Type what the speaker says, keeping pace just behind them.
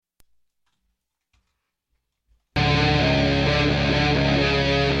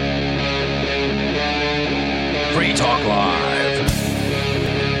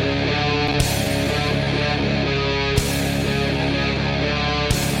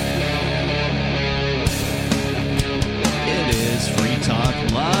is Free Talk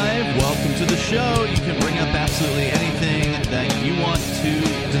Live. Welcome to the show. You can bring up absolutely anything that you want to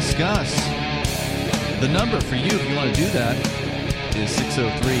discuss. The number for you, if you want to do that, is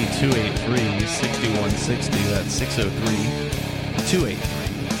 603-283-6160. That's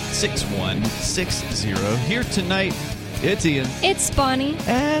 603-283-6160. Here tonight, it's Ian. It's Bonnie.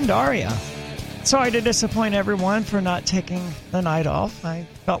 And Aria. Sorry to disappoint everyone for not taking the night off. I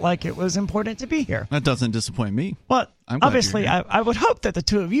felt like it was important to be here. That doesn't disappoint me. Well, I'm glad obviously, you're here. I would hope that the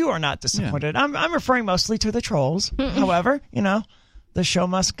two of you are not disappointed. Yeah. I'm referring mostly to the trolls. However, the show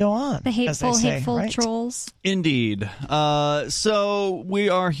must go on. The hateful right? trolls. Indeed. So we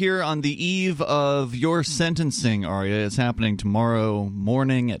are here on the eve of your sentencing, Aria. It's happening tomorrow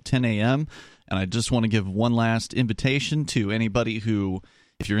morning at 10 a.m. And I just want to give one last invitation to anybody who,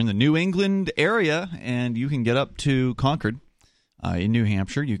 if you're in the New England area and you can get up to Concord in New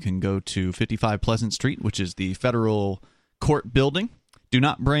Hampshire, you can go to 55 Pleasant Street, which is the federal court building. Do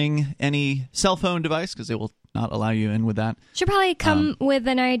not bring any cell phone device because they will not allow you in with that. Should probably come with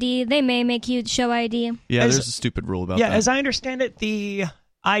an ID. They may make you show ID. Yeah, there's a stupid rule about that. Yeah, as I understand it, the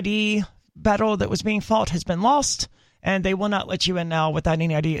ID battle that was being fought has been lost, and they will not let you in now without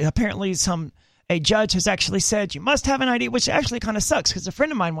any ID. Apparently, a judge has actually said you must have an ID, which actually kind of sucks because a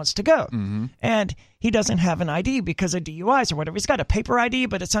friend of mine wants to go, and he doesn't have an ID because of DUIs or whatever. He's got a paper ID,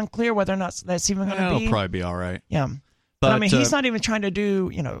 but it's unclear whether or not that's even going to be. It'll probably be all right. Yeah. But I mean, he's not even trying to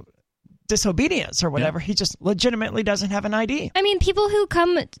do, disobedience or whatever. Yeah. He just legitimately doesn't have an ID. I mean, people who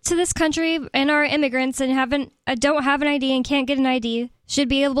come to this country and are immigrants and don't have an ID and can't get an ID should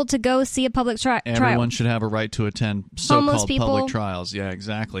be able to go see a public trial. Everyone should have a right to attend so-called public trials. Yeah,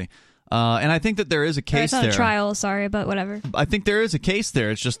 exactly. And I think that there is a case there. It's not a trial, sorry, but whatever. I think there is a case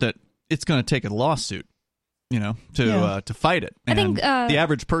there. It's just that it's going to take a lawsuit, to fight it. And I think the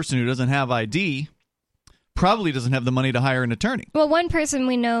average person who doesn't have ID probably doesn't have the money to hire an attorney. Well, one person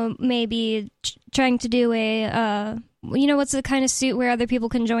we know may be trying to do what's the kind of suit where other people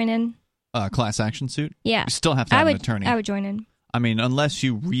can join in? Class action suit? Yeah. You still have to have an attorney. I would join in. I mean, unless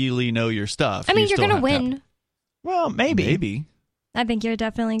you really know your stuff. I mean, you're going to win. Well, maybe. Maybe. I think you're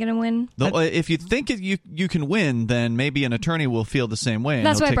definitely going to win. If you think you can win, then maybe an attorney will feel the same way. And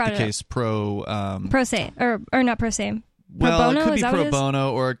That's why I take brought the it case pro se, or not pro se. Well, pro bono, it could be pro it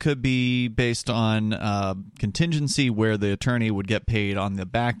bono, or it could be based on contingency where the attorney would get paid on the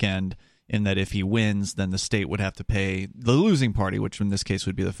back end, in that if he wins, then the state would have to pay the losing party, which in this case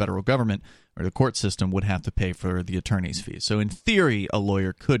would be the federal government, or the court system would have to pay for the attorney's fees. So in theory, a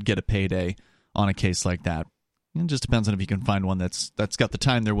lawyer could get a payday on a case like that. It just depends on if you can find one that's got the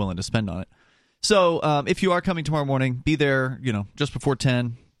time they're willing to spend on it. So if you are coming tomorrow morning, be there, just before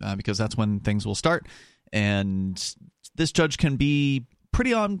 10, because that's when things will start. And this judge can be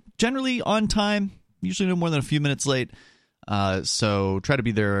generally on time, usually no more than a few minutes late. So try to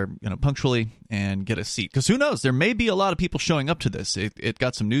be there, punctually and get a seat. Because who knows? There may be a lot of people showing up to this. It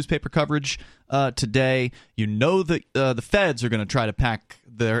got some newspaper coverage today. That the feds are going to try to pack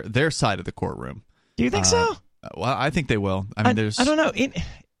their side of the courtroom. Do you think so? Well, I think they will. I mean, I don't know.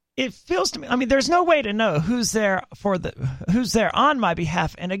 It feels to me. I mean, there's no way to know who's there on my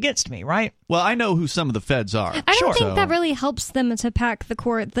behalf and against me, right? Well, I know who some of the feds are. I don't think that really helps them to pack the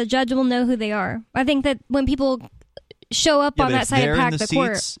court. The judge will know who they are. I think that when people show up on that side and pack the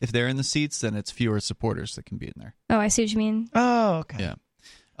court, if they're in the seats, then it's fewer supporters that can be in there. Oh, I see what you mean. Oh, okay. Yeah.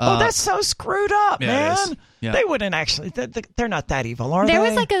 That's so screwed up, man. Yeah. They wouldn't actually. They're not that evil, are they? There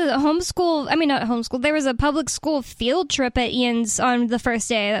was like a not homeschool. There was a public school field trip at Ian's on the first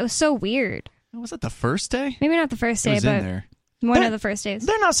day. That was so weird. Was that the first day? Maybe not the first day, but one of the first days.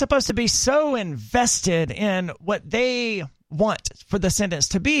 They're not supposed to be so invested in what they want for the sentence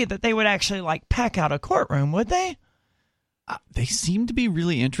to be that they would actually pack out a courtroom, would they? They seem to be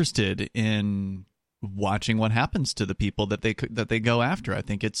really interested in watching what happens to the people that they go after. I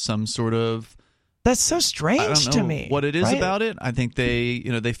think it's some sort of... That's so strange to me. What it is about it. I think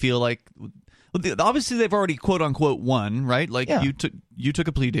they feel like... Obviously, they've already quote unquote won, right? You took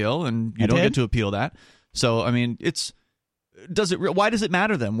a plea deal, and you don't get to appeal that. So I mean, why does it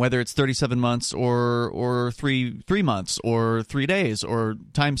matter then whether it's 37 months or 3 months or 3 days or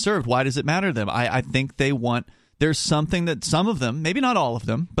time served? Why does it matter to them? I think they want... There's something that some of them, maybe not all of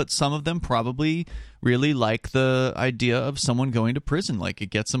them, but some of them probably really like the idea of someone going to prison, like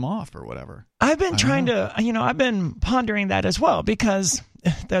it gets them off or whatever. I've been I've been pondering that as well, because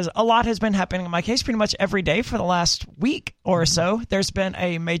there's a lot has been happening in my case pretty much every day for the last week or so. There's been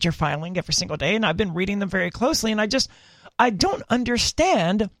a major filing every single day, and I've been reading them very closely, and I don't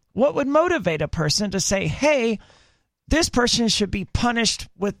understand what would motivate a person to say, hey, this person should be punished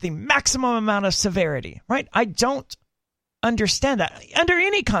with the maximum amount of severity, right? I don't understand that under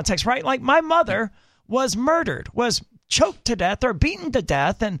any context, right? Like my mother was murdered, was choked to death or beaten to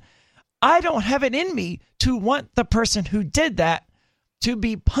death, and I don't have it in me to want the person who did that to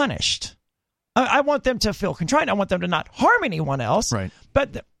be punished. I want them to feel contrite. I want them to not harm anyone else. Right.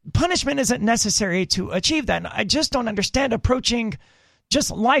 But punishment isn't necessary to achieve that. And I just don't understand approaching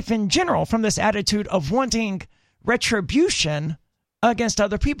just life in general from this attitude of wanting retribution against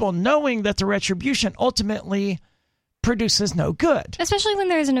other people, knowing that the retribution ultimately produces no good. Especially when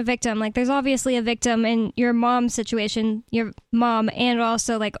there isn't a victim. Like, there's obviously a victim in your mom's situation, your mom, and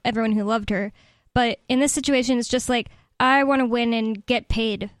also, like, everyone who loved her. But in this situation, it's just like, I want to win and get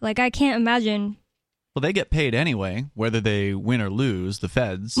paid. Like, I can't imagine. Well, they get paid anyway, whether they win or lose, the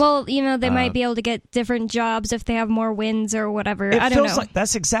feds. Well, you know, they might be able to get different jobs if they have more wins or whatever. I don't know. It feels like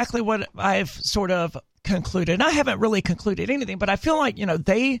that's exactly what I've sort of concluded. And I haven't really concluded anything, but I feel like, you know,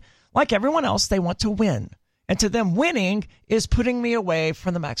 they, like everyone else, they want to win. And to them, winning is putting me away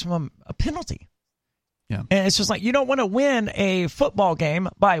from the maximum penalty. Yeah. And it's just like, you don't want to win a football game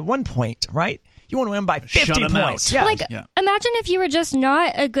by 1 point, right? You want to win by 50 points. Yeah. Like, imagine if you were just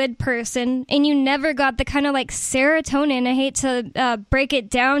not a good person and you never got the kind of like serotonin, I hate to break it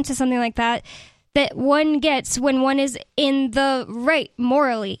down to something like that, that one gets when one is in the right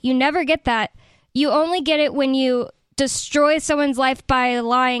morally. You never get that. You only get it when you destroy someone's life by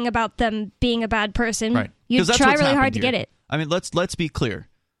lying about them being a bad person. Right. You try really hard to get it. I mean, let's be clear.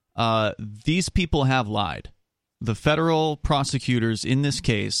 These people have lied. The federal prosecutors in this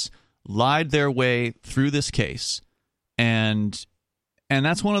case lied their way through this case, and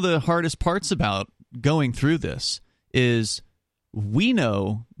that's one of the hardest parts about going through this is we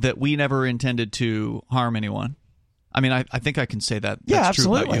know that we never intended to harm anyone. I mean, I think I can say that. That's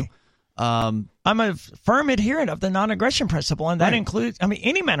absolutely. True about you. I'm a firm adherent of the non-aggression principle, and that includes, I mean,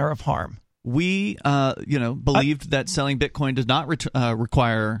 any manner of harm. We, believed that selling Bitcoin does not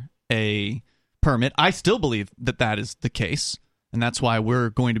require a permit. I still believe that is the case. And that's why we're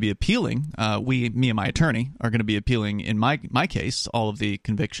going to be appealing. Me and my attorney are going to be appealing in my case all of the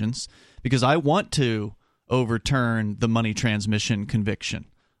convictions because I want to overturn the money transmission conviction.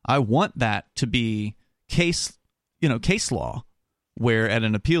 I want that to be case law, where at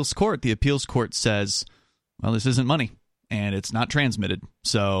an appeals court, the appeals court says, well, this isn't money and it's not transmitted,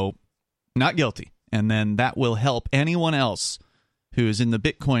 so not guilty. And then that will help anyone else who is in the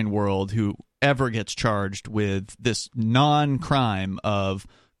Bitcoin world who ever gets charged with this non-crime of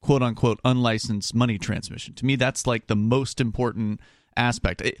quote-unquote unlicensed money transmission. To me, that's like the most important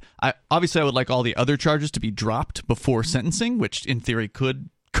aspect. I would like all the other charges to be dropped before sentencing, which in theory could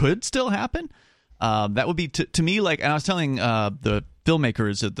still happen. That would be, to me, like, and I was telling the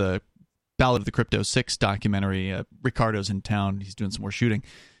filmmakers of the Ballad of the Crypto 6 documentary, Ricardo's in town, he's doing some more shooting.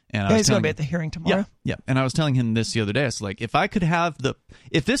 And he's going to be at the hearing tomorrow. Yeah. And I was telling him this the other day. It's like, if I could have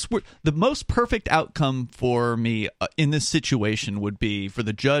if this were the most perfect outcome for me in this situation would be for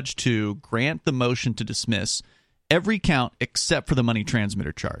the judge to grant the motion to dismiss every count except for the money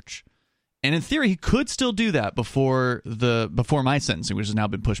transmitter charge. And in theory, he could still do that before my sentencing, which has now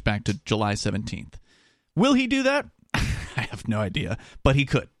been pushed back to July 17th. Will he do that? I have no idea, but he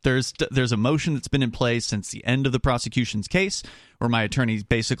could. There's a motion that's been in place since the end of the prosecution's case, where my attorney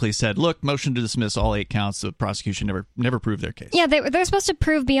basically said, "Look, motion to dismiss all 8 counts. The prosecution never proved their case." Yeah, they're supposed to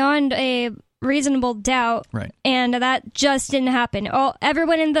prove beyond a reasonable doubt, right? And that just didn't happen.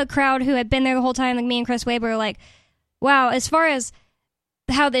 Everyone in the crowd who had been there the whole time, like me and Chris Weber, were like, "Wow, as far as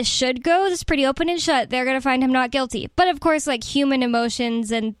how this should go, this is pretty open and shut. They're going to find him not guilty." But of course, like human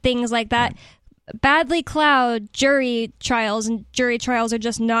emotions and things like that. Right. Badly cloud jury trials, and jury trials are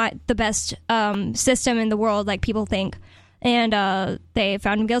just not the best system in the world, like people think. And they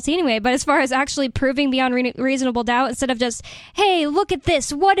found him guilty anyway. But as far as actually proving beyond reasonable doubt, instead of just, hey, look at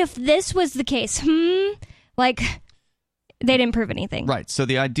this, what if this was the case? Like, they didn't prove anything. Right. So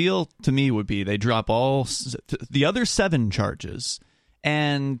the ideal to me would be they drop all the other 7 charges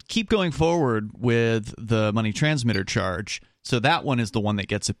and keep going forward with the money transmitter charge. So that one is the one that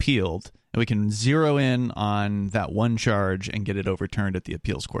gets appealed. And we can zero in on that one charge and get it overturned at the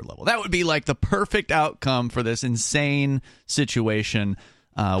appeals court level. That would be like the perfect outcome for this insane situation.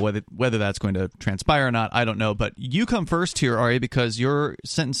 Whether that's going to transpire or not, I don't know. But you come first here, Ari, because your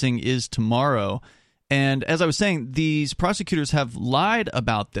sentencing is tomorrow. And as I was saying, these prosecutors have lied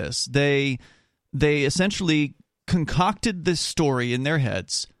about this. They essentially concocted this story in their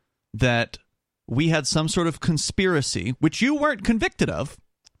heads that we had some sort of conspiracy, which you weren't convicted of.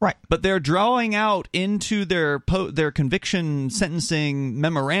 Right. But they're drawing out into their conviction sentencing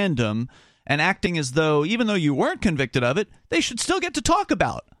memorandum and acting as though, even though you weren't convicted of it, they should still get to talk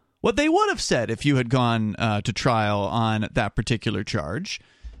about what they would have said if you had gone to trial on that particular charge.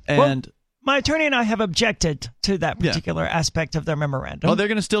 And my attorney and I have objected to that particular aspect of their memorandum. Oh, they're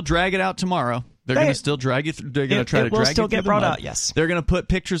going to still drag it out tomorrow. They're going to still drag you. They're going to try to drag you. It will still get brought out. Yes, they're going to put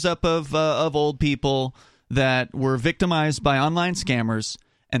pictures up of old people that were victimized by online scammers,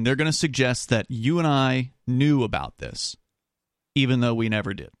 and they're going to suggest that you and I knew about this, even though we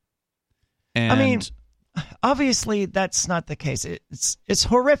never did. And I mean, obviously that's not the case. It's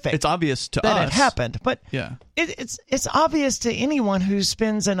horrific. It's obvious to that us it happened, but yeah, it's obvious to anyone who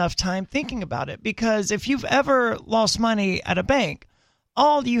spends enough time thinking about it. Because if you've ever lost money at a bank,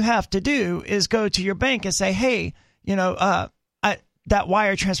 all you have to do is go to your bank and say, "Hey, that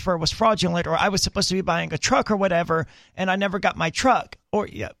wire transfer was fraudulent, or I was supposed to be buying a truck or whatever, and I never got my truck." Or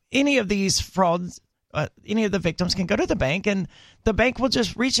any of these frauds. Any of the victims can go to the bank, and the bank will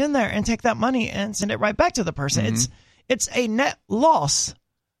just reach in there and take that money and send it right back to the person. Mm-hmm. It's a net loss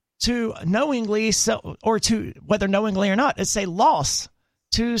to knowingly sell, or to whether knowingly or not. It's a loss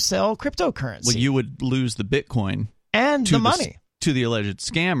to sell cryptocurrency. Well, you would lose the Bitcoin and the money to the alleged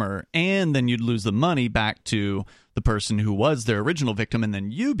scammer, and then you'd lose the money back to the person who was their original victim, and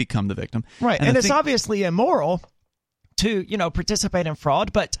then you become the victim. Right, and it's obviously immoral to participate in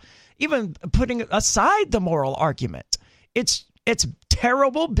fraud, but even putting aside the moral argument, it's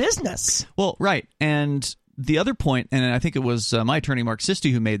terrible business. Well, right. And the other point, and I think it was my attorney, Mark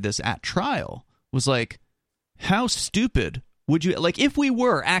Sisti, who made this at trial, was like, how stupid would you, like, if we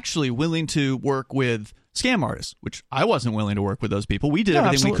were actually willing to work with scam artists, which I wasn't willing to work with those people. We did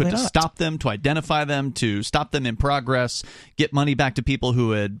everything we could to stop them, to identify them, to stop them in progress, get money back to people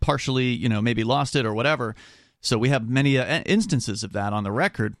who had partially, maybe lost it or whatever. So we have many instances of that on the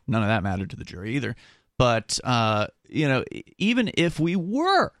record. None of that mattered to the jury either. But even if we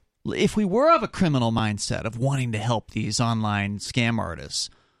were of a criminal mindset of wanting to help these online scam artists,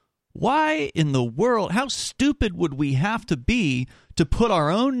 why in the world? How stupid would we have to be to put our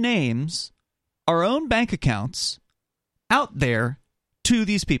own names, our own bank accounts out there to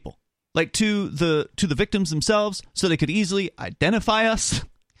these people, like to the victims themselves, so they could easily identify us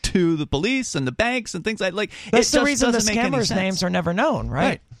to the police and the banks and things like. That's the reason the scammers' names are never known,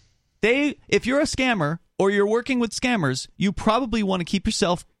 right? If you're a scammer or you're working with scammers, you probably want to keep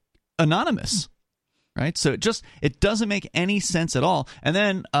yourself anonymous, right? So it doesn't make any sense at all. And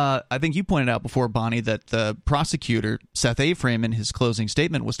then I think you pointed out before, Bonnie, that the prosecutor, Seth Aframe, in his closing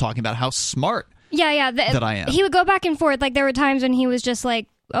statement was talking about how smart that I am. He would go back and forth. Like, there were times when he was just like,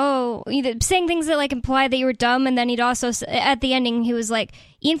 saying things that like imply that you were dumb, and then he'd also, at the ending, he was like,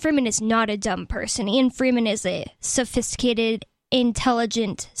 Ian Freeman is not a dumb person. Ian Freeman is a sophisticated,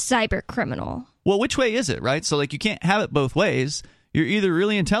 intelligent cyber criminal. Well, which way is it, right? So, like, you can't have it both ways. You're either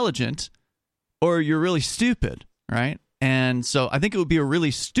really intelligent or you're really stupid, right? And so I think it would be a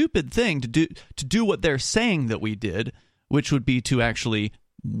really stupid thing to do what they're saying that we did, which would be to actually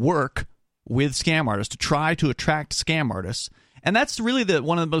work with scam artists, to try to attract scam artists. And that's really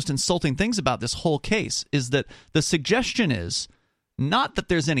one of the most insulting things about this whole case, is that the suggestion is not that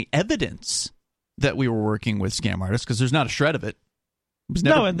there's any evidence that we were working with scam artists, because there's not a shred of it.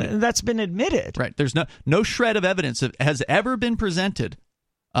 And that's been admitted. Right. There's no shred of evidence has ever been presented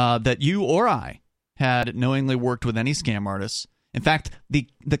that you or I had knowingly worked with any scam artists. In fact, the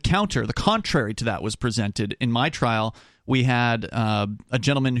contrary to that was presented in my trial. We had a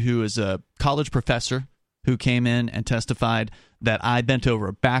gentleman who is a college professor who came in and testified that I bent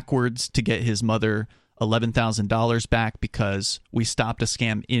over backwards to get his mother $11,000 back because we stopped a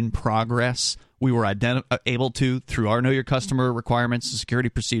scam in progress. We were able to, through our Know Your Customer requirements and security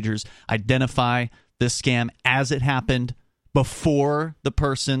procedures, identify this scam as it happened before the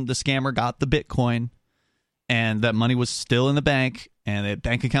scammer got the Bitcoin, and that money was still in the bank, and the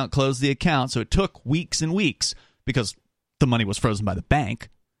bank account closed the account. So it took weeks and weeks, because the money was frozen by the bank,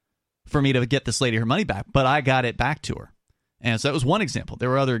 for me to get this lady her money back, but I got it back to her. And so that was one example. There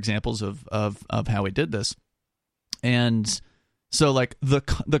were other examples of how we did this. And so, like,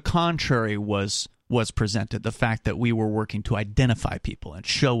 the contrary was presented, the fact that we were working to identify people and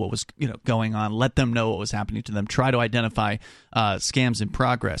show what was going on, let them know what was happening to them, try to identify scams in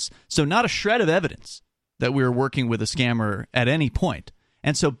progress. So not a shred of evidence that we were working with a scammer at any point.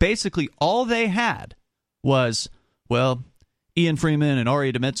 And so basically all they had was, well, Ian Freeman and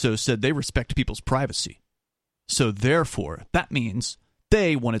Ari DiMezzo said they respect people's privacy. So therefore, that means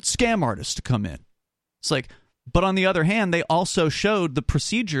they wanted scam artists to come in. It's like, but on the other hand, they also showed the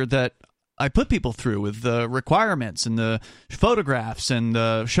procedure that I put people through with the requirements and the photographs and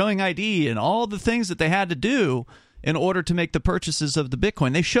the showing ID and all the things that they had to do in order to make the purchases of the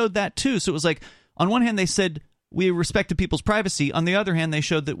Bitcoin. They showed that too. So it was like, on one hand, they said, we respected people's privacy. On the other hand, they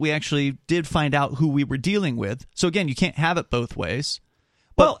showed that we actually did find out who we were dealing with. So again, you can't have it both ways.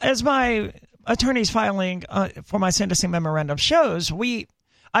 Well, as my attorney's filing for my sentencing memorandum shows,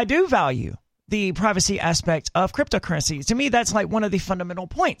 I do value the privacy aspect of cryptocurrency. To me, that's like one of the fundamental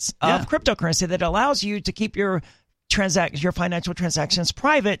points of cryptocurrency that allows you to keep your financial transactions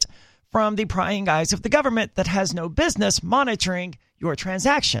private from the prying eyes of the government that has no business monitoring your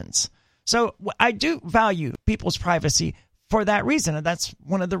transactions. So I do value people's privacy for that reason. And that's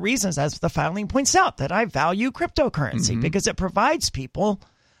one of the reasons, as the filing points out, that I value cryptocurrency because it provides people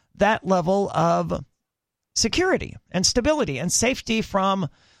that level of security and stability and safety from,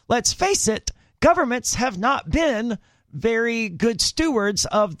 let's face it, governments have not been very good stewards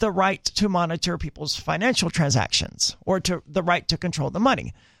of the right to monitor people's financial transactions or to the right to control the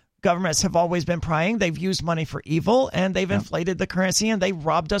money. Governments have always been prying. They've used money for evil, and they've inflated the currency, and they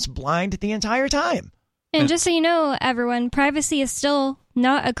robbed us blind the entire time. And just so you know, everyone, privacy is still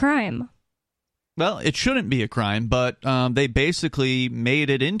not a crime. Well, it shouldn't be a crime, but they basically made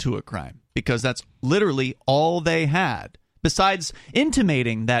it into a crime because that's literally all they had. Besides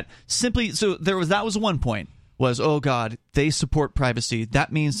intimating that that was one point was, oh God, they support privacy.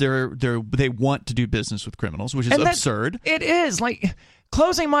 That means they want to do business with criminals, which is absurd. It is like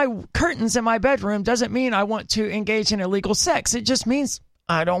closing my curtains in my bedroom doesn't mean I want to engage in illegal sex. It just means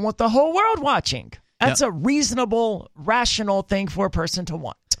I don't want the whole world watching. That's a reasonable, rational thing for a person to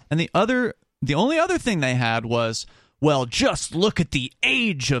want. And the only other thing they had was, well, just look at the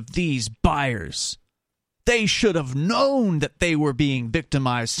age of these buyers. They should have known that they were being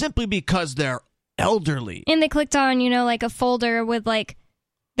victimized simply because they're elderly. And they clicked on, like a folder with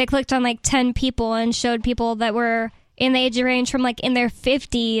they clicked on 10 people and showed people that were in the age range from in their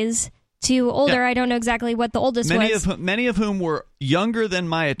 50s to older. Yeah. I don't know exactly what the oldest was. Many of whom were younger than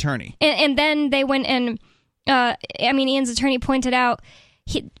my attorney. And then they went and, Ian's attorney pointed out,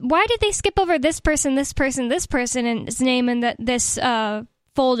 why did they skip over this person, and his name in this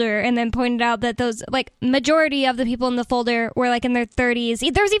folder, and then pointed out that those majority of the people in the folder were in their 30s.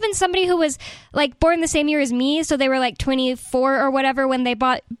 There was even somebody who was born the same year as me, so they were 24 or whatever when they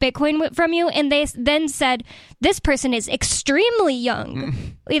bought Bitcoin from you, and they then said this person is extremely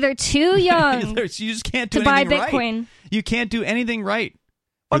young, either too young you just can't do to buy anything Bitcoin. Right. You can't do anything right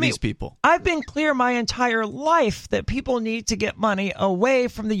for these people. I've been clear my entire life that people need to get money away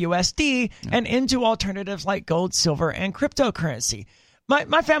from the USD and into alternatives like gold, silver, and cryptocurrency.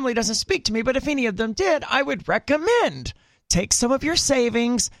 My family doesn't speak to me, but if any of them did, I would recommend take some of your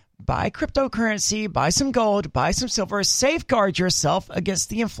savings, buy cryptocurrency, buy some gold, buy some silver, safeguard yourself against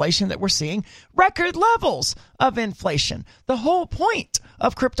the inflation that we're seeing, record levels of inflation. The whole point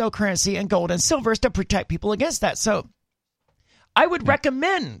of cryptocurrency and gold and silver is to protect people against that. So I would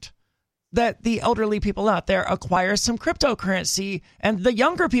recommend that the elderly people out there acquire some cryptocurrency, and the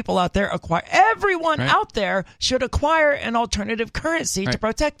younger people out there everyone out there should acquire an alternative currency to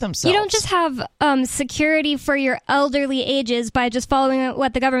protect themselves. You don't just have security for your elderly ages by just following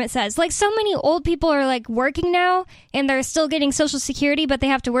what the government says. So many old people are working now, and they're still getting Social Security, but they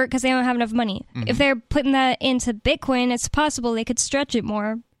have to work because they don't have enough money. Mm-hmm. If they're putting that into Bitcoin, it's possible they could stretch it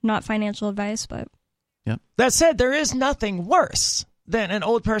more. Not financial advice, but... Yep. That said, there is nothing worse than an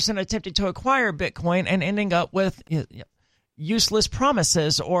old person attempting to acquire Bitcoin and ending up with useless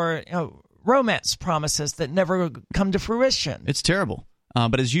promises or romance promises that never come to fruition. It's terrible.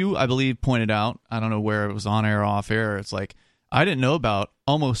 But as you, I believe, pointed out, I don't know where it was on air or off air, it's I didn't know about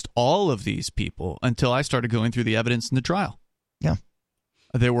almost all of these people until I started going through the evidence in the trial. Yeah.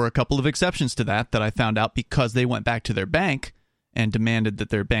 There were a couple of exceptions to that I found out because they went back to their bank and demanded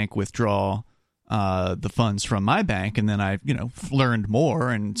that their bank withdraw the funds from my bank, and then I, learned more.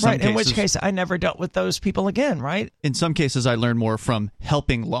 And in which case I never dealt with those people again, right? In some cases, I learned more from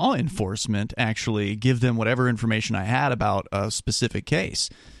helping law enforcement actually give them whatever information I had about a specific case.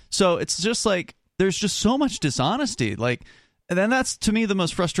 So it's just there's just so much dishonesty. And then that's, to me, the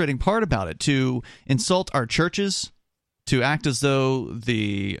most frustrating part about it, to insult our churches, to act as though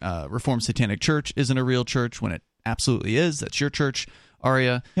the Reformed Satanic Church isn't a real church when it absolutely is. That's your church,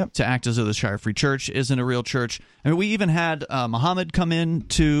 Arya. Yep. To act as though the Shire Free Church isn't a real church. I mean, we even had Muhammad come in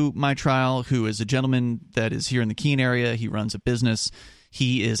to my trial, who is a gentleman that is here in the Keene area. He runs a business.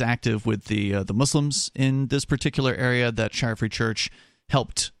 He is active with the Muslims in this particular area that Shire Free Church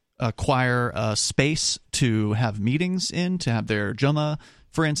helped acquire a space to have meetings in, to have their Jummah,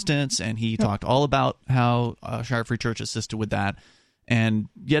 for instance, and he talked all about how Shire Free Church assisted with that. And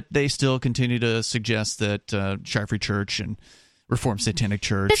yet they still continue to suggest that Shire Free Church and Reformed Satanic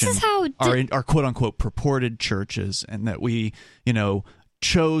Church are quote-unquote purported churches, and that we,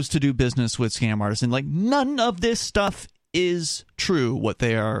 chose to do business with scam artists. And like, none of this stuff is true, what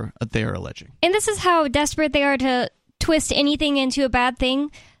they are alleging. And this is how desperate they are to twist anything into a bad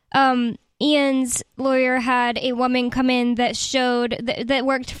thing. Ian's lawyer had a woman come in that showed that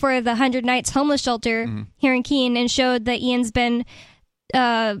worked for the 100 Nights homeless shelter here in Keene, and showed that Ian's been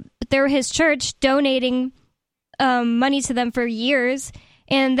through his church donating money to them for years,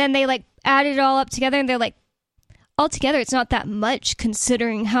 and then they like added it all up together, and they're like, altogether it's not that much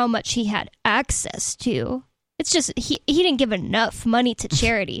considering how much he had access to. It's just he didn't give enough money to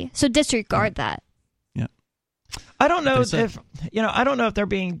charity, so disregard that. I don't know if they're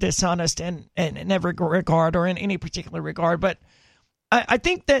being dishonest in every regard or in any particular regard, but I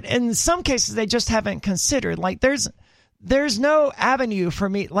think that in some cases they just haven't considered. Like there's no avenue for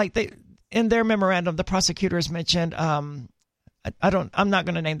me. Like in their memorandum, the prosecutors mentioned I'm not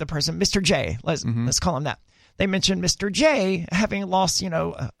going to name the person, Mr. J. Let's call him that. They mentioned Mr. J having lost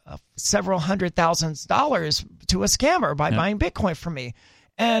several $100,000 to a scammer by buying Bitcoin from me,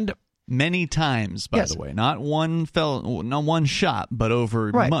 and many times, by the way, not one shot, but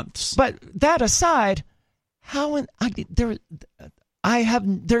over months. But that aside,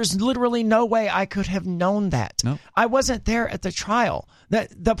 there's literally no way I could have known that. Nope. I wasn't there at the trial.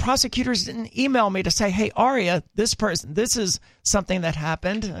 That the prosecutors didn't email me to say, "Hey, Aria, this is something that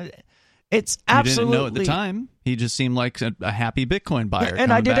happened." It's absolutely. You didn't know at the time. He just seemed like a happy Bitcoin buyer,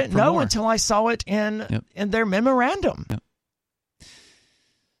 and I didn't know until I saw it in their memorandum. Yep.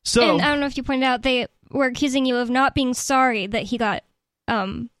 So, and I don't know if you pointed out, they were accusing you of not being sorry that he got.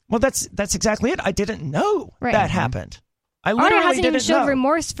 Well, that's exactly it. I didn't know that happened. I literally Aria hasn't didn't even showed know.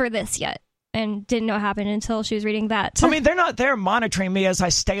 remorse for this yet, and didn't know it happened until she was reading that. I mean, they're not there monitoring me as I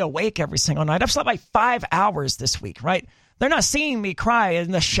stay awake every single night. I've slept like 5 hours this week, right? They're not seeing me cry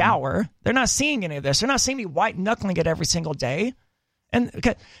in the shower. They're not seeing any of this. They're not seeing me white knuckling it every single day. And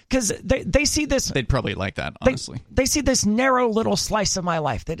because they see this, they'd probably like that, honestly. They see this narrow little slice of my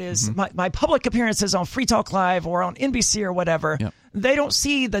life that is my public appearances on Free Talk Live or on NBC or whatever. Yep. They don't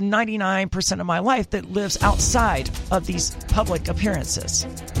see the 99% of my life that lives outside of these public appearances.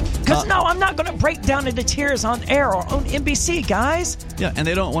 Because no, I'm not going to break down into tears on air or on NBC, guys. Yeah, and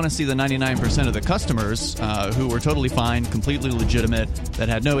they don't want to see the 99% of the customers who were totally fine, completely legitimate, that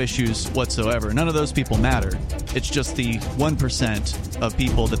had no issues whatsoever. None of those people matter. It's just the 1% of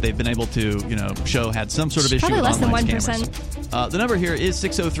people that they've been able to, show had some sort of issue with online scammers. The number here is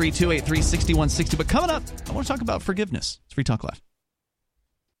 603-283-6160. But coming up, I want to talk about forgiveness. It's Free Talk Live.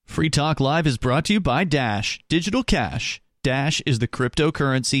 Free Talk Live is brought to you by Dash Digital Cash. Dash is the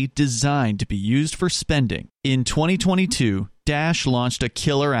cryptocurrency designed to be used for spending. In 2022, Dash launched a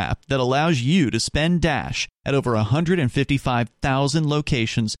killer app that allows you to spend Dash at over 155,000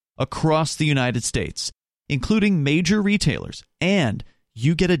 locations across the United States, including major retailers, and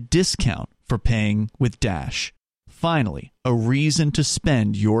you get a discount for paying with Dash. Finally, a reason to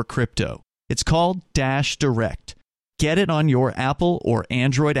spend your crypto. It's called Dash Direct. Get it on your Apple or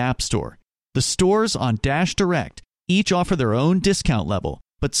Android App Store. The stores on Dash Direct each offer their own discount level,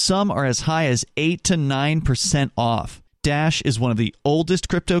 but some are as high as 8 to 9% off. Dash is one of the oldest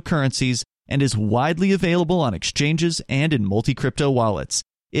cryptocurrencies and is widely available on exchanges and in multi-crypto wallets.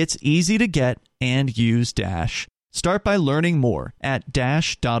 It's easy to get and use Dash. Start by learning more at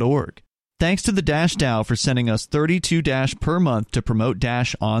Dash.org. Thanks to the Dash DAO for sending us 32 Dash per month to promote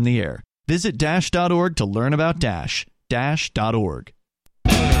Dash on the air. Visit Dash.org to learn about Dash. Dash.org.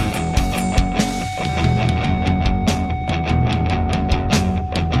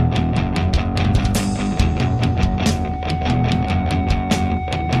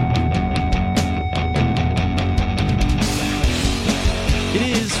 It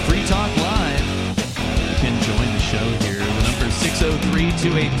is Free Talk Live. You can join the show here. The number is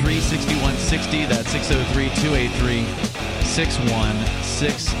 603-283-6160. That's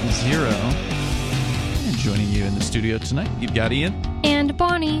 603-283-6160. And joining you in the studio tonight, you've got Ian. And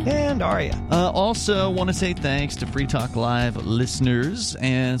Bonnie. And Aria. Also want to say thanks to Free Talk Live listeners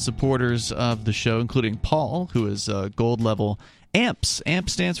and supporters of the show, including Paul, who is gold level AMPS.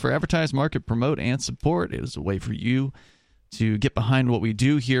 AMPS stands for Advertise, Market, Promote, and Support. It is a way for you to get behind what we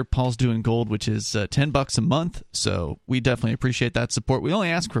do here. Paul's doing gold, which is $10 a month, so we definitely appreciate that support. We only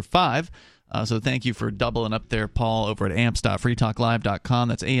ask for $5, so thank you for doubling up there, Paul, over at amps.freetalklive.com.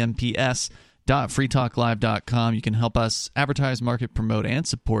 That's amps.freetalklive.com. You can help us advertise, market, promote, and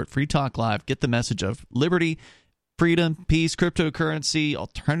support Free Talk Live. Get the message of liberty, freedom, peace, cryptocurrency,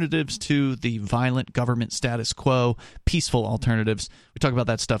 alternatives to the violent government status quo, peaceful alternatives. We talk about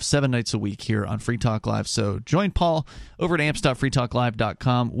that stuff 7 nights a week here on Free Talk Live. So join Paul over at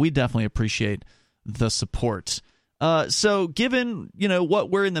amps.freetalklive.com. We definitely appreciate the support. So given, what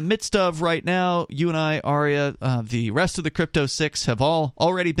we're in the midst of right now, you and I, Aria, the rest of the Crypto 6 have all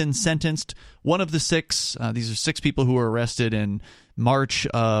already been sentenced. One of the 6, these are 6 people who were arrested in March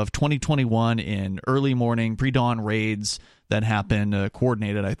of 2021 in early morning, pre-dawn raids that happened,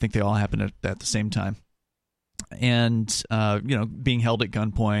 coordinated. I think they all happened at the same time. And, being held at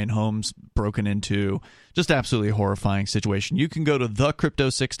gunpoint, homes broken into, just absolutely horrifying situation. You can go to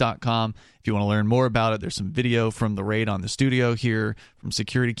thecrypto6.com if you want to learn more about it. There's some video from the raid on the studio here, from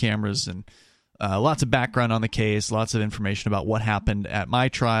security cameras, and lots of background on the case, lots of information about what happened at my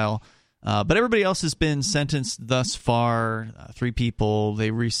trial. But everybody else has been sentenced thus far. 3 people,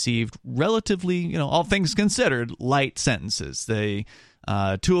 they received relatively, all things considered, light sentences. 2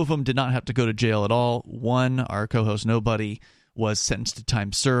 of them did not have to go to jail at all. One, our co-host Nobody, was sentenced to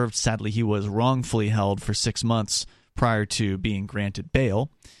time served. Sadly, he was wrongfully held for 6 months prior to being granted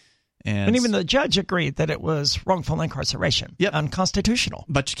bail. And even the judge agreed that it was wrongful incarceration. Yep. Unconstitutional.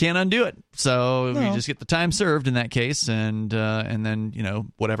 But you can't undo it. So you just get the time served in that case, and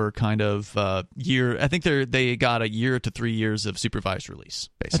then, whatever kind of year. I think they got a year to 3 years of supervised release,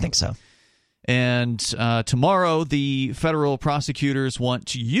 basically. I think so. And tomorrow, the federal prosecutors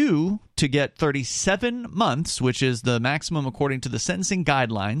want you to get 37 months, which is the maximum according to the sentencing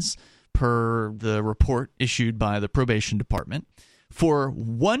guidelines per the report issued by the probation department, for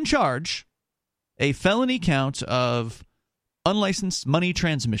one charge, a felony count of unlicensed money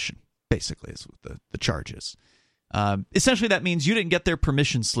transmission, basically is what the charge is. Essentially, that means you didn't get their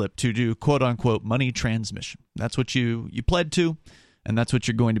permission slip to do quote-unquote money transmission. That's what you pled to. And that's what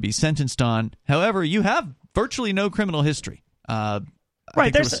you're going to be sentenced on. However, you have virtually no criminal history.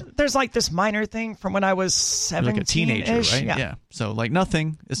 Right. There's like this minor thing from when I was 17, like a teenager, right? Yeah. So like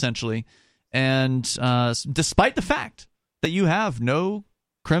nothing essentially. And despite the fact that you have no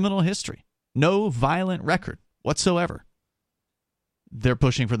criminal history, no violent record whatsoever, they're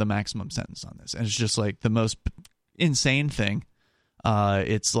pushing for the maximum sentence on this, and it's just like the most insane thing.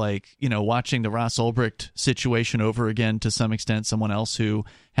 It's like, watching the Ross Ulbricht situation over again to some extent. Someone else who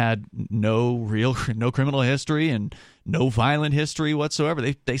had no criminal history and no violent history whatsoever.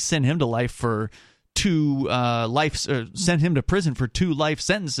 They sent him to life for sent him to prison for 2 life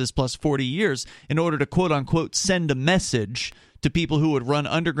sentences plus 40 years in order to quote unquote send a message to people who would run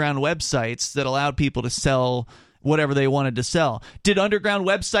underground websites that allowed people to sell whatever they wanted to sell. Did underground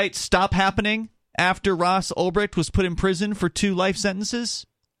websites stop happening after Ross Ulbricht was put in prison for 2 life sentences?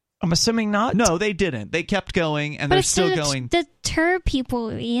 I'm assuming not. No, they didn't. They kept going, and they're still going. But it's to deter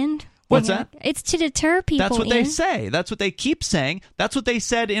people, Ian. What's that? It's to deter people, That's what Ian. they say. That's what they keep saying. That's what they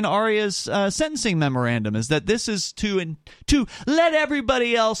said in Aria's sentencing memorandum, is that this is to let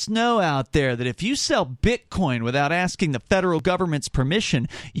everybody else know out there that if you sell Bitcoin without asking the federal government's permission,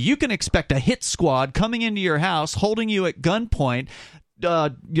 you can expect a hit squad coming into your house, holding you at gunpoint,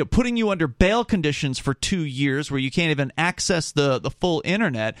 putting you under bail conditions for 2 years where you can't even access the full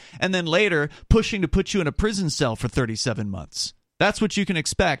internet, and then later pushing to put you in a prison cell for 37 months. That's what you can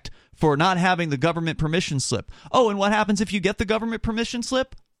expect for not having the government permission slip. Oh, and what happens if you get the government permission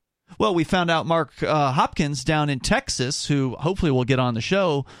slip? Well, we found out Mark Hopkins down in Texas, who hopefully will get on the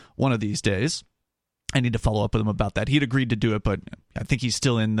show one of these days. I need to follow up with him about that. He'd agreed to do it, but I think he's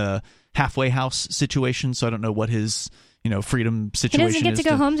still in the halfway house situation, so I don't know what his freedom situation is. He doesn't get to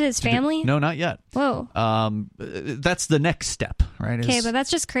go home to his family? No, not yet. Whoa. That's the next step, right? Okay, but that's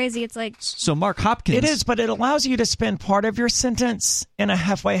just crazy. It's like... So Mark Hopkins... It is, but it allows you to spend part of your sentence in a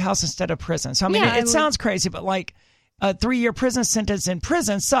halfway house instead of prison. So, I mean, it sounds crazy, but like a 3-year prison sentence in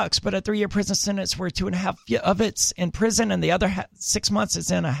prison sucks, but a 3-year prison sentence where 2.5 of it's in prison and the other 6 months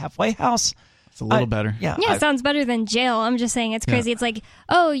is in a halfway house... It's a little better. Yeah, it sounds better than jail. I'm just saying it's crazy. Yeah. It's like,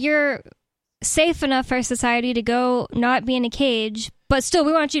 oh, you're safe enough for society to go not be in a cage, but still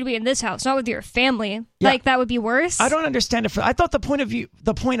we want you to be in this house, not with your family. Yeah. Like, that would be worse. I don't understand it. I thought the point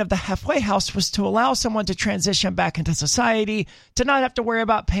of the halfway house was to allow someone to transition back into society, to not have to worry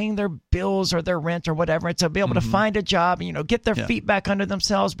about paying their bills or their rent or whatever, and to be able to find a job and, get their feet back under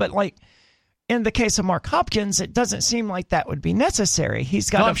themselves. But like, in the case of Mark Hopkins, it doesn't seem like that would be necessary.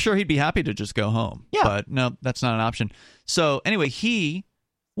 I'm sure he'd be happy to just go home. Yeah. But no, that's not an option. So anyway, he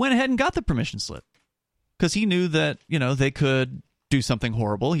went ahead and got the permission slip because he knew that, they could do something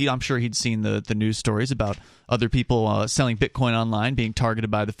horrible. I'm sure he'd seen the news stories about other people selling Bitcoin online, being targeted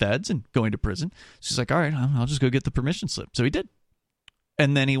by the feds and going to prison. So he's like, all right, I'll just go get the permission slip. So he did.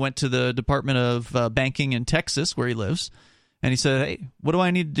 And then he went to the Department of Banking in Texas, where he lives. And he said, hey, what do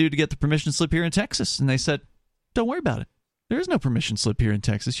I need to do to get the permission slip here in Texas? And they said, don't worry about it. There is no permission slip here in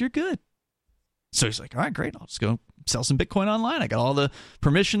Texas. You're good. So he's like, all right, great. I'll just go sell some Bitcoin online. I got all the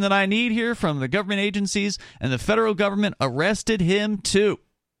permission that I need here from the government agencies, and the federal government arrested him too.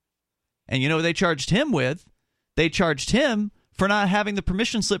 And you know what they charged him with? They charged him for not having the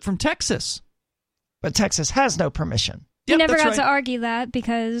permission slip from Texas. But Texas has no permission. He never got to argue that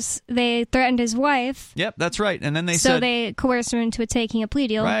because they threatened his wife. Yep, that's right. And then so they coerced him into taking a plea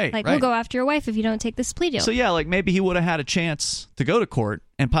deal. Right, we'll go after your wife if you don't take this plea deal. So yeah, like maybe he would have had a chance to go to court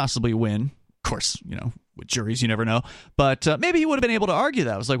and possibly win. Of course, with juries, you never know. But maybe he would have been able to argue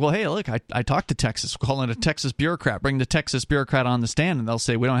that. It was like, well, hey, look, I talked to Texas. We'll call in a Texas bureaucrat. Bring the Texas bureaucrat on the stand, and they'll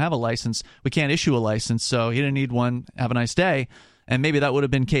say, we don't have a license. We can't issue a license, so he didn't need one. Have a nice day. And maybe that would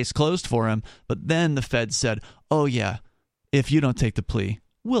have been case closed for him. But then the Fed said, oh, yeah, if you don't take the plea,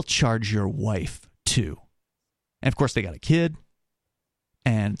 we'll charge your wife, too. And, of course, they got a kid.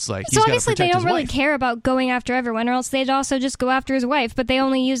 And it's like, so obviously they don't really care about going after everyone, or else they'd also just go after his wife. But they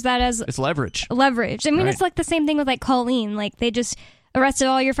only use that as it's leverage. Leverage. I mean, It's like the same thing with like Colleen. Like they just arrested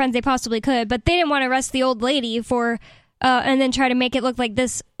all your friends they possibly could, but they didn't want to arrest the old lady for, and then try to make it look like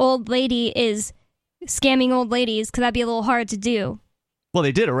this old lady is scamming old ladies, because that'd be a little hard to do. Well,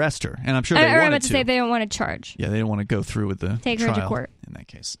 they did arrest her, and I'm sure they wanted to. I meant to say they don't want to charge. Yeah, they didn't want to go through with the take her to court in that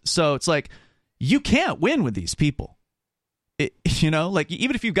case. So it's like you can't win with these people. Like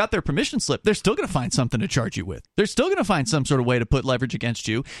even if you've got their permission slip, they're still going to find something to charge you with. They're still going to find some sort of way to put leverage against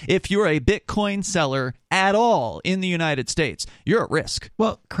you. If you're a Bitcoin seller at all in the United States, you're at risk.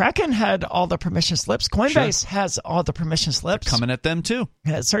 Well, Kraken had all the permission slips. Coinbase has all the permission slips. They're coming at them too.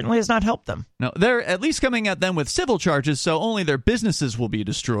 It certainly has not helped them. No, they're at least coming at them with civil charges, so only their businesses will be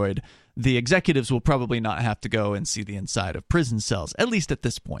destroyed. The executives will probably not have to go and see the inside of prison cells, at least at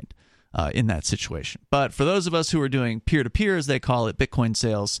this point. In that situation. But for those of us who are doing peer-to-peer, as they call it, Bitcoin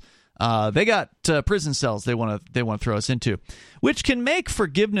sales, they got prison cells they want to throw us into, which can make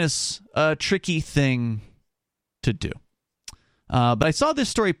forgiveness a tricky thing to do. But I saw this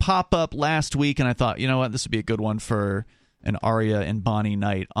story pop up last week, and I thought, you know what, this would be a good one for an Aria and Bonnie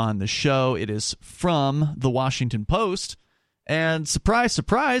night on the show. It is from the Washington Post, and surprise,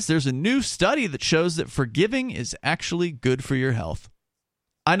 surprise, there's a new study that shows that forgiving is actually good for your health.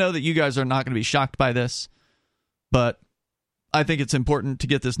 I know that you guys are not going to be shocked by this, but I think it's important to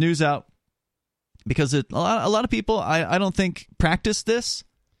get this news out because a lot of people, I don't think, practice this.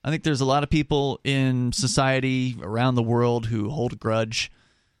 I think there's a lot of people in society around the world who hold a grudge,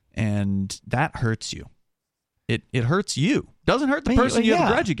 and that hurts you. It hurts you. Doesn't hurt the person you have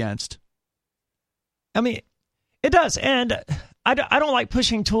a grudge against. I mean, it does, and I don't like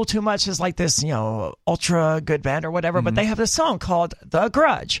pushing Tool too much as like this, ultra good band or whatever, but they have this song called The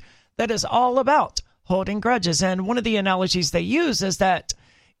Grudge that is all about holding grudges. And one of the analogies they use is that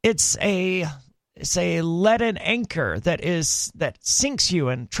it's a leaden anchor that sinks you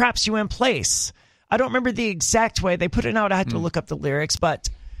and traps you in place. I don't remember the exact way they put it out. I had to look up the lyrics, but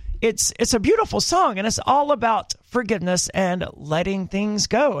it's a beautiful song, and it's all about forgiveness and letting things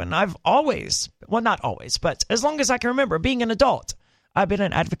go. And I've always, well, not always, but as long as I can remember being an adult, I've been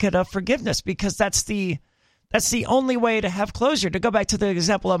an advocate of forgiveness because that's the only way to have closure. To go back to the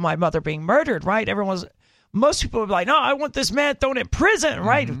example of my mother being murdered, right? Most people would be like, no, I want this man thrown in prison,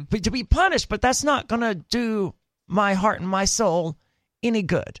 right? To be punished, but that's not going to do my heart and my soul any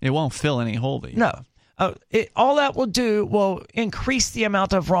good. It won't fill any hole that you No. All that will do will increase the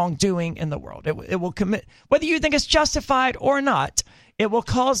amount of wrongdoing in the world. It will commit, whether you think it's justified or not, it will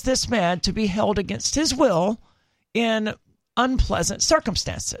cause this man to be held against his will in unpleasant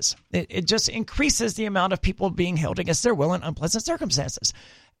circumstances. It just increases the amount of people being held against their will in unpleasant circumstances.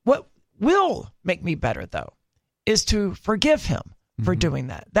 What will make me better, though, is to forgive him for doing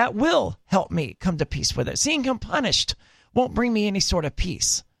that. That will help me come to peace with it. Seeing him punished won't bring me any sort of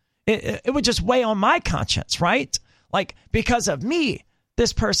peace. It would just weigh on my conscience, right? Like, because of me,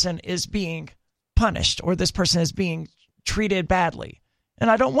 this person is being punished or this person is being treated badly. And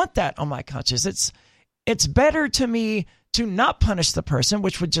I don't want that on my conscience. It's better to me to not punish the person,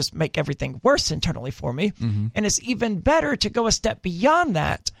 which would just make everything worse internally for me. And it's even better to go a step beyond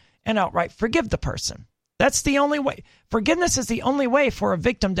that and outright forgive the person. That's the only way. Forgiveness is the only way for a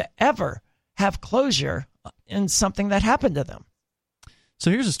victim to ever have closure in something that happened to them. So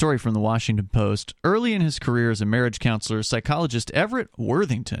here's a story from the Washington Post. Early in his career as a marriage counselor, psychologist Everett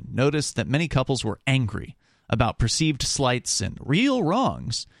Worthington noticed that many couples were angry about perceived slights and real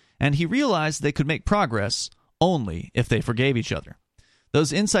wrongs, and he realized they could make progress only if they forgave each other.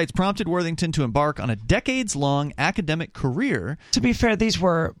 Those insights prompted Worthington to embark on a decades-long academic career. To be fair, these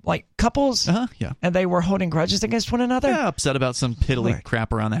were like couples, yeah, and they were holding grudges against one another? Yeah, upset about some piddly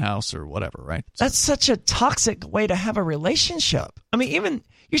crap around the house or whatever, right? That's such a toxic way to have a relationship. I mean, even,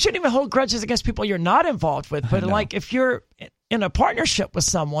 you shouldn't even hold grudges against people you're not involved with. But like if you're in a partnership with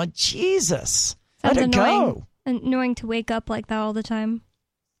someone, Jesus, let it go. Annoying to wake up like that all the time.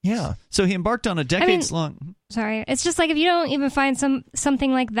 Yeah. So he embarked on a decades-long... Sorry. It's just like if you don't even find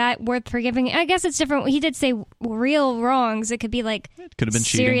something like that worth forgiving, I guess it's different. He did say real wrongs. It could be like it could have been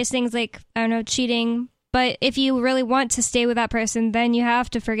serious things like, I don't know, cheating. But if you really want to stay with that person, then you have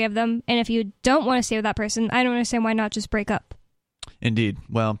to forgive them. And if you don't want to stay with that person, I don't understand why not just break up. Indeed.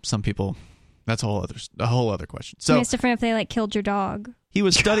 Well, some people, that's a whole other question. So it's different if they like killed your dog. He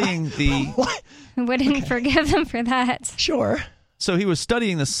was studying the... What? I wouldn't forgive them for that. Sure. So he was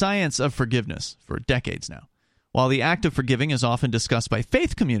studying the science of forgiveness for decades now. While the act of forgiving is often discussed by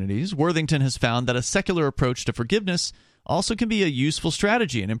faith communities, Worthington has found that a secular approach to forgiveness also can be a useful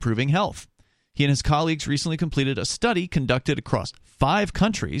strategy in improving health. He and his colleagues recently completed a study conducted across 5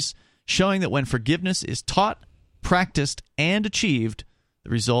 countries showing that when forgiveness is taught, practiced, and achieved, the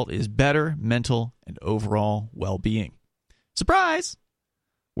result is better mental and overall well-being. Surprise!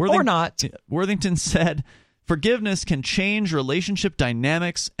 Or not. Worthington said, forgiveness can change relationship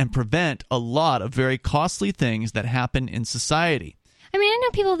dynamics and prevent a lot of very costly things that happen in society. I mean, I know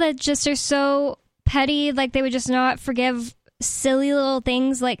people that just are so petty, like they would just not forgive silly little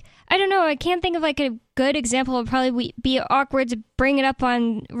things. Like, I don't know, I can't think of like a good example. It would probably be awkward to bring it up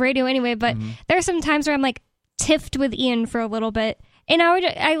on radio anyway, but there are some times where I'm like tiffed with Ian for a little bit. And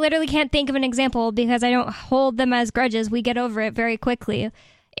I literally can't think of an example because I don't hold them as grudges. We get over it very quickly.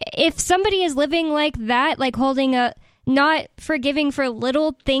 If somebody is living like that, like holding not forgiving for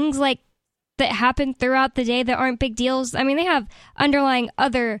little things like that happen throughout the day that aren't big deals, I mean, they have underlying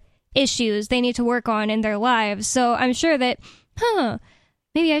other issues they need to work on in their lives. So I'm sure that,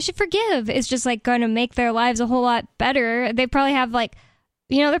 maybe I should forgive. It's just like going to make their lives a whole lot better. They probably have like,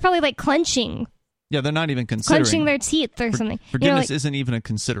 they're probably like clenching. Yeah, they're not even considering... Clenching their teeth or something. Forgiveness isn't even a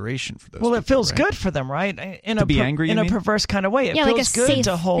consideration for those people, it feels right? good for them, right? To be angry, in a perverse kind of way. It feels like good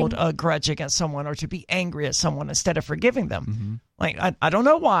to hold a grudge against someone or to be angry at someone instead of forgiving them. Like, I don't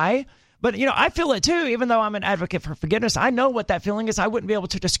know why, but, I feel it too, even though I'm an advocate for forgiveness. I know what that feeling is. I wouldn't be able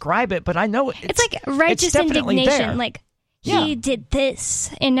to describe it, but I know it's like righteous indignation. There. Like, he did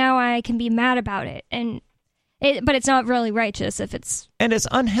this, and now I can be mad about it. But it's not really righteous if it's... And it's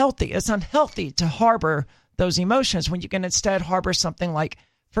unhealthy. It's unhealthy to harbor those emotions when you can instead harbor something like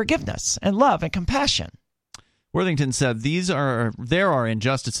forgiveness and love and compassion. Worthington said, there are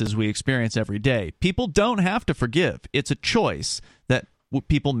injustices we experience every day. People don't have to forgive. It's a choice that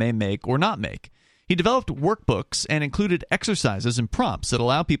people may make or not make. He developed workbooks and included exercises and prompts that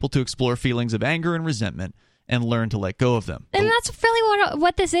allow people to explore feelings of anger and resentment and learn to let go of them. And that's really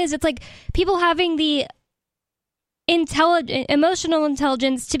what this is. It's like people having the emotional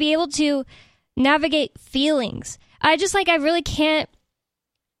intelligence to be able to navigate feelings. I really can't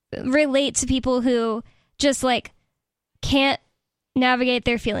relate to people who just like can't navigate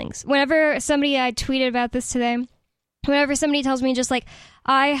their feelings. Whenever I tweeted about this today, whenever somebody tells me just like,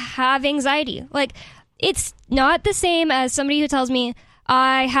 I have anxiety, like it's not the same as somebody who tells me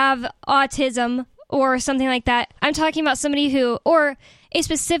I have autism or something like that. I'm talking about somebody or a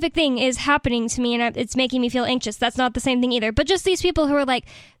specific thing is happening to me and it's making me feel anxious. That's not the same thing either. But just these people who are like,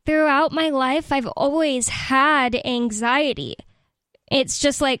 throughout my life, I've always had anxiety. It's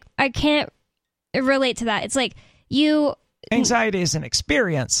just like, I can't relate to that. It's like Anxiety is an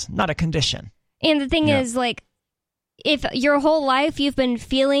experience, not a condition. And the thing is, like, if your whole life you've been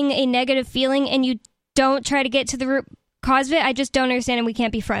feeling a negative feeling and you don't try to get to the root cause of it, I just don't understand and we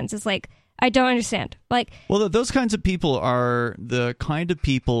can't be friends. It's like, I don't understand. Like, well, those kinds of people are the kind of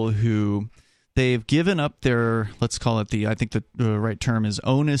people who they've given up their, let's call it I think the right term is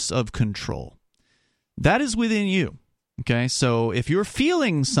onus of control. That is within you. Okay, so if you're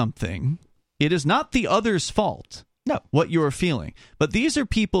feeling something, it is not the other's fault. No. What you're feeling. But these are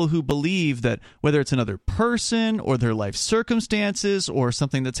people who believe that whether it's another person or their life circumstances or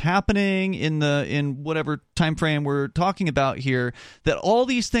something that's happening in whatever time frame we're talking about here, that all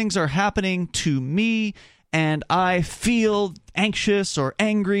these things are happening to me and I feel anxious or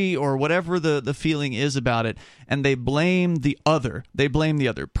angry or whatever the feeling is about it, and they blame the other. They blame the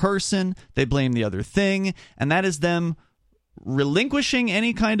other person, they blame the other thing, and that is them relinquishing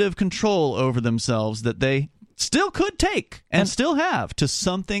any kind of control over themselves that they still could take and still have to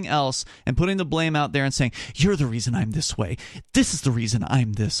something else, and putting the blame out there and saying, you're the reason I'm this way. This is the reason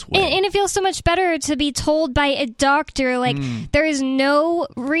I'm this way. And it feels so much better to be told by a doctor, like, there is no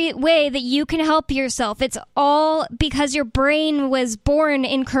way that you can help yourself. It's all because your brain was born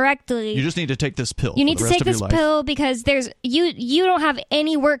incorrectly. You just need to take this pill. You need to take this pill because you don't have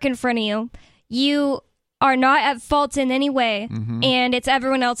any work in front of you. are not at fault in any way, Mm-hmm. and it's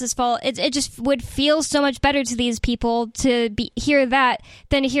everyone else's fault. It just would feel so much better to these people to hear that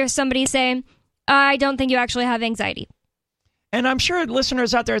than to hear somebody say, I don't think you actually have anxiety. And I'm sure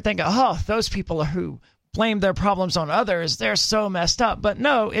listeners out there thinking, oh, those people who blame their problems on others, they're so messed up. But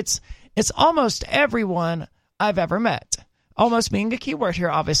no, it's almost everyone I've ever met. Almost being a key word here,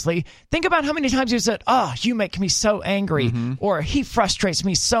 obviously. Think about how many times you said, oh, you make me so angry, Mm-hmm. or he frustrates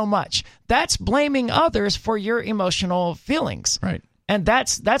me so much. That's blaming others for your emotional feelings. Right. And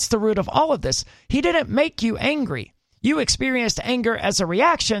that's the root of all of this. He didn't make you angry. You experienced anger as a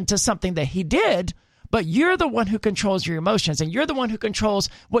reaction to something that he did, but you're the one who controls your emotions, and you're the one who controls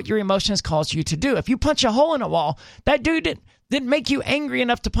what your emotions cause you to do. If you punch a hole in a wall, that dude didn't make you angry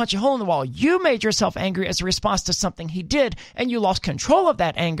enough to punch a hole in the wall. You made yourself angry as a response to something he did, and you lost control of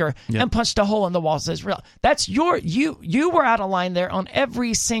that anger and punched a hole in the wall. As real. That's you were out of line there on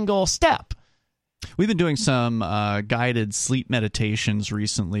every single step. We've been doing some guided sleep meditations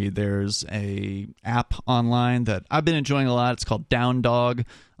recently. There's a app online that I've been enjoying a lot. It's called Down Dog. I'd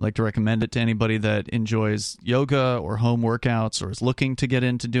like to recommend it to anybody that enjoys yoga or home workouts or is looking to get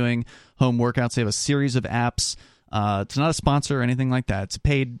into doing home workouts. They have a series of apps. It's not a sponsor or anything like that. It's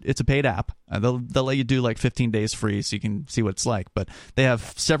a paid app. They'll let you do like 15 days free so you can see what it's like. But they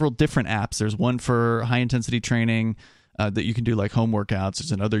have several different apps. There's one for high intensity training that you can do like home workouts.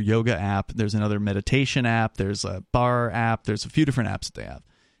 There's another yoga app. There's another meditation app. There's a bar app. There's a few different apps that they have.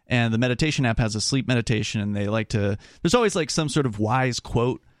 And the meditation app has a sleep meditation, and they like to. There's always like some sort of wise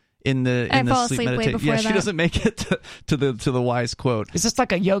quote in the sleep meditation. Yeah, she doesn't make it to the wise quote. Is this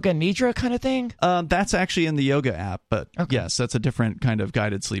like a yoga nidra kind of thing? That's actually in the yoga app, but yes, that's a different kind of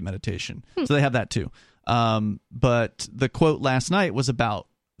guided sleep meditation. So they have that too. But the quote last night was about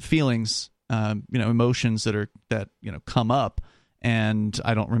feelings. Emotions that come up, and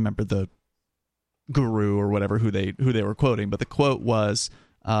I don't remember the guru or whatever who they were quoting, but the quote was,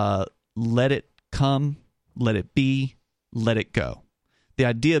 "Let it come, let it be, let it go." The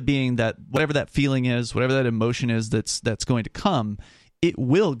idea being that whatever that feeling is, whatever that emotion is that's going to come, it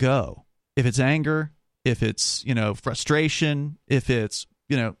will go. If it's anger, if it's frustration, if it's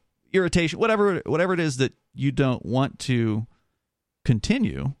irritation, whatever it is that you don't want to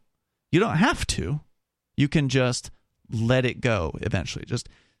continue. You don't have to. You can just let it go eventually. Just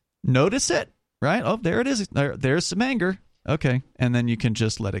notice it, right? Oh, there it is. There's some anger. Okay. And then you can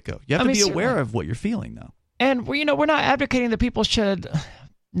just let it go. You have to be aware of what you're feeling, though. And, we're not advocating that people should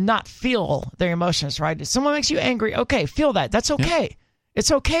not feel their emotions, right? If someone makes you angry, okay, feel that. That's okay. Yeah.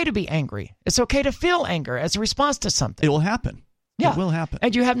 It's okay to be angry. It's okay to feel anger as a response to something. It will happen. Yeah. It will happen.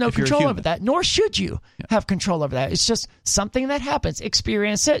 And you have no control over that, nor should you have control over that. It's just something that happens.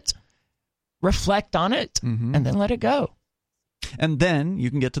 Experience it. Reflect on it, and then let it go. And then you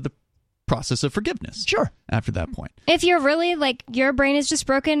can get to the process of forgiveness. Sure. After that point. If you're really, your brain is just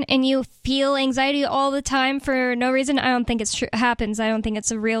broken and you feel anxiety all the time for no reason, I don't think it happens. I don't think it's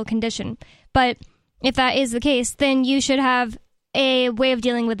a real condition. But if that is the case, then you should have a way of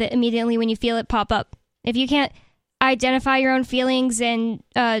dealing with it immediately when you feel it pop up. If you can't identify your own feelings and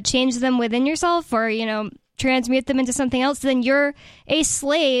change them within yourself or, transmute them into something else, then you're a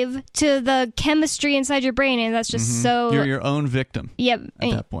slave to the chemistry inside your brain, and that's just so... You're your own victim. Yep.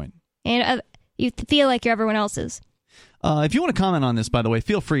 At that point. And you feel like you're everyone else's. If you want to comment on this, by the way,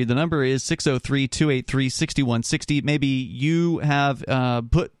 feel free. The number is 603-283-6160. Maybe you have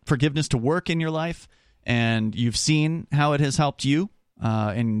put forgiveness to work in your life, and you've seen how it has helped you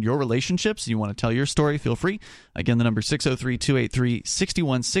in your relationships. You want to tell your story, feel free. Again, the number is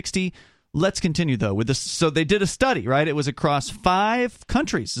 603-283-6160. Let's continue, though, with this. So they did a study, right? It was across 5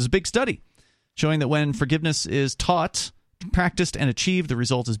 countries. This is a big study showing that when forgiveness is taught, practiced, and achieved, the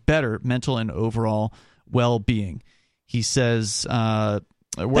result is better mental and overall well-being. He says...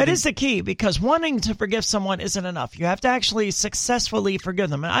 that is the key, because wanting to forgive someone isn't enough. You have to actually successfully forgive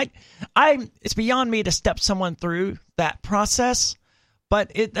them. And it's beyond me to step someone through that process,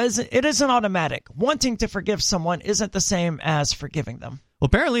 but it isn't automatic. Wanting to forgive someone isn't the same as forgiving them. Well,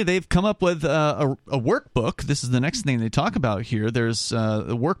 apparently they've come up with a workbook. This is the next thing they talk about here. There's a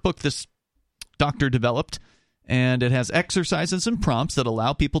workbook this doctor developed, and it has exercises and prompts that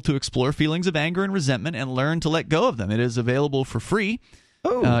allow people to explore feelings of anger and resentment and learn to let go of them. It is available for free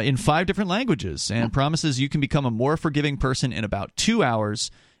in 5 different languages and promises you can become a more forgiving person in about 2 hours,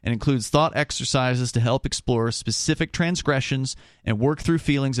 and includes thought exercises to help explore specific transgressions and work through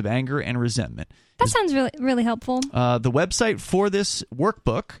feelings of anger and resentment. That sounds really, really helpful. The website for this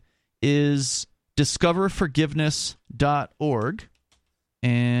workbook is discoverforgiveness.org,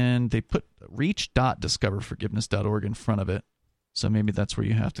 and they put reach.discoverforgiveness.org in front of it. So maybe that's where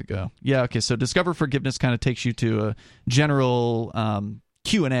you have to go. Yeah, okay, so Discover Forgiveness kind of takes you to a general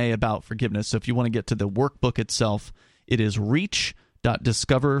Q&A about forgiveness. So if you want to get to the workbook itself, it is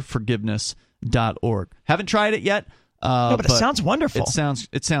reach.discoverforgiveness.org. Haven't tried it yet. No, but it sounds wonderful.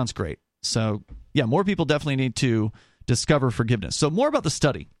 It sounds great. So, yeah, more people definitely need to discover forgiveness. So more about the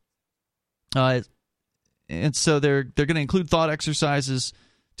study. And so they're going to include thought exercises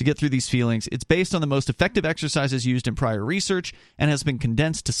to get through these feelings. It's based on the most effective exercises used in prior research and has been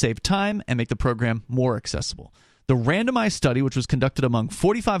condensed to save time and make the program more accessible. The randomized study, which was conducted among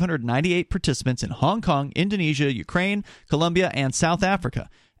 4,598 participants in Hong Kong, Indonesia, Ukraine, Colombia, and South Africa,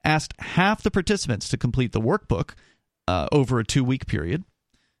 asked half the participants to complete the workbook over a 2-week period,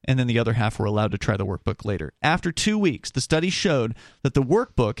 and then the other half were allowed to try the workbook later. After 2 weeks, the study showed that the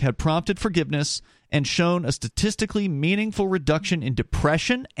workbook had prompted forgiveness and shown a statistically meaningful reduction in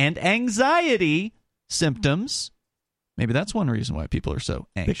depression and anxiety symptoms. Maybe that's one reason why people are so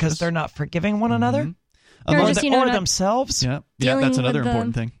anxious. Because they're not forgiving one another? Or Or, just, or themselves? Yeah, Dealing that's another with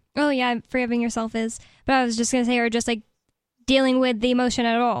important thing. Oh, yeah, forgiving yourself is. But I was just going to say, or just like dealing with the emotion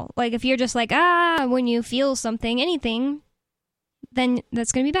at all. Like if you're just like, when you feel something, anything, then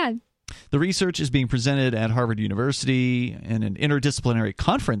that's going to be bad. The research is being presented at Harvard University in an interdisciplinary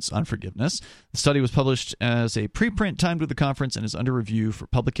conference on forgiveness. The study was published as a preprint timed with the conference and is under review for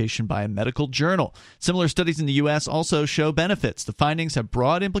publication by a medical journal. Similar studies in the U.S. also show benefits. The findings have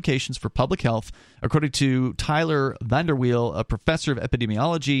broad implications for public health, according to Tyler Vanderweel, a professor of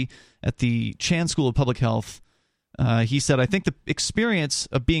epidemiology at the Chan School of Public Health. He said, "I think the experience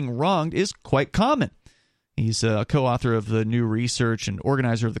of being wronged is quite common." He's a co-author of the new research and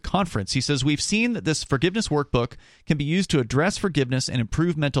organizer of the conference. He says, "We've seen that this forgiveness workbook can be used to address forgiveness and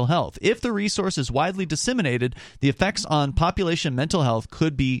improve mental health. If the resource is widely disseminated, the effects on population mental health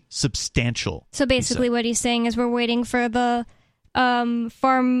could be substantial." So basically what he's saying is we're waiting for the big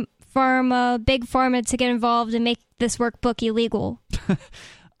pharma to get involved and make this workbook illegal.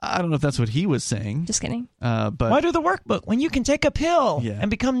 I don't know if that's what he was saying. Just kidding. But why do the workbook when you can take a pill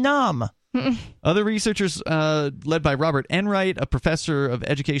and become numb? Other researchers, led by Robert Enright, a professor of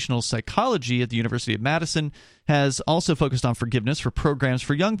educational psychology at the University of Madison, has also focused on forgiveness for programs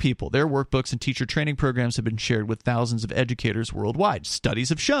for young people. Their workbooks and teacher training programs have been shared with thousands of educators worldwide. Studies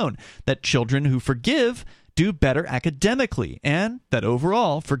have shown that children who forgive do better academically, and that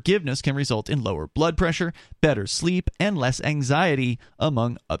overall, forgiveness can result in lower blood pressure, better sleep, and less anxiety,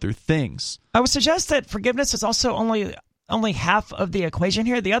 among other things. I would suggest that forgiveness is also only half of the equation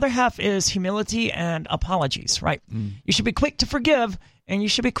here. The other half is humility and apologies, right? You should be quick to forgive, and you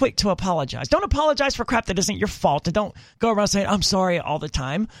should be quick to apologize. Don't apologize for crap that isn't your fault, and don't go around saying, "I'm sorry" all the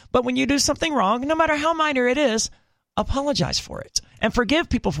time. But when you do something wrong, no matter how minor it is, apologize for it. And forgive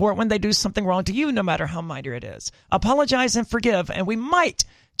people for it when they do something wrong to you, no matter how minor it is. Apologize and forgive, and we might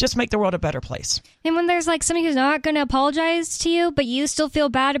just make the world a better place. And when there's like somebody who's not going to apologize to you, but you still feel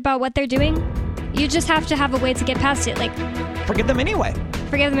bad about what they're doing, you just have to have a way to get past it. Like, forgive them anyway.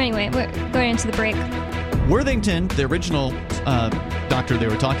 Forgive them anyway. We're going into the break. Worthington, the original doctor they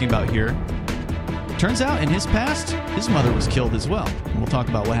were talking about here, turns out in his past, his mother was killed as well. And we'll talk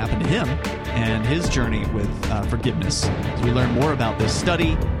about what happened to him and his journey with forgiveness as we learn more about this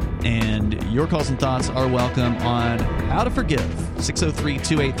study. And your calls and thoughts are welcome on how to forgive.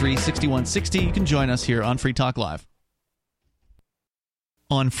 603-283-6160. You can join us here on Free Talk Live.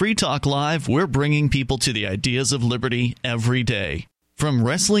 On Free Talk Live, we're bringing people to the ideas of liberty every day. From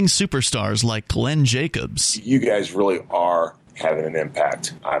wrestling superstars like Glenn Jacobs. You guys really are having an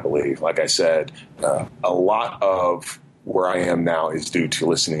impact, I believe. Like I said, a lot of where I am now is due to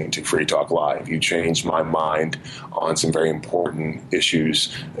listening to Free Talk Live. You changed my mind on some very important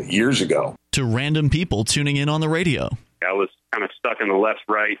issues years ago. To random people tuning in on the radio. I was kind of stuck in the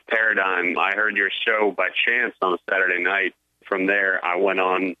left-right paradigm. I heard your show by chance on a Saturday night. From there, I went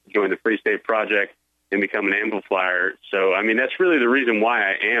on, joined the Free State Project, and become an amplifier. So, I mean, that's really the reason why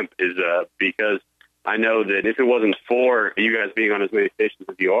I amp is because I know that if it wasn't for you guys being on as many stations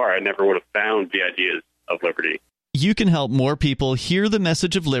as you are, I never would have found the ideas of liberty. You can help more people hear the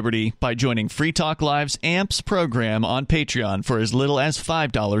message of liberty by joining Free Talk Live's AMPS program on Patreon for as little as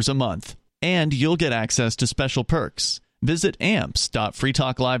 $5 a month. And you'll get access to special perks. Visit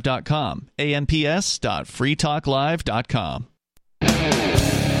amps.freetalklive.com, amps.freetalklive.com.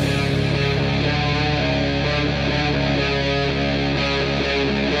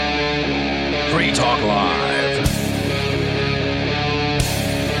 Free Talk Live.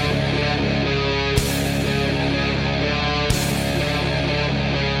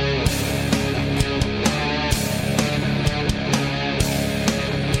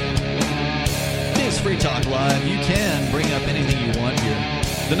 It's Free Talk Live. You can bring up anything you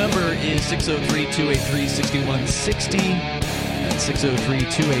is 603-283-6160. That's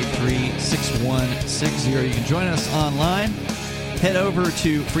 603-283-6160. You can join us online. Head over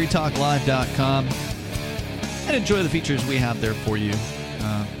to freetalklive.com and enjoy the features we have there for you.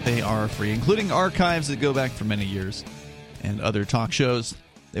 They are free, including archives that go back for many years and other talk shows.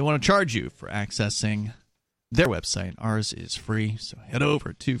 They want to charge you for accessing their website. Ours is free, so head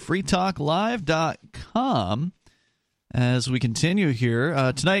over to freetalklive.com. As we continue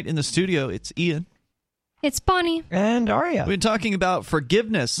here, tonight in the studio, it's Ian. It's Bonnie. And Arya. We've been talking about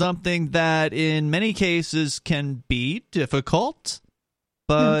forgiveness, something that in many cases can be difficult,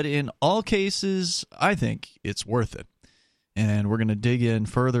 but in all cases, I think it's worth it. And we're going to dig in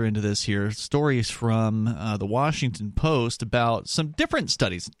further into this here. Stories from the Washington Post about some different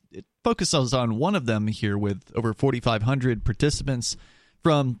studies. It focuses on one of them here with over 4,500 participants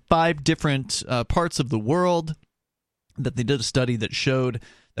from 5 different parts of the world, that they did a study that showed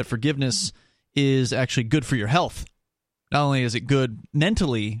that forgiveness is actually good for your health. Not only is it good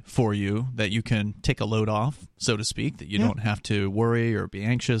mentally for you, that you can take a load off, so to speak, that you don't have to worry or be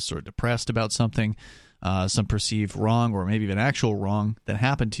anxious or depressed about something, some perceived wrong or maybe even actual wrong that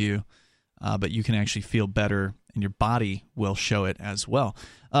happened to you, but you can actually feel better and your body will show it as well.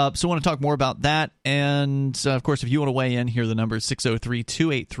 So I want to talk more about that. And, of course, if you want to weigh in, here the number is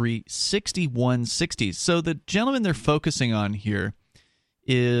 603-283-6160. So the gentleman they're focusing on here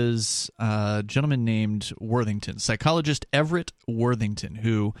is a gentleman named Worthington, psychologist Everett Worthington,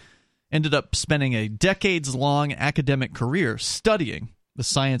 who ended up spending a decades-long academic career studying the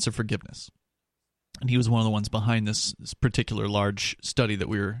science of forgiveness. And he was one of the ones behind this particular large study that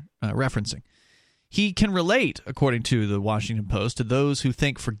we were referencing. He can relate, according to the Washington Post, to those who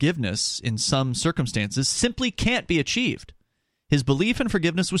think forgiveness in some circumstances simply can't be achieved. His belief in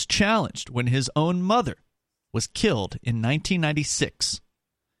forgiveness was challenged when his own mother was killed in 1996,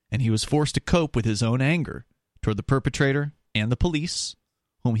 and he was forced to cope with his own anger toward the perpetrator and the police,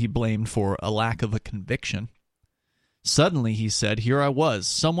 whom he blamed for a lack of a conviction. Suddenly, he said, here I was,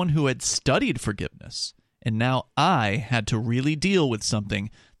 someone who had studied forgiveness, and now I had to really deal with something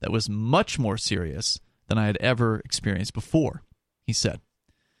that was much more serious than I had ever experienced before, he said.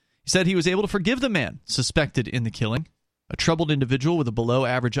 He said he was able to forgive the man suspected in the killing, a troubled individual with a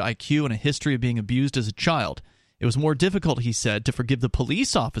below-average IQ and a history of being abused as a child. It was more difficult, he said, to forgive the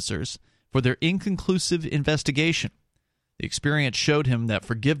police officers for their inconclusive investigation. The experience showed him that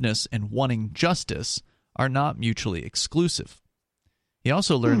forgiveness and wanting justice are not mutually exclusive. He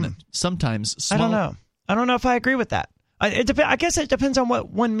also learned that sometimes small... I don't know if I agree with that. I guess it depends on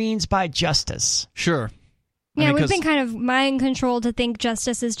what one means by justice. Sure. Yeah, we've been kind of mind-controlled to think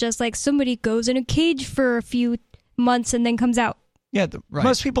justice is just like somebody goes in a cage for a few months and then comes out. Yeah,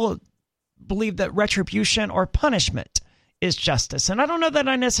 most people believe that retribution or punishment is justice, and I don't know that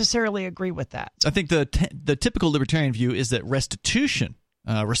I necessarily agree with that. I think the typical libertarian view is that restitution,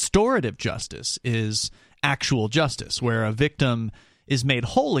 restorative justice, is actual justice, where a victim is made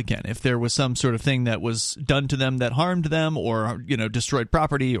whole again if there was some sort of thing that was done to them that harmed them, or destroyed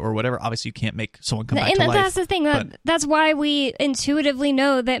property or whatever. Obviously, you can't make someone come back to life. And that's the thing. That's why we intuitively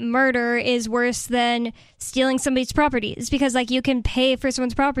know that murder is worse than stealing somebody's property. It's because you can pay for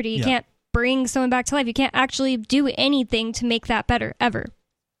someone's property. You can't bring someone back to life. You can't actually do anything to make that better, ever.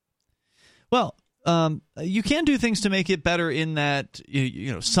 Well, you can do things to make it better in that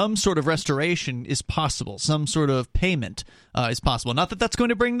some sort of restoration is possible, some sort of payment is possible. Not that that's going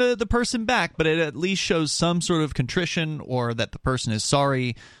to bring the person back, but it at least shows some sort of contrition, or that the person is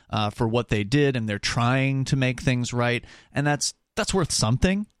sorry for what they did and they're trying to make things right, and that's worth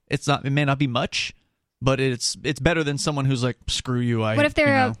something. It may not be much, but it's better than someone who's like, screw you. What if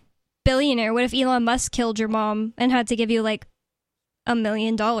they're a billionaire? What if Elon Musk killed your mom and had to give you $1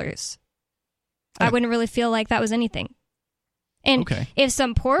 million? I wouldn't really feel like that was anything. And if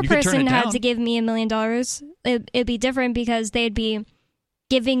some poor person had to give me $1 million, it'd be different because they'd be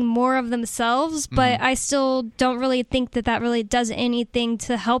giving more of themselves. But I still don't really think that really does anything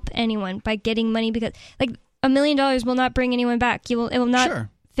to help anyone by getting money, because $1 million will not bring anyone back. It will not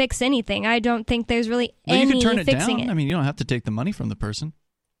fix anything. I don't think there's really any you can turn it fixing down. it. I mean, you don't have to take the money from the person.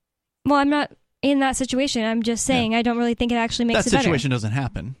 Well, I'm not in that situation. I'm just saying I don't really think it actually makes it better. That situation doesn't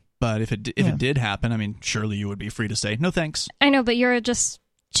happen. But if it did happen, I mean, surely you would be free to say, no thanks. I know, but you're just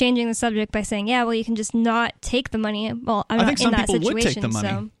changing the subject by saying, you can just not take the money. Well, I'm not in that situation. I think some people would take the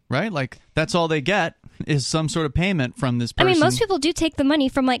money, right? That's all they get is some sort of payment from this person. I mean, most people do take the money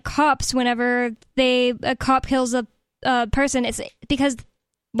from cops whenever a cop kills a person. It's because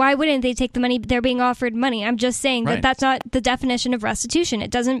why wouldn't they take the money? They're being offered money. I'm just saying that that's not the definition of restitution. It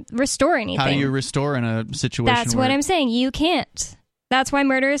doesn't restore anything. How do you restore in a situation That's what I'm saying. You can't. That's why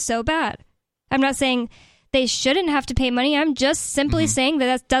murder is so bad. I'm not saying they shouldn't have to pay money. I'm just simply saying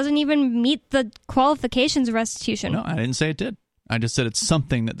that doesn't even meet the qualifications of restitution. No, I didn't say it did. I just said it's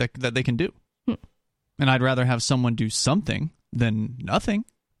something that they can do. And I'd rather have someone do something than nothing.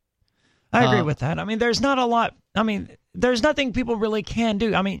 I agree with that. I mean, there's not a lot. I mean, there's nothing people really can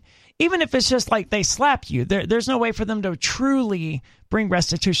do. I mean, even if it's just like they slap you, there's no way for them to truly bring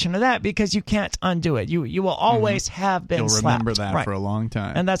restitution to that because you can't undo it. You will always have been slapped. You'll remember that for a long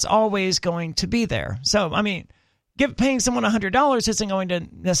time. And that's always going to be there. So, I mean, paying someone $100 isn't going to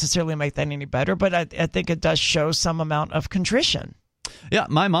necessarily make that any better, but I think it does show some amount of contrition. Yeah,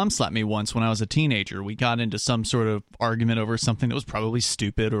 my mom slapped me once when I was a teenager. We got into some sort of argument over something that was probably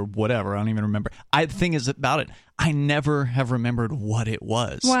stupid or whatever. I don't even remember. The thing is about it, I never have remembered what it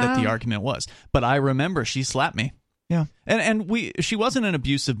was that the argument was. But I remember she slapped me. Yeah. And she wasn't an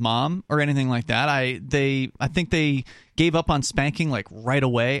abusive mom or anything like that. I think they gave up on spanking like right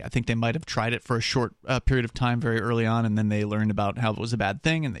away. I think they might have tried it for a short period of time very early on, and then they learned about how it was a bad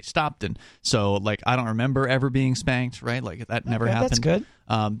thing and they stopped. And so like I don't remember ever being spanked, right? Like that never happened. That's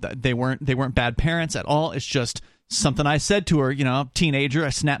good. They weren't bad parents at all. It's just something I said to her, teenager. I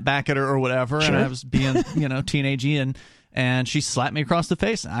snapped back at her or whatever, and I was being teenagey and she slapped me across the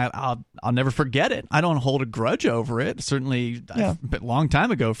face. I'll never forget it. I don't hold a grudge over it. Certainly, a long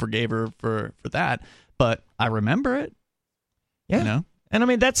time ago, forgave her for that. But I remember it. Yeah. And I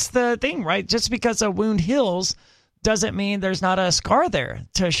mean, that's the thing, right? Just because a wound heals doesn't mean there's not a scar there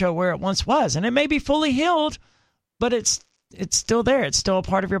to show where it once was. And it may be fully healed, but it's still there. It's still a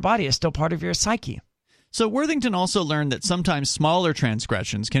part of your body. It's still part of your psyche. So Worthington also learned that sometimes smaller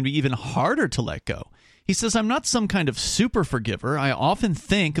transgressions can be even harder to let go. He says, I'm not some kind of super forgiver. I often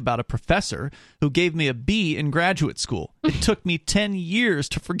think about a professor who gave me a B in graduate school. It took me 10 years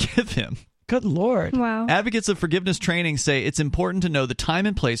to forgive him. Good Lord. Wow. Advocates of forgiveness training say it's important to know the time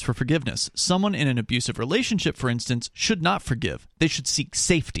and place for forgiveness. Someone in an abusive relationship, for instance, should not forgive. They should seek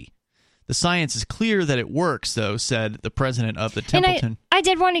safety. The science is clear that it works, though, said the president of the Templeton. And I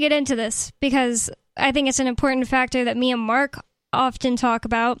did want to get into this because I think it's an important factor that me and Mark often talk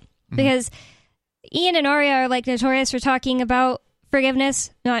about because Ian and Arya are like notorious for talking about forgiveness,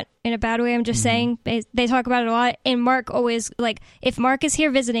 not in a bad way. I'm just saying they talk about it a lot. And Mark always, like, if Mark is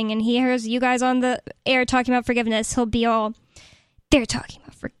here visiting and he hears you guys on the air talking about forgiveness, he'll be all, they're talking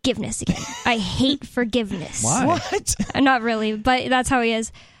about forgiveness again. I hate forgiveness. Why? What? Not really, but that's how he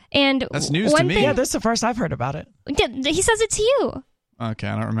is. And that's news to me. Yeah, this is the first I've heard about it. He says it to you. Okay,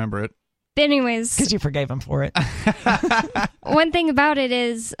 I don't remember it. But anyways. Because you forgave him for it. One thing about it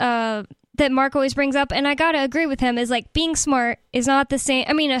is that Mark always brings up, and I gotta agree with him, is like being smart is not the same.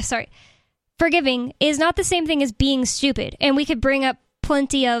 Forgiving is not the same thing as being stupid. And we could bring up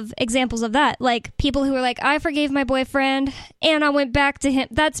plenty of examples of that. Like people who are like, I forgave my boyfriend and I went back to him.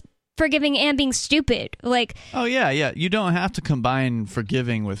 That's forgiving and being stupid. Like, oh, yeah. You don't have to combine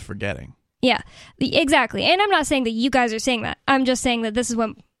forgiving with forgetting. Yeah, exactly. And I'm not saying that you guys are saying that. I'm just saying that this is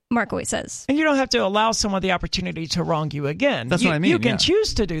what Mark always says. And you don't have to allow someone the opportunity to wrong you again. That's what I mean. You can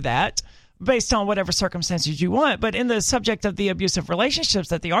choose to do that based on whatever circumstances you want. But in the subject of the abusive relationships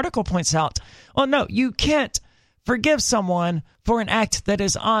that the article points out, well, no, you can't forgive someone for an act that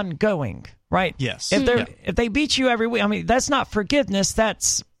is ongoing, right? Yes. If they beat you every week, I mean, that's not forgiveness.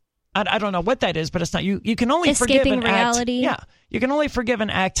 That's, I don't know what that is, but it's not. You can only forgive an reality. act. Yeah. You can only forgive an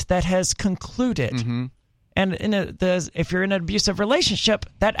act that has concluded. And if you're in an abusive relationship,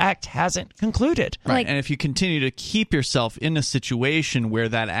 that act hasn't concluded. Right. And if you continue to keep yourself in a situation where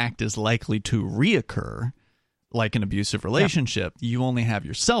that act is likely to reoccur, like an abusive relationship, you only have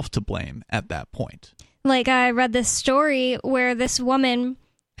yourself to blame at that point. Like I read this story where this woman,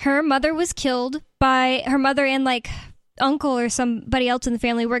 her mother was killed by her mother and like uncle or somebody else in the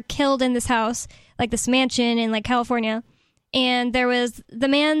family were killed in this house, like this mansion in like California. And there was the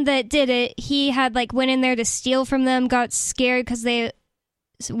man that did it. He had like went in there to steal from them, got scared because they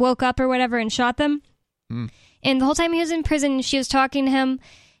woke up or whatever and shot them. And the whole time he was in prison, she was talking to him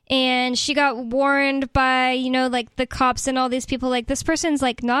and she got warned by, like the cops and all these people, like this person's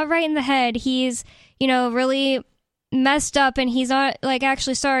like not right in the head. He's, really messed up and he's not like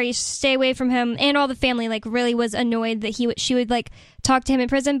actually sorry, stay away from him. And all the family like really was annoyed that she would like talk to him in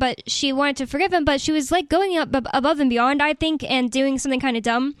prison, but she wanted to forgive him, but she was like going up above and beyond, I think, and doing something kind of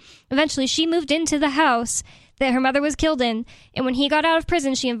dumb. Eventually she moved into the house that her mother was killed in, and when he got out of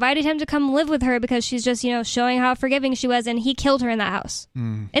prison she invited him to come live with her because she's just showing how forgiving she was, and he killed her in that house.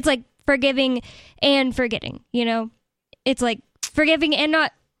 It's like forgiving and forgetting. It's like forgiving and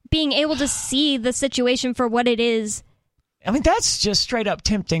not being able to see the situation for what it is. I mean, that's just straight up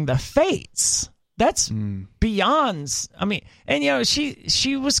tempting the fates. that's beyond. I mean, and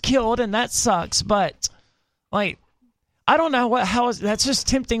she was killed, and that sucks. But like, I don't know that's just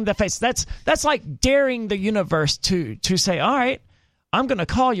tempting the face. That's like daring the universe to say, all right, I'm going to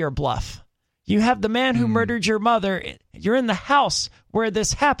call your bluff. You have the man who murdered your mother. You're in the house where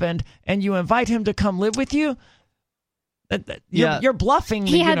this happened, and you invite him to come live with you. You're bluffing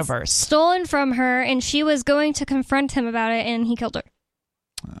the universe. He had stolen from her, and she was going to confront him about it, and he killed her.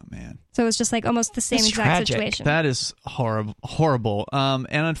 Oh, man. So it was just like almost the same exact tragic. situation. That is horrible. And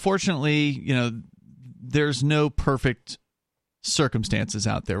unfortunately, there's no perfect circumstances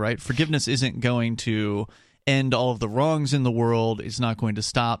out there, right? Forgiveness isn't going to end all of the wrongs in the world. It's not going to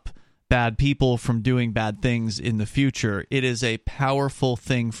stop bad people from doing bad things in the future. It is a powerful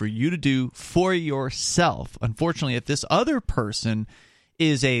thing for you to do for yourself. Unfortunately, if this other person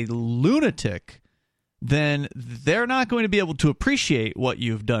is a lunatic, then they're not going to be able to appreciate what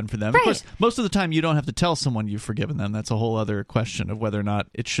you've done for them. Right. Of course, most of the time you don't have to tell someone you've forgiven them. That's a whole other question of whether or not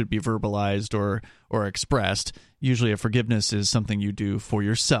it should be verbalized or expressed. Usually a forgiveness is something you do for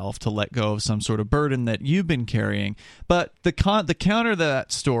yourself to let go of some sort of burden that you've been carrying. But the counter to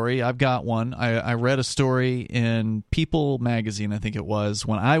that story, I've got one. I read a story in People magazine, I think it was,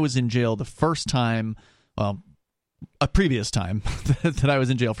 when I was in jail the first time, well, a previous time that I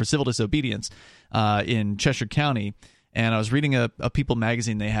was in jail for civil disobedience in Cheshire County, and I was reading a People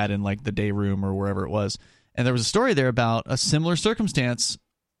magazine they had in like the day room or wherever it was, and there was a story there about a similar circumstance,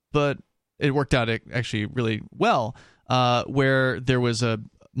 but it worked out actually really well, where there was a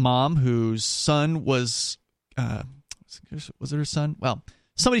mom whose son was it her son? Well,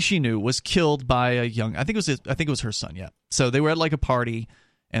 somebody she knew was killed by a young. I think it was her son. Yeah. So they were at like a party,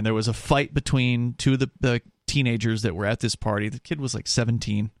 and there was a fight between two of the teenagers that were at this party. The kid was like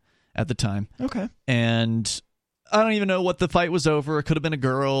 17 at the time. Okay. And I don't even know what the fight was over. It could have been a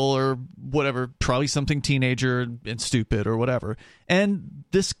girl or whatever, probably something teenager and stupid or whatever. And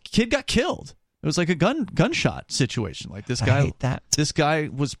this kid got killed. It was like a gunshot situation. Like this guy, I hate that. This guy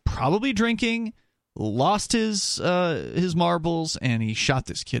was probably drinking, lost his marbles, and he shot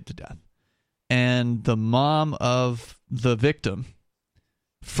this kid to death. And the mom of the victim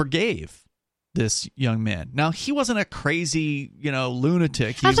forgave this young man. Now, he wasn't a crazy,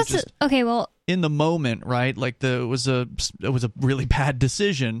 lunatic. He was just okay, well, in the moment, right? Like it was a really bad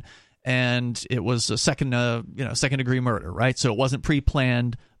decision, and it was a second degree murder, right? So it wasn't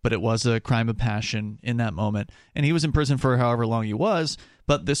pre-planned, but it was a crime of passion in that moment. And he was in prison for however long he was,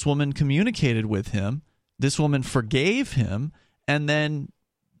 but this woman communicated with him. This woman forgave him, and then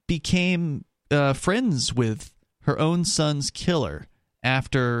became friends with her own son's killer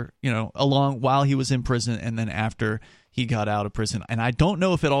after, while he was in prison, and then after he got out of prison. And I don't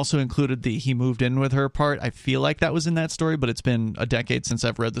know if it also included the he moved in with her part. I feel like that was in that story, but it's been a decade since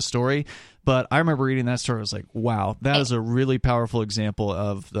I've read the story. But I remember reading that story. I was like, wow, that is a really powerful example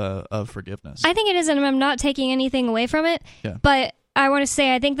of forgiveness. I think it is, and I'm not taking anything away from it. Yeah. But I want to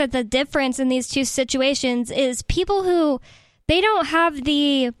say I think that the difference in these two situations is people who, they don't have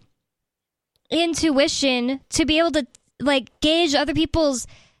the intuition to be able to gauge other people's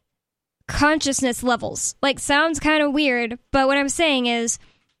consciousness levels. Sounds kind of weird, but what I'm saying is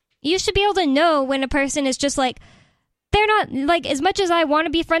you should be able to know when a person is just they're not, as much as I want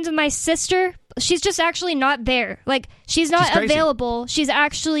to be friends with my sister, she's just actually not there. She's not available. She's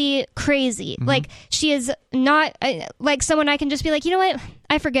actually crazy. Mm-hmm. She is not someone I can just be like, you know what?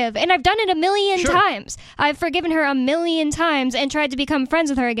 I forgive. And I've done it a million times. I've forgiven her a million times and tried to become friends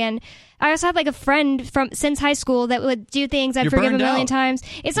with her again. I also have a friend since high school that would do things I'd forgive a million times.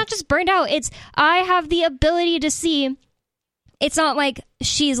 It's not just burned out. It's I have the ability to see. It's not like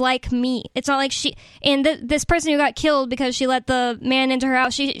she's like me. It's not like she and this person who got killed because she let the man into her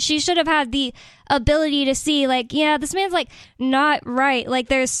house. She should have had the ability to see this man's not right.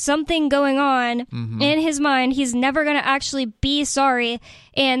 There's something going on in his mind. He's never gonna actually be sorry,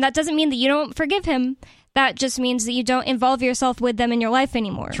 and that doesn't mean that you don't forgive him. That just means that you don't involve yourself with them in your life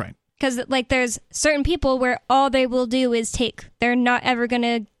anymore. That's right. Because there's certain people where all they will do is take. They're not ever going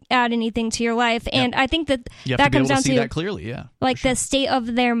to add anything to your life. Yep. And I think that you have that to be comes able down to see to that clearly, yeah. The state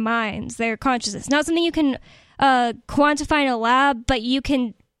of their minds, their consciousness. Not something you can quantify in a lab, but you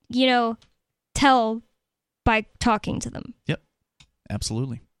can, tell by talking to them. Yep,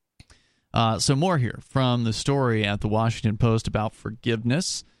 absolutely. So more here from the story at the Washington Post about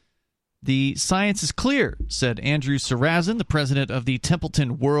forgiveness. The science is clear, said Andrew Sarrazin, the president of the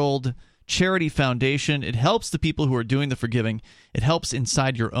Templeton World Charity Foundation. It helps the people who are doing the forgiving. It helps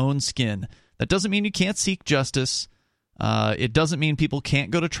inside your own skin. That doesn't mean you can't seek justice. It doesn't mean people can't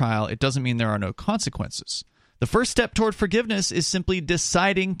go to trial. It doesn't mean there are no consequences. The first step toward forgiveness is simply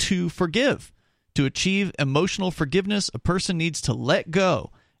deciding to forgive. To achieve emotional forgiveness, a person needs to let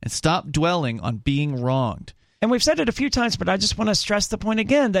go and stop dwelling on being wronged. And we've said it a few times, but I just want to stress the point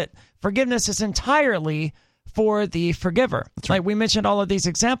again that forgiveness is entirely for the forgiver. That's right. Like we mentioned all of these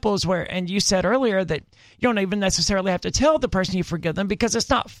examples where, and you said earlier that you don't even necessarily have to tell the person you forgive them because it's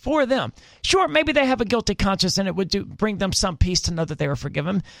not for them. Sure, maybe they have a guilty conscience and it would bring them some peace to know that they were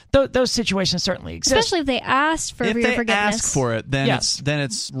forgiven. Those situations certainly exist. Especially if they asked for your forgiveness. If they ask for it, then Yes.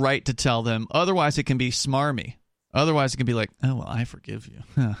 it's right to tell them. Otherwise, it can be smarmy. Otherwise, it can be like, oh, well, I forgive you.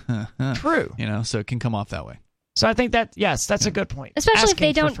 True. So it can come off that way. So I think that, yes, that's a good point. Especially Asking if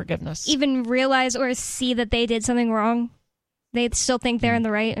they for don't forgiveness. even realize or see that they did something wrong. They still think they're in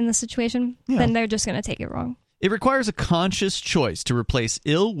the right in the situation. Yeah. Then they're just going to take it wrong. It requires a conscious choice to replace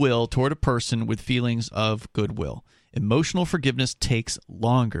ill will toward a person with feelings of goodwill. Emotional forgiveness takes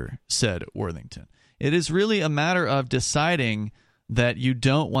longer, said Worthington. It is really a matter of deciding that you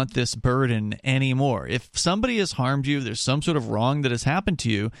don't want this burden anymore. If somebody has harmed you, there's some sort of wrong that has happened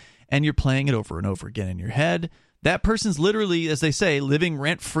to you, and you're playing it over and over again in your head, that person's literally, as they say, living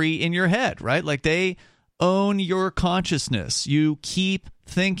rent-free in your head, right? Like they own your consciousness. You keep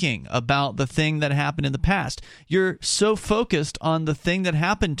thinking about the thing that happened in the past. You're so focused on the thing that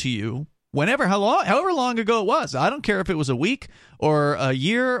happened to you however long ago it was. I don't care if it was a week or a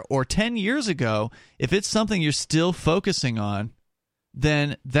year or 10 years ago. If it's something you're still focusing on,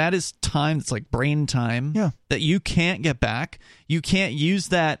 then that is time that's like brain time that you can't get back. You can't use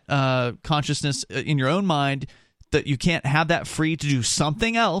that consciousness in your own mind, that you can't have that free to do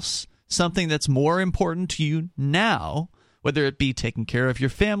something else, something that's more important to you now, whether it be taking care of your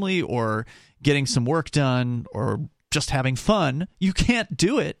family or getting some work done or just having fun. You can't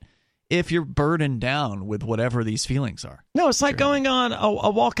do it if you're burdened down with whatever these feelings are. No, it's like going on a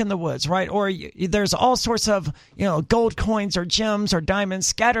walk in the woods, right? Or there's all sorts of gold coins or gems or diamonds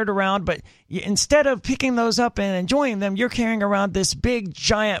scattered around, but instead of picking those up and enjoying them, you're carrying around this big,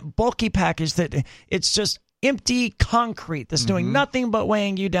 giant, bulky package that it's just empty concrete that's doing nothing but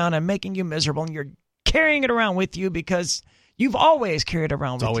weighing you down and making you miserable, and you're carrying it around with you because you've always carried it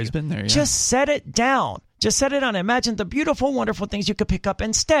around with you. It's always been there, yeah. Just set it down. Just set it down. Imagine the beautiful, wonderful things you could pick up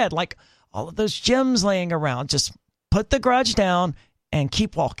instead, like all of those gems laying around. Just put the grudge down and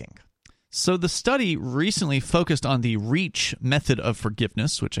keep walking. So the study recently focused on the REACH method of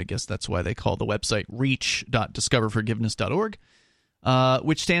forgiveness, which I guess that's why they call the website reach.discoverforgiveness.org,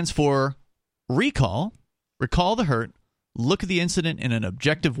 which stands for recall the hurt, look at the incident in an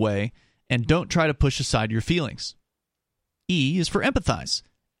objective way, and don't try to push aside your feelings. E is for empathize.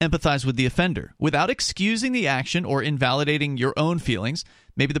 Empathize with the offender without excusing the action or invalidating your own feelings.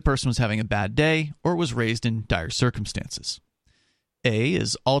 Maybe the person was having a bad day or was raised in dire circumstances. A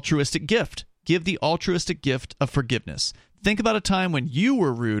is altruistic gift. Give the altruistic gift of forgiveness. Think about a time when you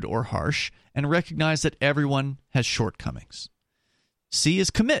were rude or harsh and recognize that everyone has shortcomings. C is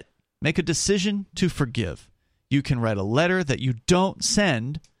commit. Make a decision to forgive. You can write a letter that you don't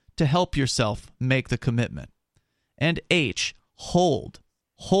send to help yourself make the commitment. And H, hold.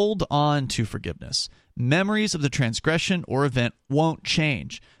 Hold on to forgiveness. Memories of the transgression or event won't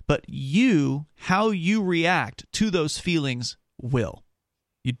change, but how you react to those feelings will.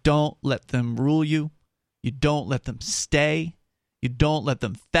 You don't let them rule you. You don't let them stay. You don't let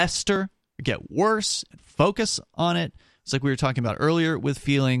them fester or get worse and focus on it. It's like we were talking about earlier with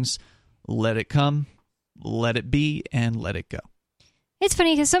feelings. Let it come, let it be, and let it go. It's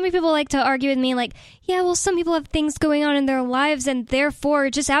funny because so many people like to argue with me like, yeah, well, some people have things going on in their lives and therefore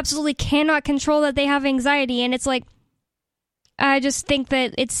just absolutely cannot control that they have anxiety. And it's like, I just think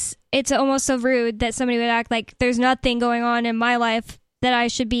that it's almost so rude that somebody would act like there's nothing going on in my life that I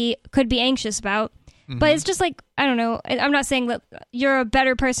could be anxious about. Mm-hmm. But it's just like, I don't know. I'm not saying that you're a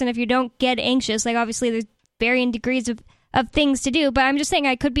better person if you don't get anxious. Like, obviously, there's varying degrees of things to do. But I'm just saying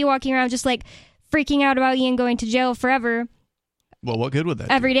I could be walking around just like freaking out about Ian going to jail forever. Well, what good would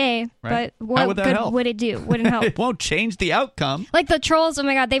that every do? day, Right? But what good would it do? Wouldn't help. It won't change the outcome. Like the trolls, oh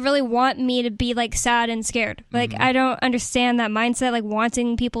my god, they really want me to be like sad and scared. Like I don't understand that mindset, like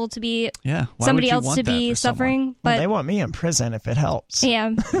wanting people to be somebody else to be suffering. But they want me in prison if it helps.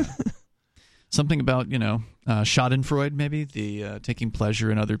 Yeah. Something about, Schadenfreude, maybe, the taking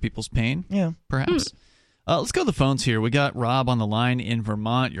pleasure in other people's pain. Yeah. Perhaps. Let's go to the phones here. We got Rob on the line in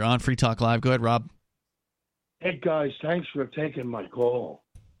Vermont. You're on Free Talk Live. Go ahead, Rob. Hey, guys, thanks for taking my call.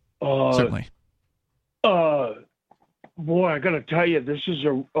 Certainly. Boy, I got to tell you, this is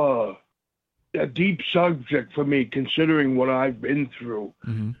a deep subject for me, considering what I've been through.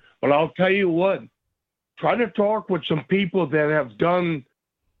 Mm-hmm. But I'll tell you what, try to talk with some people that have done,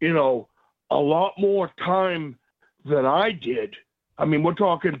 a lot more time than I did. I mean, we're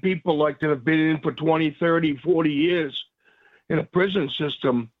talking people like that have been in for 20, 30, 40 years in a prison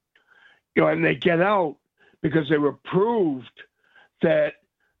system, and they get out because they were proved that,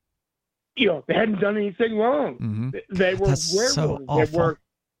 they hadn't done anything wrong. Mm-hmm. They were That's so They awful. were.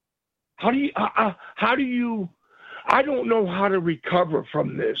 How do you? I don't know how to recover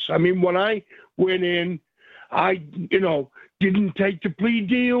from this. I mean, when I went in, I didn't take the plea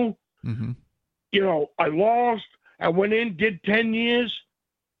deal. Mm-hmm. I lost. I went in, did 10 years.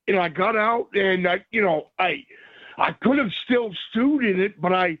 I got out, and I could have still sued in it,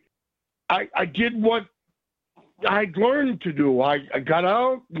 but I did what I learned to do. I got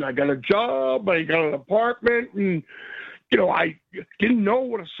out, and I got a job. I got an apartment, and I didn't know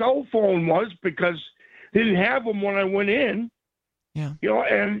what a cell phone was because they didn't have them when I went in. Yeah.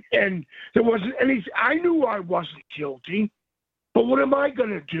 And there wasn't any. I knew I wasn't guilty, but what am I going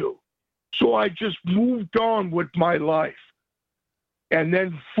to do? So I just moved on with my life. And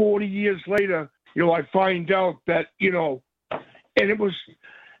then 40 years later, I find out that, and it was,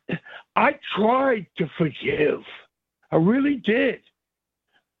 I tried to forgive. I really did.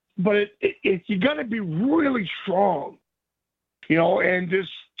 But you got to be really strong, and there's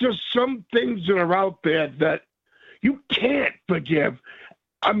just some things that are out there that you can't forgive.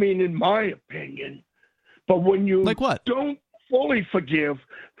 I mean, in my opinion. But when you Like what? don't fully forgive,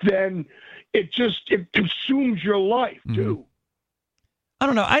 then it consumes your life too. I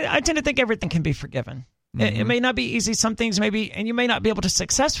don't know. I tend to think everything can be forgiven. It may not be easy. Some things maybe, and you may not be able to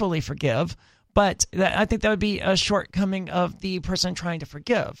successfully forgive, but I think that would be a shortcoming of the person trying to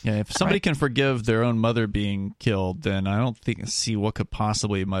forgive. Yeah, if somebody can forgive their own mother being killed, then I don't see what could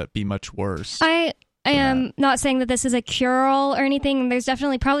possibly be much worse. I am not saying that this is a cure-all or anything. There's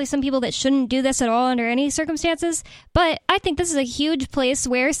definitely probably some people that shouldn't do this at all under any circumstances. But I think this is a huge place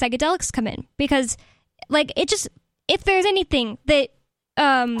where psychedelics come in. Because, if there's anything that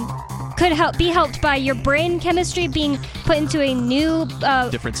could be helped by your brain chemistry being put into a new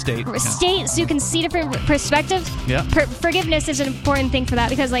different state. So you can see different perspectives. Yeah. Forgiveness is an important thing for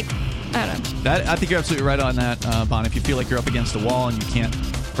that because, I don't know. I think you're absolutely right on that, Bon. If you feel like you're up against a wall and you can't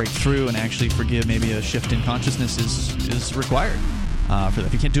break through and actually forgive, maybe a shift in consciousness is required for that.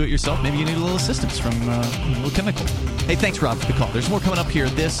 If you can't do it yourself, maybe you need a little assistance from a little chemical. Hey, thanks, Rob, for the call. There's more coming up here.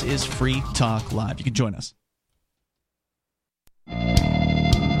 This is Free Talk Live. You can join us.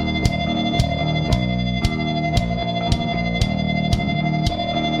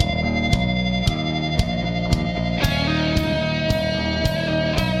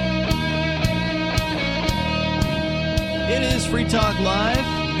 It is Free Talk Live. You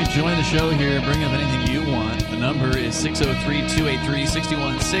can join the show here, bring up anything you want. The number is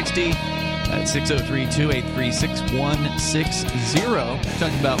 603-283-6160. That's 603-283-6160.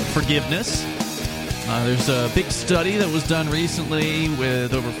 Talking about forgiveness. There's a big study that was done recently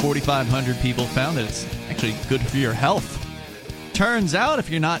with over 4,500 people found that it's actually good for your health. Turns out if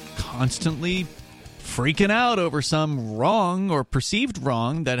you're not constantly freaking out over some wrong or perceived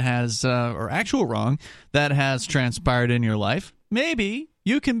wrong that has, or actual wrong that has transpired in your life, maybe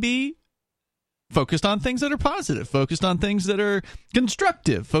you can be focused on things that are positive, focused on things that are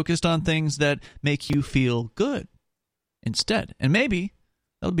constructive, focused on things that make you feel good instead. And maybe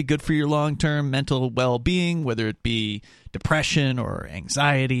that'll be good for your long-term mental well-being, whether it be depression or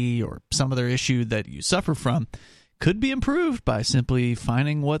anxiety or some other issue that you suffer from. Could be improved by simply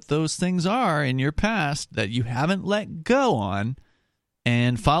finding what those things are in your past that you haven't let go on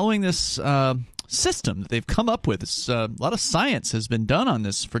and following this system that they've come up with. A lot of science has been done on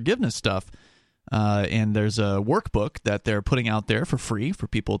this forgiveness stuff, and there's a workbook that they're putting out there for free for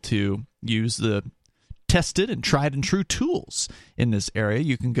people to use the tested and tried and true tools in this area.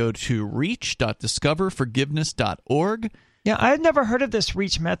 You can go to reach.discoverforgiveness.org. Yeah, I had never heard of this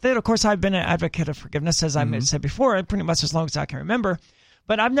REACH method. Of course, I've been an advocate of forgiveness, as I said before, pretty much as long as I can remember.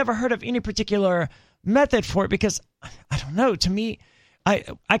 But I've never heard of any particular method for it because, I don't know, to me,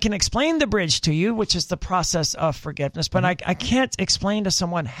 I can explain the bridge to you, which is the process of forgiveness, but I can't explain to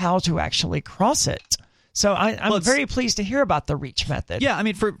someone how to actually cross it. So I'm very pleased to hear about the REACH method. Yeah, I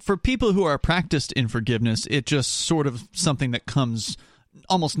mean, for people who are practiced in forgiveness, it just sort of something that comes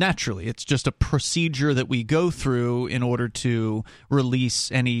almost naturally. It's just a procedure that we go through in order to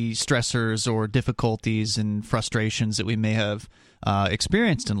release any stressors or difficulties and frustrations that we may have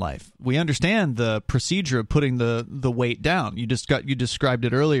experienced in life. We understand the procedure of putting the weight down. You described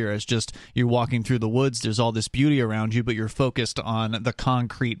it earlier as just you're walking through the woods, there's all this beauty around you, but you're focused on the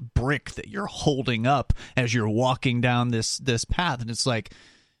concrete brick that you're holding up as you're walking down this path. And it's like,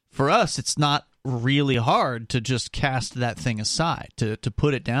 for us, it's not really hard to just cast that thing aside, to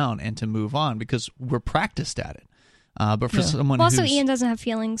put it down and to move on because we're practiced at it. But for someone well, also who's, Ian doesn't have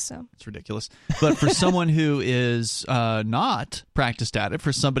feelings, so it's ridiculous. But for someone who is not practiced at it,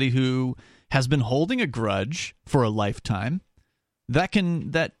 for somebody who has been holding a grudge for a lifetime,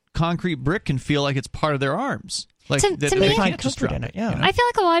 that concrete brick can feel like it's part of their arms. Like To they me, can't just drop in it. it. Yeah. You know? I feel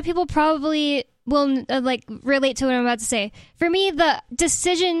like a lot of people probably will relate to what I'm about to say. For me, the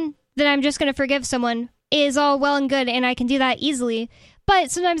decision that I'm just going to forgive someone is all well and good, and I can do that easily.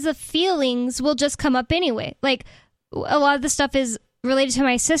 But sometimes the feelings will just come up anyway. Like, a lot of the stuff is related to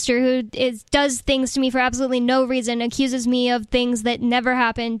my sister, who does things to me for absolutely no reason, accuses me of things that never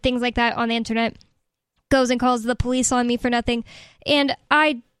happened, things like that on the internet, goes and calls the police on me for nothing. And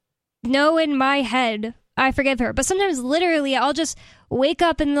I know in my head I forgive her. But sometimes literally I'll just wake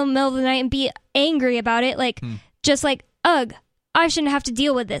up in the middle of the night and be angry about it. Like, just like, ugh, I shouldn't have to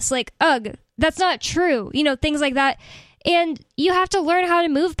deal with this. Like, ugh, that's not true. You know, things like that. And you have to learn how to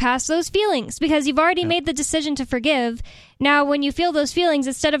move past those feelings because you've already made the decision to forgive. Now, when you feel those feelings,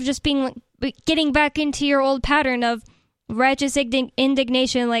 instead of just getting back into your old pattern of righteous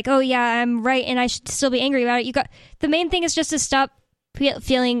indignation, like, oh yeah, I'm right and I should still be angry about it. The main thing is just to stop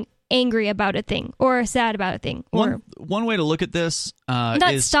feeling angry about a thing or sad about a thing. Or one way to look at this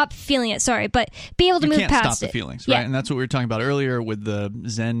not is stop feeling it, sorry, but be able to move past it. You can't stop the feelings, right? And that's what we were talking about earlier with the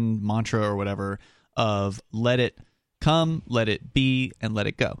Zen mantra or whatever of let it come, let it be, and let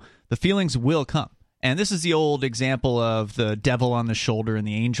it go. The feelings will come. And this is the old example of the devil on the shoulder and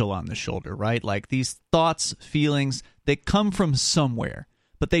the angel on the shoulder, right? Like these thoughts, feelings, they come from somewhere,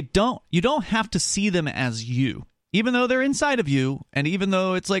 but you don't have to see them as you. Even though they're inside of you, and even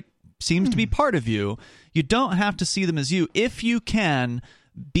though it's like seems to be part of you, you don't have to see them as you. If you can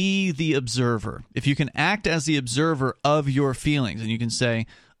be the observer, if you can act as the observer of your feelings, and you can say,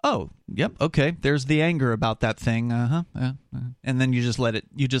 oh, yep, okay, there's the anger about that thing, and then you just let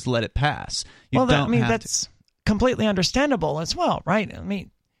it pass. That's completely understandable as well, right? I mean,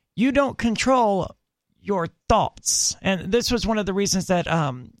 you don't control your thoughts, and this was one of the reasons that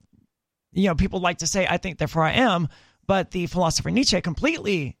people like to say, I think, therefore I am, but the philosopher Nietzsche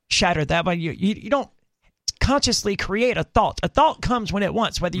completely shattered that. But you don't consciously create a thought. A thought comes when it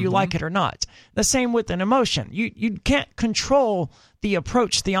wants, whether you like it or not. The same with an emotion. You can't control the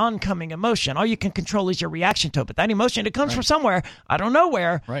approach, the oncoming emotion. All you can control is your reaction to it. But that emotion, it comes from somewhere. I don't know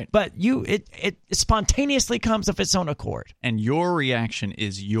where, but it spontaneously comes of its own accord. And your reaction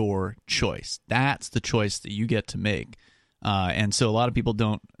is your choice. That's the choice that you get to make. And so a lot of people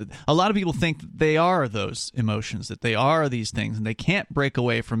think that they are those emotions, that they are these things, and they can't break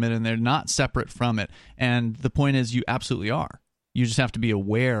away from it, and they're not separate from it. And the point is, you absolutely are. You just have to be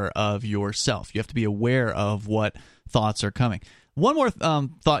aware of yourself. You have to be aware of what thoughts are coming. One more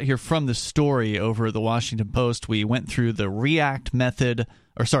thought here from the story over at the Washington Post. We went through the REACH method,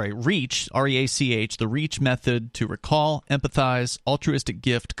 REACH, R-E-A-C-H, the REACH method to recall, empathize, altruistic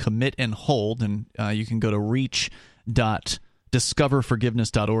gift, commit, and hold. And you can go to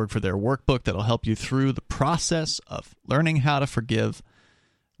reach.discoverforgiveness.org for their workbook that'll help you through the process of learning how to forgive.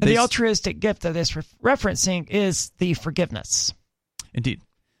 The altruistic gift that it's referencing is the forgiveness. Indeed.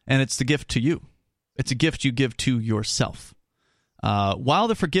 And it's the gift to you. It's a gift you give to yourself. While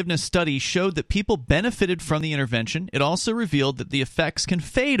the forgiveness study showed that people benefited from the intervention, it also revealed that the effects can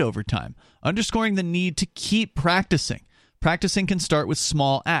fade over time, underscoring the need to keep practicing. Practicing can start with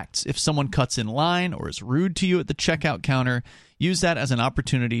small acts. If someone cuts in line or is rude to you at the checkout counter, use that as an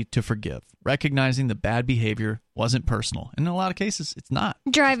opportunity to forgive, recognizing the bad behavior wasn't personal. And in a lot of cases, it's not.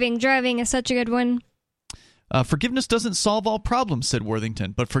 Driving is such a good one. Forgiveness doesn't solve all problems, said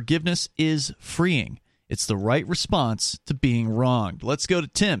Worthington, but forgiveness is freeing. It's the right response to being wronged. Let's go to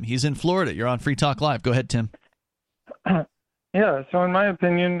Tim. He's in Florida. You're on Free Talk Live. Go ahead, Tim. Yeah, so in my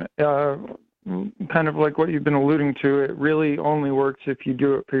opinion, kind of like what you've been alluding to, it really only works if you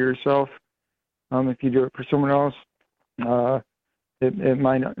do it for yourself. If you do it for someone else, it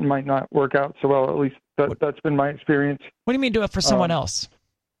might not work out so well. At least that's been my experience. What do you mean do it for someone else?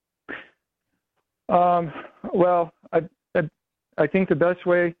 Well, I think the best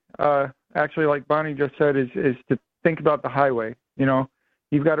way, actually, like Bonnie just said, is to think about the highway. You know,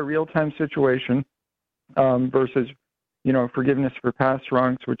 you've got a real-time situation versus, forgiveness for past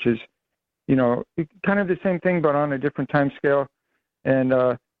wrongs, which is, kind of the same thing, but on a different time scale. And,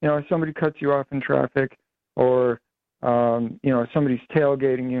 if somebody cuts you off in traffic or, somebody's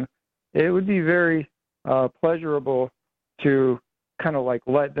tailgating you, it would be very pleasurable to kind of like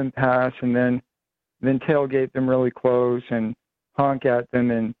let them pass and then tailgate them really close and honk at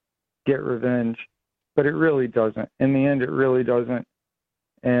them and get revenge. But it really doesn't. In the end, it really doesn't.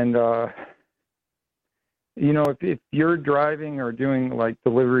 And, if you're driving or doing like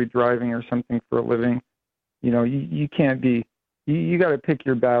delivery driving or something for a living, you can't be. You got to pick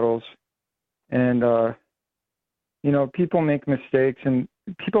your battles, and people make mistakes, and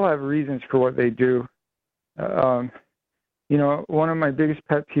people have reasons for what they do. One of my biggest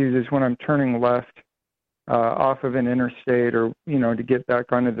pet peeves is when I'm turning left off of an interstate, or to get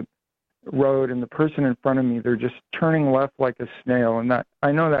back onto the road, and the person in front of me, they're just turning left like a snail, and that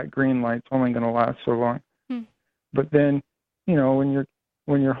I know that green light's only going to last so long. But then, when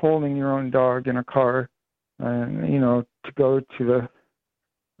you're holding your own dog in a car, to go to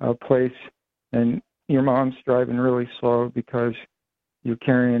the place, and your mom's driving really slow because you're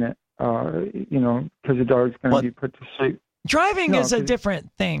carrying it, because the dog's going to be put to sleep. Driving is a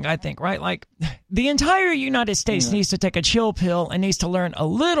different thing, I think, right? Like, the entire United States needs to take a chill pill and needs to learn a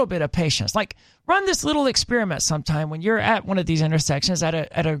little bit of patience. Like, run this little experiment sometime when you're at one of these intersections at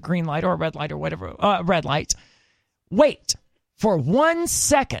a green light or a red light or whatever, red light. Wait for 1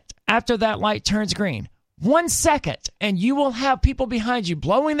 second after that light turns green. 1 second, and you will have people behind you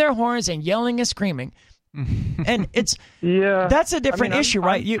blowing their horns and yelling and screaming. And it's that's a different issue,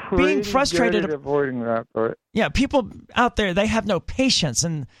 right? You being frustrated at avoiding that, but people out there, they have no patience,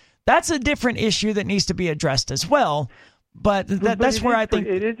 and that's a different issue that needs to be addressed as well. But that's where I think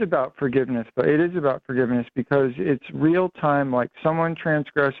it is about forgiveness. But it is about forgiveness because it's real time. Like, someone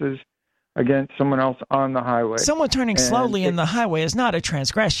transgresses against someone else on the highway. Someone turning slowly in the highway is not a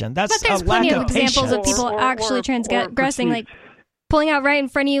transgression. That's but there's a lack plenty of of examples of people actually transgressing, like pulling out right in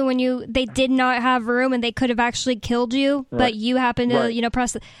front of you when they did not have room and they could have actually killed you, but you happen to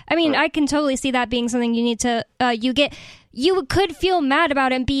press I mean, I can totally see that being something you need to you could feel mad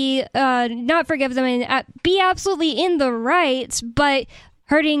about it and be not forgive them and be absolutely in the right, but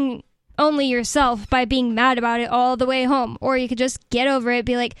hurting only yourself by being mad about it all the way home. Or you could just get over it,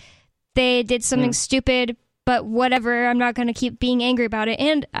 be like, they did something stupid, but whatever, I'm not going to keep being angry about it.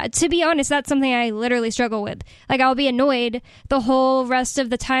 And to be honest, that's something I literally struggle with. Like, I'll be annoyed the whole rest of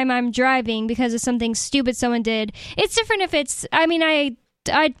the time I'm driving because of something stupid someone did. It's different if it's, I mean, I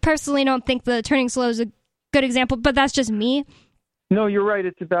personally don't think the turning slow is a good example, but that's just me. No, you're right.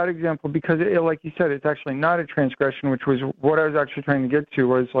 It's a bad example because, like you said, it's actually not a transgression, which was what I was actually trying to get to,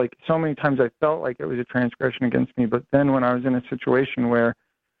 was like so many times I felt like it was a transgression against me. But then when I was in a situation where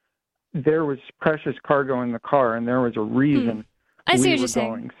there was precious cargo in the car and there was a reason I see we what you're were saying.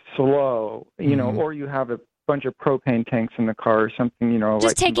 going slow, or you have a bunch of propane tanks in the car or something, just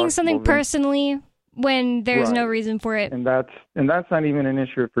like taking something personally when there's no reason for it. And that's not even an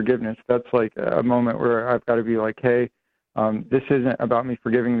issue of forgiveness. That's like a moment where I've got to be like, hey, this isn't about me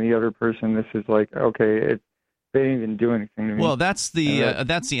forgiving the other person. This is like, okay, they didn't even do anything to me. Well, that's the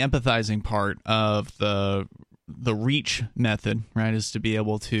empathizing part of the reach method, right? Is to be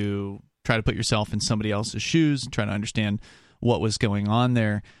able to try to put yourself in somebody else's shoes and try to understand what was going on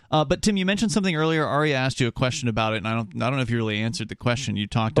there. But Tim, you mentioned something earlier. Aria asked you a question about it, and I don't know if you really answered the question. You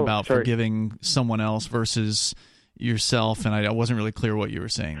talked about forgiving someone else versus yourself, and I wasn't really clear what you were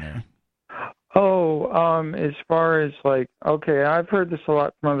saying there. As far as like, okay, I've heard this a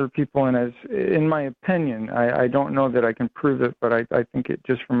lot from other people, and as in my opinion, I don't know that I can prove it, but I think it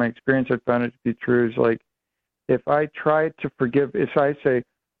just from my experience, I found it to be true. Is like, if I try to forgive, if I say,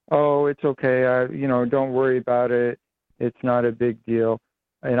 oh, it's okay, don't worry about it, it's not a big deal,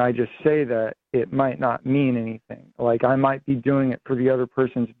 and I just say that, it might not mean anything. Like, I might be doing it for the other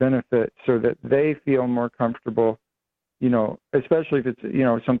person's benefit so that they feel more comfortable, especially if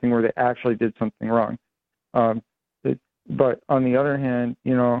it's, something where they actually did something wrong. But on the other hand,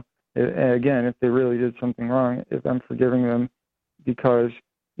 again, if they really did something wrong, if I'm forgiving them because,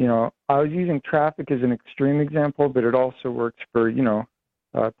 I was using traffic as an extreme example, but it also works for,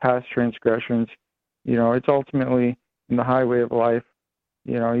 past transgressions. It's ultimately in the highway of life,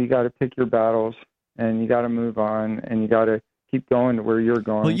 you got to pick your battles and you got to move on and you got to keep going to where you're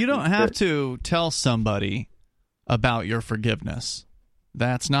going. Well, you don't have to tell somebody about your forgiveness.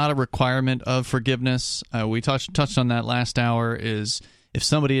 That's not a requirement of forgiveness. We touched on that last hour, is if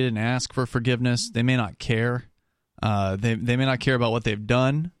somebody didn't ask for forgiveness, they may not care. They may not care about what they've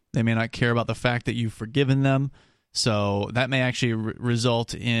done. They may not care about the fact that you've forgiven them. So that may actually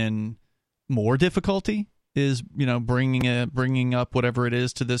result in more difficulty, is bringing up whatever it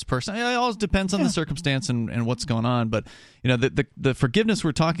is to this person. It all depends on the circumstance and what's going on. But the forgiveness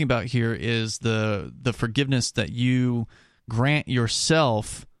we're talking about here is the forgiveness that you grant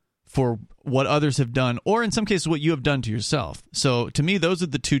yourself for what others have done, or in some cases what you have done to yourself. So to me, those are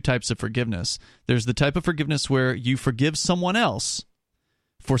the two types of forgiveness. There's the type of forgiveness where you forgive someone else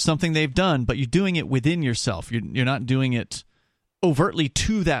for something they've done, but you're doing it within yourself. You're not doing it overtly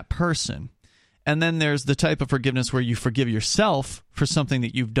to that person. And then there's the type of forgiveness where you forgive yourself for something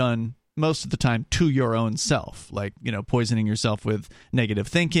that you've done most of the time to your own self, like, poisoning yourself with negative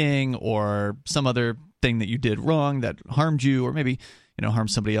thinking or some other thing that you did wrong that harmed you, or maybe,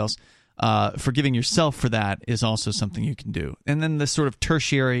 harmed somebody else. Forgiving yourself for that is also something you can do. And then the sort of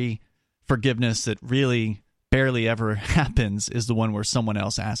tertiary forgiveness that really barely ever happens is the one where someone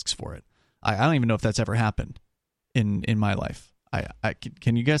else asks for it. I don't even know if that's ever happened in my life.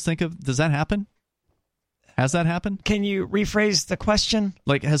 Can you guys think of, does that happen? Has that happened? Can you rephrase the question?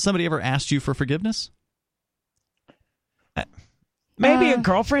 Like, has somebody ever asked you for forgiveness? Maybe a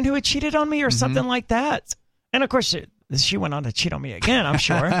girlfriend who had cheated on me or something like that. And of course, she went on to cheat on me again, I'm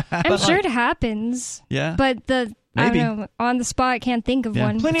sure. I'm sure it happens. Yeah. But I don't know, on the spot, I can't think of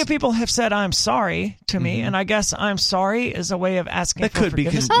one. Plenty of people have said I'm sorry to me, and I guess I'm sorry is a way of asking for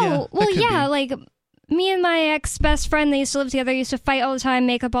forgiveness. Like me and my ex-best friend, they used to live together, used to fight all the time,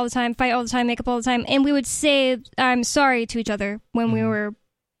 make up all the time, fight all the time, make up all the time, and we would say I'm sorry to each other when we were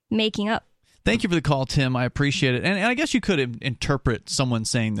making up. Thank you for the call, Tim. I appreciate it. And I guess you could interpret someone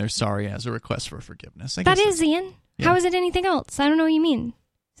saying they're sorry as a request for forgiveness. That is, Ian. Yeah. How is it anything else? I don't know what you mean.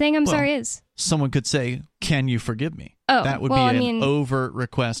 Saying I'm sorry is. Someone could say, can you forgive me? Oh, that would be an overt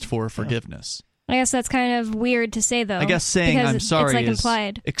request for forgiveness. I guess that's kind of weird to say, though. I guess saying I'm sorry it's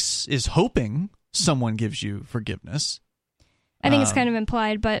implied. Is hoping someone gives you forgiveness. I think it's kind of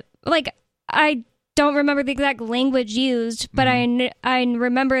implied, but I don't remember the exact language used, but I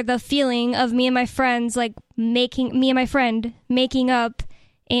remember the feeling of me and my friends making up,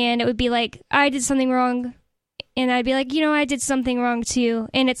 and it would be like I did something wrong, and I'd be like, I did something wrong too,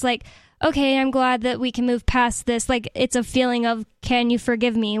 and it's like, okay, I'm glad that we can move past this. Like, it's a feeling of, can you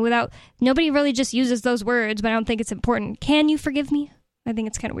forgive me? Nobody really just uses those words, but I don't think it's important. Can you forgive me? I think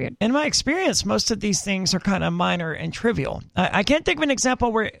it's kind of weird. In my experience, most of these things are kind of minor and trivial. I can't think of an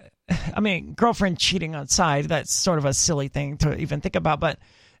example where, girlfriend cheating on side, that's sort of a silly thing to even think about, but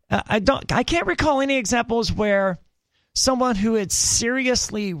I can't recall any examples where someone who had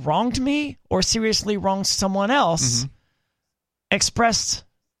seriously wronged me or seriously wronged someone else expressed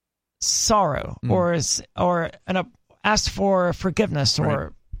sorrow or asked for forgiveness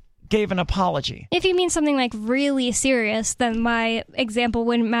or gave an apology. If you mean something like really serious, then my example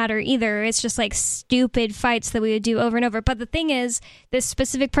wouldn't matter either. It's just like stupid fights that we would do over and over. But the thing is, this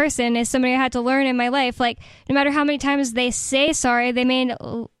specific person is somebody I had to learn in my life. Like, no matter how many times they say sorry, they may, even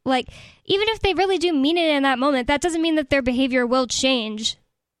if they really do mean it in that moment, that doesn't mean that their behavior will change.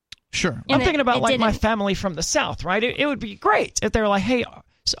 Sure. I'm thinking about my family from the South, right? It would be great if they were like, hey,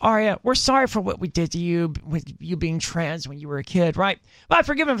 Aria, we're sorry for what we did to you with you being trans when you were a kid, right? Well, I've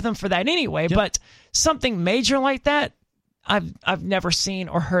forgiven them for that anyway, but something major like that, I've never seen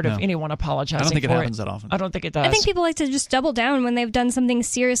or heard of anyone apologizing for it. I don't think it happens that often. I don't think it does. I think people like to just double down when they've done something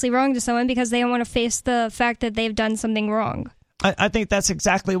seriously wrong to someone because they don't want to face the fact that they've done something wrong. I think that's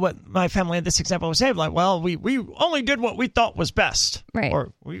exactly what my family in this example was saying. Like, well, we only did what we thought was best. Right.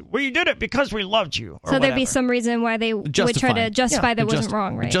 Or we did it because we loved you. So there'd be some reason why they would try to justify that wasn't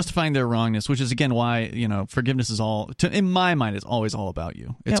wrong, right? Justifying their wrongness, which is, again, why, forgiveness is in my mind, it's always all about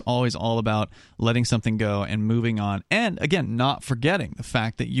you. It's always all about letting something go and moving on. And, again, not forgetting the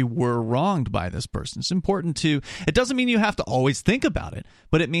fact that you were wronged by this person. It's important it doesn't mean you have to always think about it,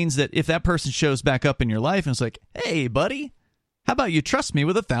 but it means that if that person shows back up in your life and it's like, hey, buddy, how about you trust me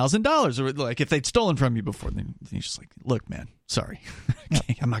with $1,000? Or like if they'd stolen from you before, then you're just like, look, man, sorry.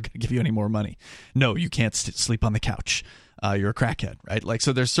 I'm not going to give you any more money. No, you can't sleep on the couch. You're a crackhead, right? Like,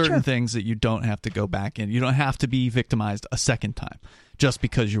 so there's certain things that you don't have to go back in. You don't have to be victimized a second time just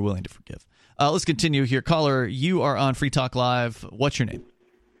because you're willing to forgive. Let's continue here. Caller, you are on Free Talk Live. What's your name?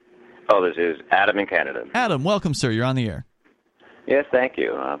 Oh, this is Adam in Canada. Adam, welcome, sir. You're on the air. Yes, thank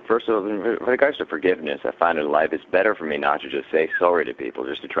you. First of all, with regards to forgiveness, I find in life it's better for me not to just say sorry to people,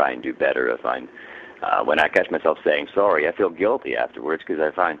 just to try and do better. I find when I catch myself saying sorry, I feel guilty afterwards because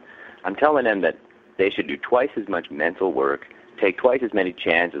I find I'm telling them that they should do twice as much mental work, take twice as many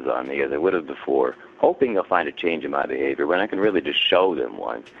chances on me as they would have before, hoping they'll find a change in my behavior when I can really just show them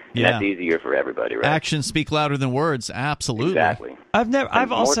once. And that's easier for everybody, right? Actions speak louder than words. Absolutely. Exactly.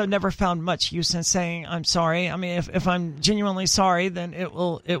 I've also never found much use in saying I'm sorry. I mean, if I'm genuinely sorry, then it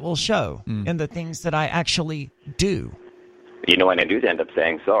will show in the things that I actually do. When I do end up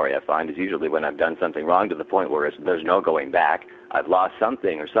saying sorry, I find is usually when I've done something wrong to the point where there's no going back. I've lost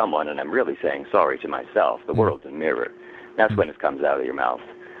something or someone, and I'm really saying sorry to myself. The world's a mirror. That's when it comes out of your mouth.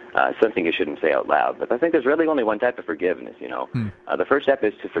 something you shouldn't say out loud. But I think there's really only one type of forgiveness, The first step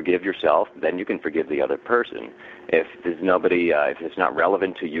is to forgive yourself, then you can forgive the other person. If there's nobody, if it's not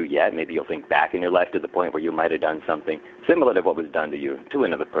relevant to you yet, maybe you'll think back in your life to the point where you might have done something similar to what was done to you, to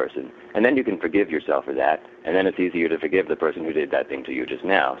another person. And then you can forgive yourself for that, and then it's easier to forgive the person who did that thing to you just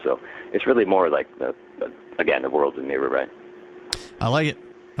now. So it's really more like, again, the world's a mirror, right? I like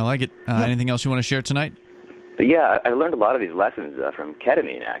it. Anything else you want to share tonight? But yeah, I learned a lot of these lessons from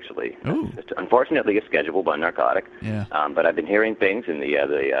ketamine, actually. It's unfortunately a schedulable narcotic. Yeah. But I've been hearing things in the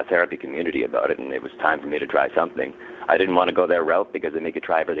therapy community about it, and it was time for me to try something. I didn't want to go their route because they make you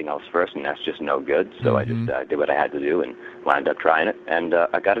try everything else first, and that's just no good. So I just did what I had to do and wound up trying it. And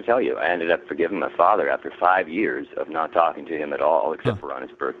I got to tell you, I ended up forgiving my father after 5 years of not talking to him at all, except for on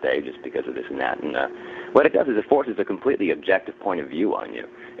his birthday, just because of this and that. And what it does is it forces a completely objective point of view on you.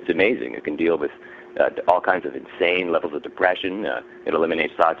 It's amazing. It can deal with all kinds of insane levels of depression. It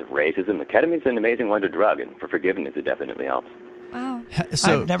eliminates thoughts of racism. The ketamine's an amazing wonder drug, and for forgiveness, it definitely helps. Wow.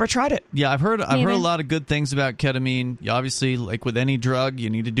 So, I've never tried it. Yeah, I've heard a lot of good things about ketamine. You obviously, like with any drug, you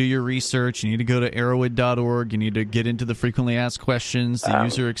need to do your research. You need to go to Arrowhead.org. You need to get into the frequently asked questions, the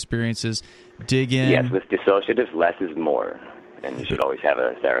user experiences, dig in. Yes, with dissociatives, less is more. And you should always have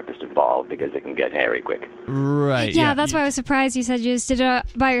a therapist involved because it can get hairy quick. Right. Yeah, that's why I was surprised you said you just did it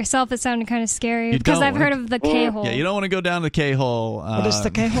by yourself. It sounded kind of scary because I've heard of the K-hole. Yeah, you don't want to go down the K-hole. What is the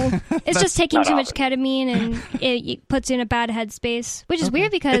K-hole? It's just taking too much ketamine and it puts you in a bad headspace, which is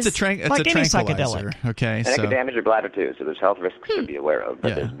weird because it's a like any tranquilizer. Psychedelic. Okay, and it can damage your bladder too, so there's health risks to be aware of,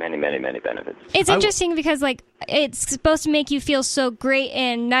 but there's many, many, many benefits. It's interesting because it's supposed to make you feel so great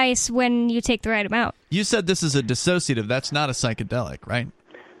and nice when you take the right amount. You said this is a dissociative. That's not a psychedelic, right?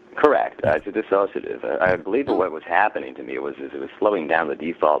 Correct. It's a dissociative. I believe what was happening to me was it was slowing down the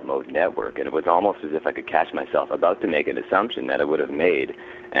default mode network, and it was almost as if I could catch myself about to make an assumption that I would have made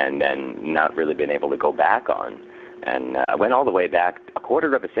and then not really been able to go back on. And I went all the way back a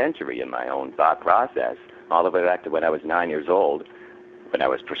quarter of a century in my own thought process, all the way back to when I was 9 years old, when I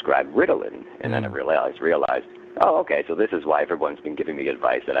was prescribed Ritalin, and then I realized, oh, okay, so this is why everyone's been giving me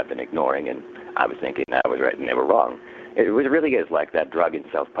advice that I've been ignoring, and I was thinking that I was right and they were wrong. It really is like that drug in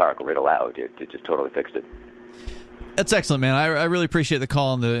South Park, Riddle Out. It just totally fixed it. That's excellent, man. I really appreciate the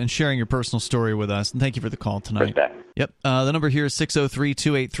call and sharing your personal story with us, and thank you for the call tonight. Respect. Yep. The number here is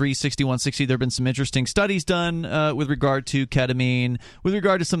 603-283-6160. There have been some interesting studies done with regard to ketamine, with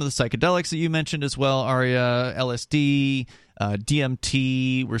regard to some of the psychedelics that you mentioned as well, Aria, LSD,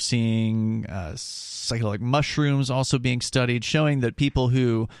 DMT. We're seeing psychedelic mushrooms also being studied, showing that people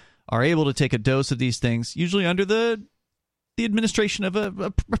who are able to take a dose of these things, usually under the administration of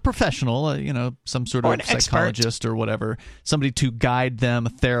a professional, some sort of psychologist or whatever, somebody to guide them, a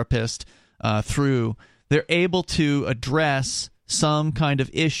therapist, through, they're able to address some kind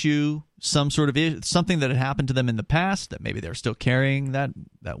of issue, some sort of something that had happened to them in the past that maybe they're still carrying that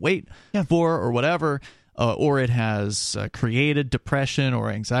weight for or whatever, or it has created depression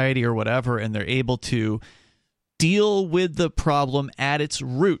or anxiety or whatever, and they're able to deal with the problem at its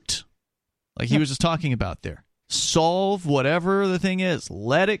root, like he was just talking about there. Solve whatever the thing is.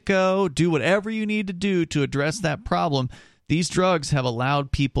 Let it go. Do whatever you need to do to address that problem. These drugs have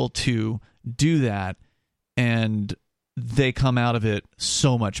allowed people to do that, and they come out of it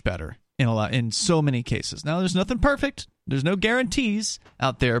so much better in so many cases. Now, there's nothing perfect. There's no guarantees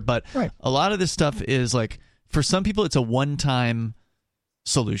out there, but a lot of this stuff is like, for some people, it's a one-time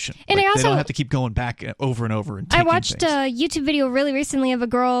solution. And they don't have to keep going back over and over. And I watched a YouTube video really recently of a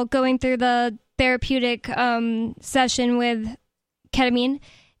girl going through the therapeutic session with ketamine,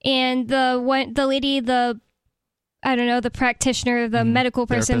 and the lady, the practitioner, the medical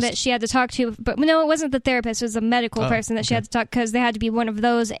person that she had to talk to, but no, it wasn't the therapist, it was a medical person that she had to talk, because they had to be one of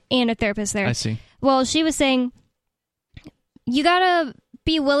those and a therapist there. I see. Well, she was saying, you gotta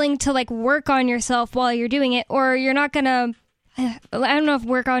be willing to work on yourself while you're doing it, or you're not gonna, I don't know if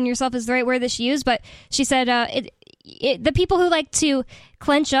work on yourself is the right word that she used, but she said the people who like to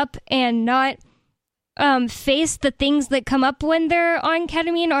clench up and not face the things that come up when they're on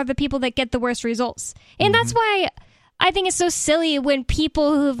ketamine are the people that get the worst results. And that's why I think it's so silly when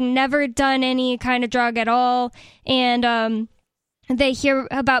people who've never done any kind of drug at all, and they hear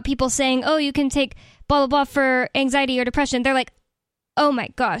about people saying, oh, you can take blah, blah, blah for anxiety or depression. They're like, oh my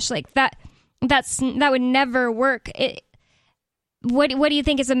gosh, that would never work. What do you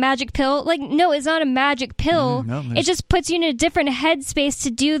think is a magic pill? No, it's not a magic pill. It just puts you in a different headspace to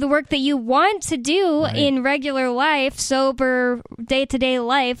do the work that you want to do in regular life, sober, day-to-day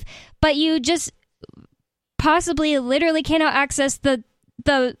life, but you just possibly literally cannot access the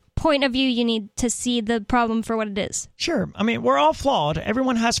point of view, you need to see the problem for what it is. Sure. I mean, we're all flawed.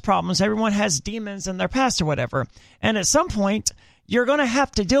 Everyone has problems. Everyone has demons in their past or whatever. And at some point, you're going to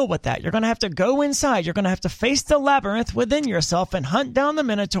have to deal with that. You're going to have to go inside. You're going to have to face the labyrinth within yourself and hunt down the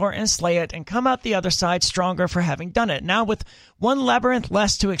Minotaur and slay it and come out the other side stronger for having done it. Now with one labyrinth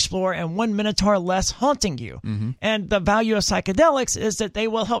less to explore and one Minotaur less haunting you. Mm-hmm. And the value of psychedelics is that they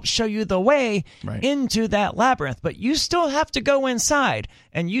will help show you the way into that labyrinth. But you still have to go inside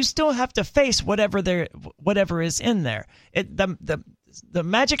and you still have to face whatever is in there. The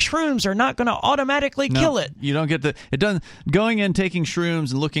magic shrooms are not going to automatically kill it. You don't get it doesn't going in, taking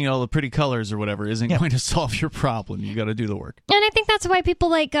shrooms and looking at all the pretty colors or whatever isn't going to solve your problem. You got to do the work. And I think that's why people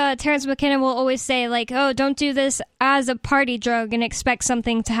like Terrence McKenna will always say, like, oh, don't do this as a party drug and expect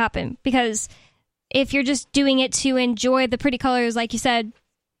something to happen. Because if you're just doing it to enjoy the pretty colors, like you said,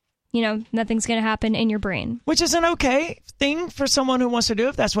 nothing's going to happen in your brain. Which is an okay thing for someone who wants to do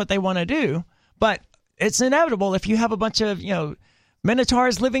if that's what they want to do. But it's inevitable if you have a bunch of,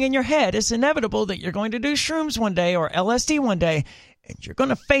 Minotaurs living in your head. It's inevitable that you're going to do shrooms one day or LSD one day, and you're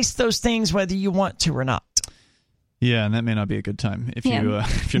going to face those things whether you want to or not. Yeah, and that may not be a good time if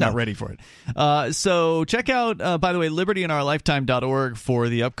you're not ready for it. So check out, by the way, libertyinourlifetime.org for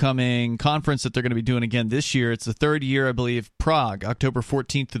the upcoming conference that they're going to be doing again this year. It's the third year, I believe, Prague, October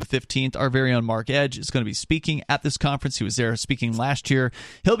 14th to the 15th. Our very own Mark Edge is going to be speaking at this conference. He was there speaking last year.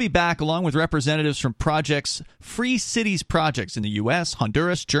 He'll be back along with representatives from Free Cities projects in the U.S.,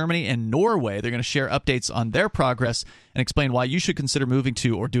 Honduras, Germany, and Norway. They're going to share updates on their progress and explain why you should consider moving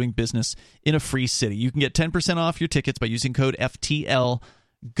to or doing business in a free city. You can get 10% off your tickets by using code FTL.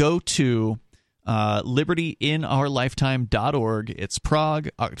 Go to libertyinourlifetime.org. It's Prague,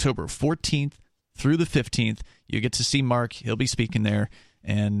 October 14th through the 15th. You get to see Mark. He'll be speaking there.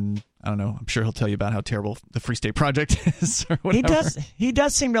 And I don't know, I'm sure he'll tell you about how terrible the Free State Project is or whatever. He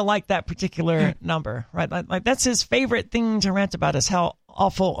does seem to like that particular number, right? Like that's his favorite thing to rant about is how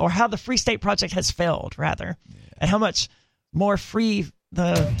awful or how the Free State Project has failed, rather. And how much more free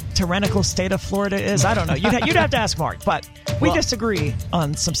the tyrannical state of Florida is. I don't know. You'd have to ask Mark, but we disagree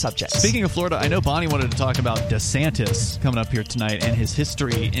on some subjects. Speaking of Florida, I know Bonnie wanted to talk about DeSantis coming up here tonight and his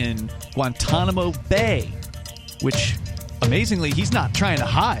history in Guantanamo Bay, which, amazingly, he's not trying to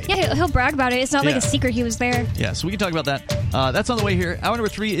hide. Yeah, he'll brag about it. It's not like a secret he was there. Yeah, so we can talk about that. That's on the way here. Hour number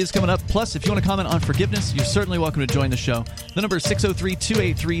 3 is coming up. Plus, if you want to comment on forgiveness, you're certainly welcome to join the show. The number is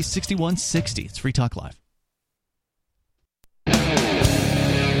 603-283-6160. It's Free Talk Live.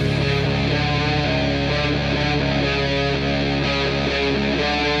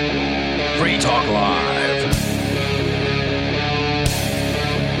 Free Talk Live.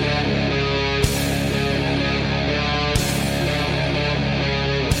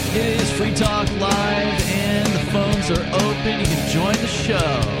 It is Free Talk Live, and the phones are open. You can join the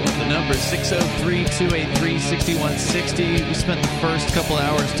show. The number is 603-283-6160. We spent the first couple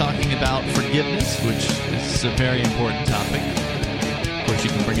hours talking about forgiveness, which is a very important topic. Of course,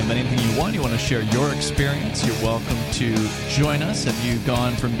 you can bring in anything you want. You want to share your experience, you're welcome to join us. Have you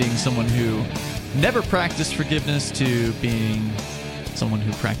gone from being someone who never practiced forgiveness to being someone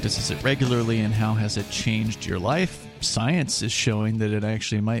who practices it regularly, and how has it changed your life? Science is showing that it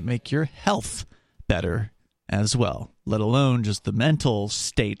actually might make your health better as well, let alone just the mental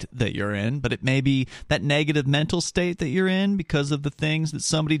state that you're in. But it may be that negative mental state that you're in because of the things that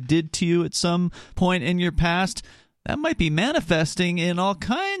somebody did to you at some point in your past. That might be manifesting in all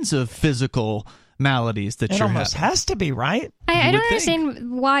kinds of physical maladies that you're having. It almost has to be, right? I don't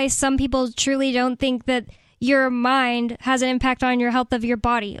understand why some people truly don't think that your mind has an impact on your health of your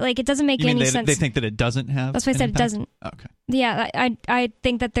body. Like, it doesn't make any sense. They think that it doesn't have. That's why I said impact? It doesn't. Okay. Yeah, I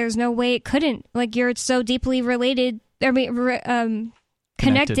think that there's no way it couldn't. Like, you're so deeply related,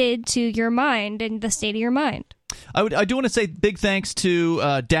 connected to your mind and the state of your mind. I do want to say big thanks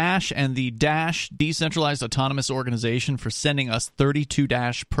to Dash and the Dash Decentralized Autonomous Organization for sending us 32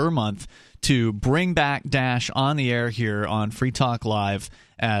 Dash per month to bring back Dash on the air here on Free Talk Live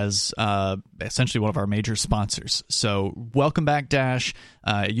as essentially one of our major sponsors. So welcome back, Dash.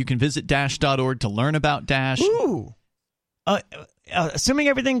 You can visit dash.org to learn about Dash. Ooh. Assuming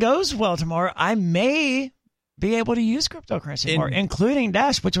everything goes well tomorrow, I may be able to use cryptocurrency more, including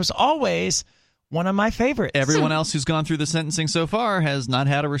Dash, which was always one of my favorites. Everyone else who's gone through the sentencing so far has not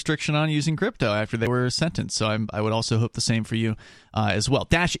had a restriction on using crypto after they were sentenced. So I would also hope the same for you as well.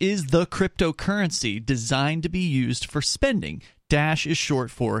 Dash is the cryptocurrency designed to be used for spending. Dash is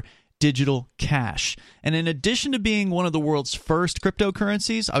short for digital cash. And in addition to being one of the world's first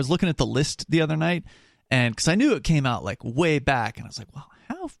cryptocurrencies, I was looking at the list the other night, and because I knew it came out like way back, and I was like, well,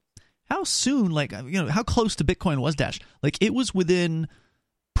 how soon, like, how close to Bitcoin was Dash? Like, it was within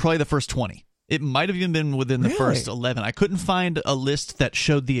probably the first 20. It might have even been within the first 11. I couldn't find a list that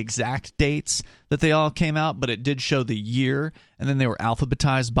showed the exact dates that they all came out, but it did show the year, and then they were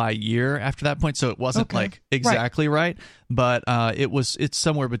alphabetized by year after that point, so it wasn't like exactly right, but it's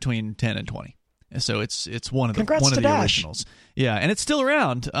somewhere between 10 and 20. So it's one of the originals. Yeah, and it's still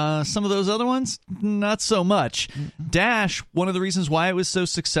around. Some of those other ones, not so much. Dash, one of the reasons why it was so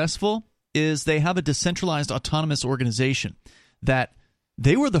successful is they have a decentralized autonomous organization that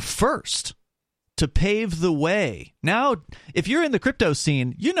they were the first to pave the way. Now, if you're in the crypto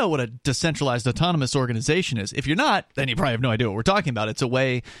scene, you know what a decentralized autonomous organization is. If you're not, then you probably have no idea what we're talking about. It's a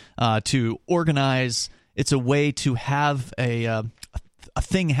way to organize. It's a way to have a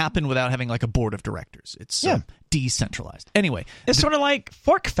thing happen without having like a board of directors. It's decentralized. Anyway, it's sort of like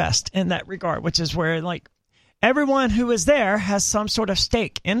Forkfest in that regard, which is where like everyone who is there has some sort of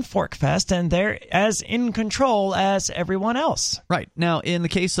stake in Forkfest, and they're as in control as everyone else. Right. Now, in the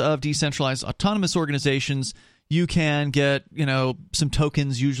case of decentralized autonomous organizations, you can get, some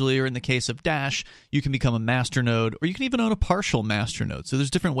tokens usually, or in the case of Dash, you can become a masternode, or you can even own a partial masternode. So there's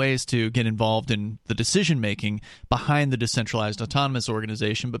different ways to get involved in the decision-making behind the decentralized autonomous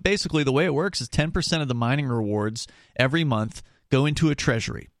organization. But basically, the way it works is 10% of the mining rewards every month go into a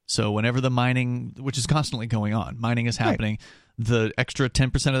treasury. So whenever the mining, which is constantly going on, mining is happening, the extra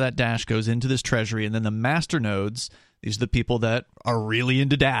 10% of that Dash goes into this treasury, and then the masternodes, these are the people that are really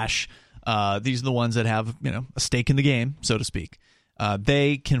into Dash, these are the ones that have a stake in the game, so to speak.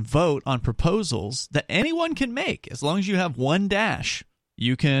 They can vote on proposals that anyone can make. As long as you have one Dash,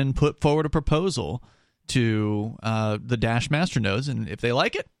 you can put forward a proposal to the Dash masternodes, and if they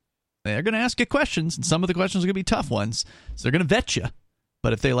like it, they're going to ask you questions, and some of the questions are going to be tough ones, so they're going to vet you.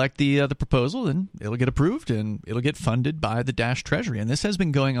 But if they like the proposal, then it'll get approved and it'll get funded by the Dash Treasury. And this has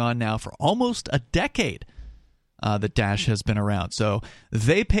been going on now for almost a decade that Dash has been around. So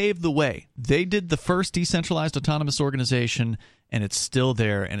they paved the way. They did the first decentralized autonomous organization, and it's still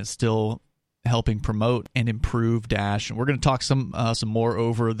there, and it's still helping promote and improve Dash. And we're going to talk some more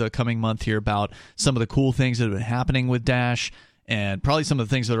over the coming month here about some of the cool things that have been happening with Dash, and probably some of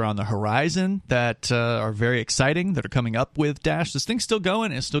the things that are on the horizon that are very exciting that are coming up with Dash. This thing's still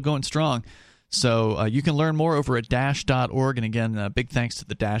going, and it's still going strong. So you can learn more over at dash.org. And again, big thanks to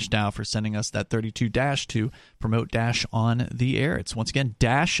the Dash DAO for sending us that 32 Dash to promote Dash on the air. It's once again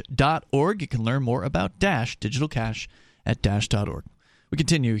dash.org. You can learn more about Dash, digital cash, at dash.org. We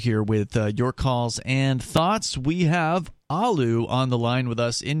continue here with your calls and thoughts. We have Alu on the line with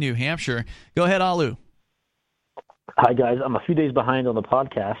us in New Hampshire. Go ahead, Alu. Hi, guys. I'm a few days behind on the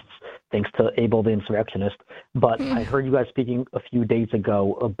podcasts, thanks to Abel the Insurrectionist. But I heard you guys speaking a few days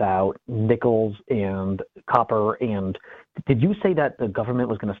ago about nickels and copper. And did you say that the government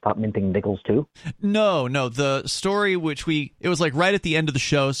was going to stop minting nickels too? No. The story, it was like right at the end of the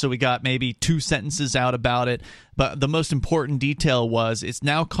show, so we got maybe 2 sentences out about it. But the most important detail was it's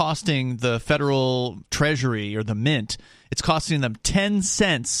now costing the federal treasury, or the mint, it's costing them 10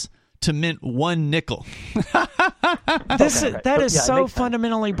 cents to mint 1 nickel. That is so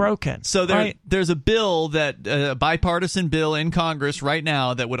fundamentally broken. So there's a bill, a bipartisan bill in Congress right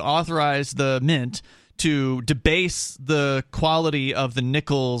now that would authorize the mint to debase the quality of the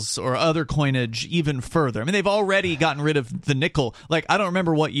nickels or other coinage even further. I mean, they've already gotten rid of the nickel. Like, I don't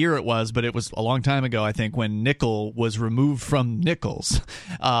remember what year it was, but it was a long time ago, I think, when nickel was removed from nickels.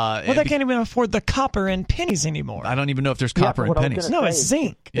 They can't even afford the copper and pennies anymore. I don't even know if there's copper and pennies. No, it's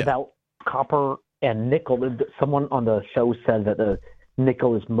zinc. About copper and nickel. Someone on the show said that the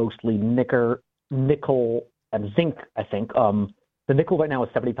nickel is mostly nickel and zinc, I think. The nickel right now is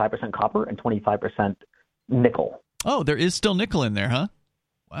 75% copper and 25% nickel. Oh, there is still nickel in there, huh?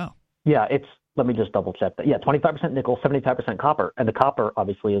 Wow. Yeah, let me just double check that. Yeah, 25% nickel, 75% copper. And the copper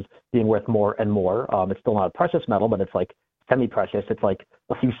obviously is being worth more and more. It's still not a precious metal, but it's like semi-precious. It's like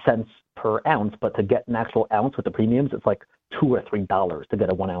a few cents per ounce, but to get an actual ounce with the premiums, it's like $2 or $3 to get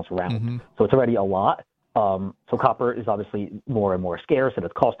a 1 ounce round. Mm-hmm. So it's already a lot. So copper is obviously more and more scarce, and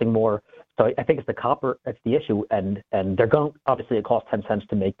it's costing more. So I think it's the copper that's the issue, and they're going, obviously it costs 10 cents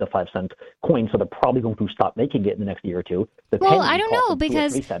to make the 5-cent coin, so they're probably going to stop making it in the next year or two. I don't know,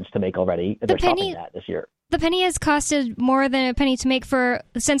 because 3 cents to make already, and they're stopping that this year. The penny has costed more than a penny to make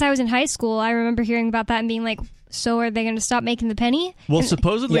since I was in high school. I remember hearing about that and being like, so are they going to stop making the penny? Well, and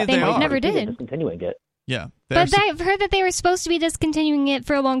supposedly they are. Never did. Discontinuing it. Yeah. But I've heard that they were supposed to be discontinuing it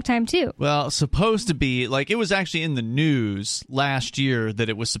for a long time, too. Well, supposed to be. Like, it was actually in the news last year that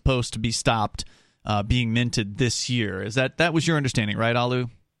it was supposed to be stopped being minted this year. That was your understanding, right, Alu?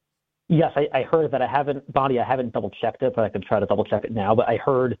 Yes, I heard that. I haven't double-checked it, but I can try to double-check it now. But I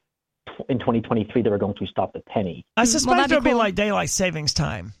heard in 2023 they were going to stop the penny. I suspect there'll be cool. like daylight savings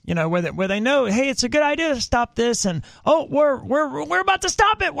time, where they know, hey, it's a good idea to stop this, and we're about to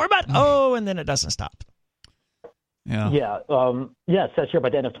stop it. And then it doesn't stop. Yeah. It says here by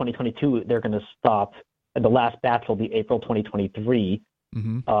the end of 2022 they're going to stop, and the last batch will be April 2023.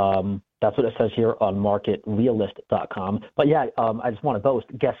 That's what it says here on marketrealist.com. But I just want to boast.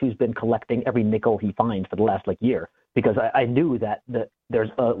 Guess who's been collecting every nickel he finds for the last year? Because I knew that there's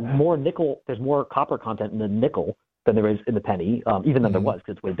more copper content in the nickel than there is in the penny, even than there was,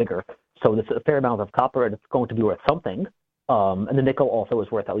 because it's way bigger. So there's a fair amount of copper, and it's going to be worth something. And the nickel also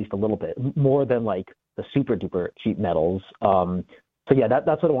is worth at least a little bit more than the super duper cheap metals.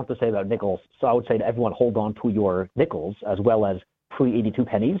 That's what I want to say about nickels. So I would say to everyone, hold on to your nickels as well as pre-82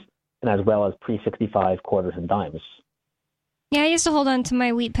 pennies and as well as pre-65 quarters and dimes. Yeah, I used to hold on to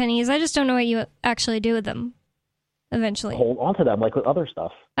my wheat pennies. I just don't know what you actually do with them eventually. Hold on to them like with other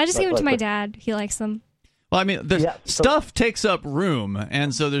stuff. I just give them to my dad. He likes them. Well, I mean, stuff takes up room,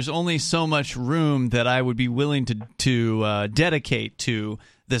 and so there's only so much room that I would be willing to dedicate to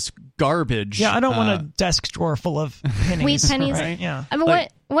this garbage. Yeah, I don't want a desk drawer full of pennies. Wheat pennies. Right? Yeah. I mean,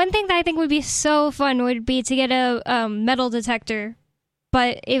 one thing that I think would be so fun would be to get a metal detector,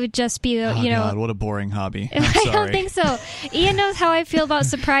 but it would just be, God, what a boring hobby. I don't think so. Ian knows how I feel about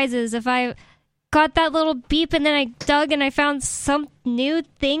surprises. If I got that little beep and then I dug and I found some new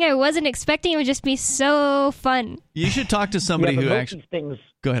thing I wasn't expecting, it would just be so fun. You should talk to somebody who actually... things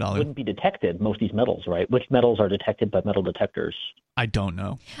Go ahead, Ollie. Wouldn't be detected, most of these metals, right? Which metals are detected by metal detectors? I don't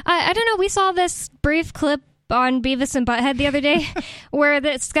know. I don't know. We saw this brief clip on Beavis and Butthead the other day where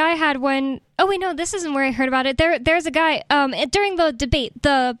this guy had one... Oh, wait, no, this isn't where I heard about it. There's a guy... during the debate,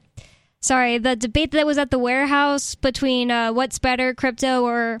 the debate that was at the warehouse between what's better, crypto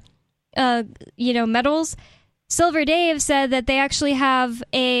or... metals. Silver Dave said that they actually have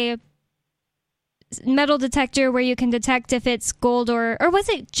a metal detector where you can detect if it's gold or was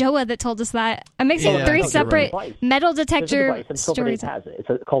it Joa that told us that? I'm mixing three separate metal detector stories. Has it.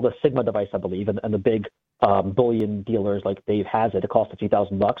 It's called a Sigma device, I believe, and the big bullion dealers like Dave has it. It costs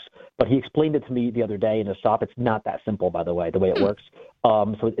 $50,000, but he explained it to me the other day in a shop. It's not that simple, by the way it works.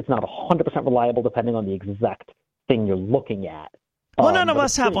 So it's not 100% reliable depending on the exact thing you're looking at. Well, none of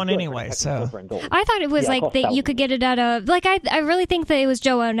us have one anyway, so... I thought it was that you could get it at a... I really think that it was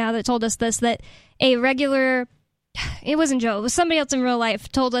Joa now that told us this, that a regular... It wasn't Joe, it was somebody else in real life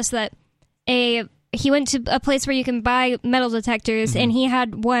told us that he went to a place where you can buy metal detectors, and he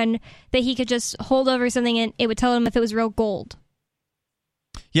had one that he could just hold over something and it would tell him if it was real gold.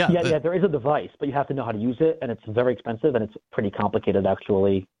 Yeah, there is a device, but you have to know how to use it, and it's very expensive, and it's pretty complicated,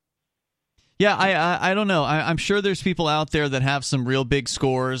 actually. Yeah, I don't know. I'm sure there's people out there that have some real big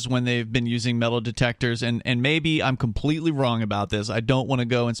scores when they've been using metal detectors, and maybe I'm completely wrong about this. I don't want to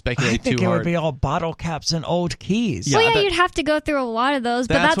go and speculate too hard. I think it would be all bottle caps and old keys. Yeah, you'd have to go through a lot of those,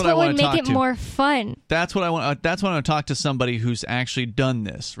 but that's what would make it more fun. That's what I want. That's when I want to talk to somebody who's actually done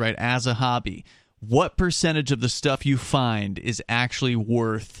this, right, as a hobby. What percentage of the stuff you find is actually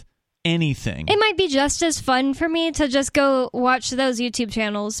worth anything? It might be just as fun for me to just go watch those YouTube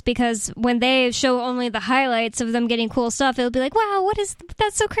channels, because when they show only the highlights of them getting cool stuff, it'll be like, wow,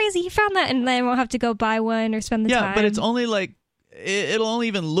 that's so crazy, you found that, and then I won't have to go buy one or spend the time. Yeah, but it's only it'll only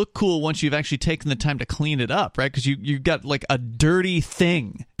even look cool once you've actually taken the time to clean it up, right? Because you've got a dirty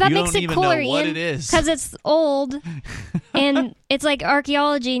thing. That makes it cooler, Ian, what it is. Because it's old and it's like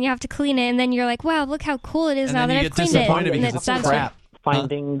archaeology, and you have to clean it, and then you're like, wow, look how cool it is and now that I've cleaned it. And it's crap.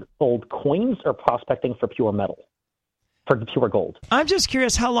 Finding old coins or prospecting for pure metal, for pure gold? I'm just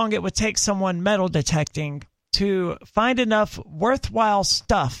curious how long it would take someone metal detecting to find enough worthwhile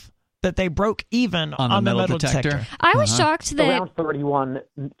stuff that they broke even on the metal detector. I was shocked that... Around 31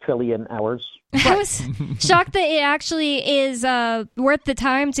 trillion hours. I was shocked that it actually is worth the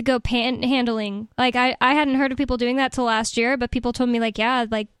time to go panhandling. I hadn't heard of people doing that till last year, but people told me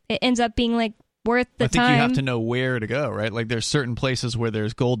it ends up being worth the time. I think you have to know where to go, right? There's certain places where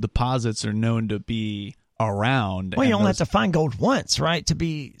there's gold deposits are known to be around. Well, you only have to find gold once, right, to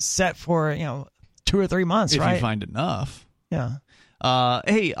be set for 2 or 3 months, right? If you find enough. Yeah.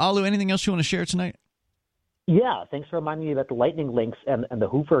 Hey, Alu, anything else you want to share tonight? Yeah, thanks for reminding me about the lightning links and the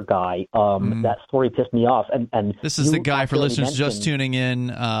Hoover guy. That story pissed me off. And this is the guy, for listeners just tuning in.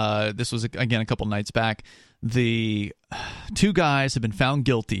 This was, again, a couple nights back. The 2 guys have been found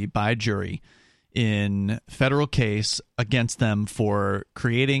guilty by a jury in federal case against them for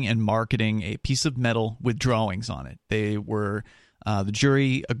creating and marketing a piece of metal with drawings on it. They were the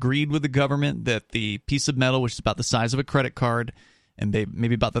jury agreed with the government that the piece of metal, which is about the size of a credit card and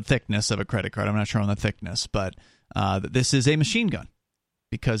maybe about the thickness of a credit card, I'm not sure on the thickness, but that this is a machine gun.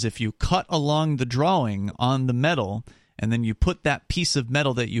 because if you cut along the drawing on the metal and then you put that piece of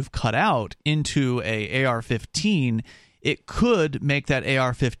metal that you've cut out into a AR-15, it could make that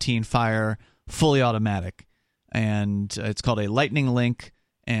AR-15 fire fully automatic. And it's called a lightning link.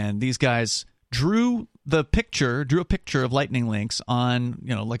 And these guys drew a picture of lightning links on,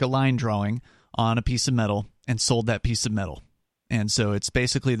 like a line drawing on a piece of metal and sold that piece of metal. And so it's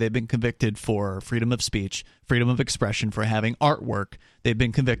basically they've been convicted for freedom of speech, freedom of expression, for having artwork. They've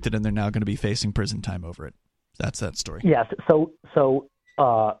been convicted, and they're now going to be facing prison time over it. That's that story. Yes. So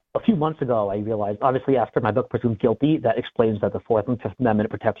a few months ago, I realized, obviously, after my book Presumed Guilty, that explains that the Fourth and Fifth Amendment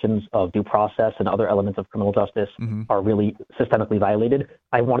protections of due process and other elements of criminal justice are really systemically violated.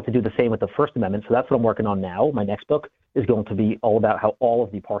 I wanted to do the same with the First Amendment, so that's what I'm working on now. My next book is going to be all about how all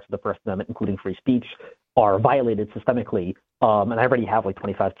of the parts of the First Amendment, including free speech, are violated systemically. And I already have like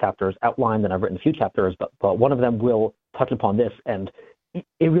 25 chapters outlined, and I've written a few chapters, but one of them will touch upon this. And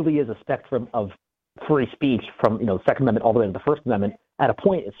it really is a spectrum of free speech from, Second Amendment all the way to the First Amendment. At a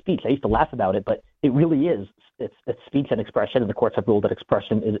point, it's speech. I used to laugh about it, but it really is. It's speech and expression, and the courts have ruled that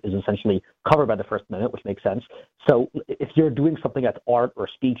expression is essentially covered by the First Amendment, which makes sense. So if you're doing something that's art or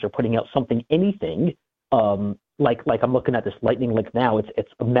speech or putting out something, anything, like I'm looking at this lightning link now, it's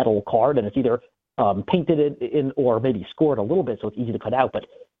a metal card, and it's either painted in or maybe scored a little bit so it's easy to cut out, but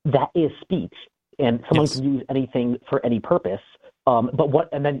that is speech, and someone can use anything for any purpose.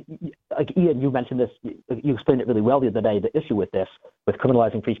 And then, like Ian, you mentioned this, you explained it really well the other day, the issue with this, with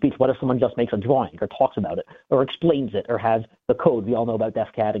criminalizing free speech. What if someone just makes a drawing or talks about it or explains it or has the code? We all know about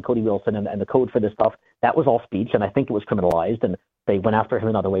DefCat and Cody Wilson and the code for this stuff. That was all speech, and I think it was criminalized, and they went after him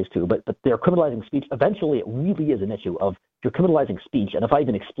in other ways too. But they're criminalizing speech. Eventually, it really is an issue of you're criminalizing speech, and if I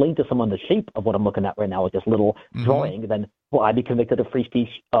even explain to someone the shape of what I'm looking at right now with this little drawing, then will I be convicted of free speech?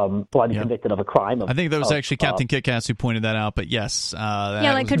 Will I be convicted of a crime? I think that was actually Captain Kickass who pointed that out, but yes.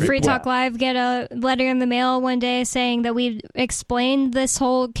 Could Free Talk Live get a letter in the mail one day saying that we've explained this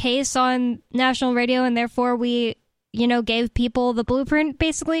whole case on national radio and therefore we, gave people the blueprint,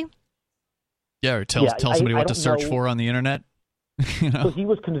 basically? Yeah, or tell somebody what to search for on the internet. So he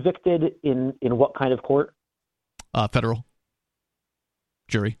was convicted in what kind of court? Federal.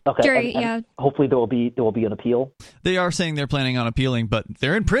 Jury. Okay. Jury, and hopefully there will be an appeal. They are saying they're planning on appealing, but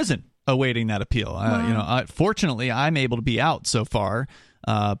they're in prison awaiting that appeal. Wow. Fortunately, I'm able to be out so far.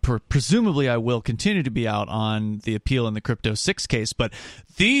 Presumably, I will continue to be out on the appeal in the Crypto 6 case, but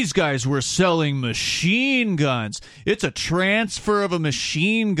these guys were selling machine guns. It's a transfer of a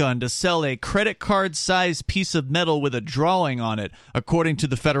machine gun to sell a credit card-sized piece of metal with a drawing on it, according to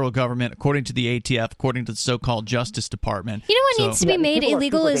the federal government, according to the ATF, according to the so-called Justice Department. You know what needs to be made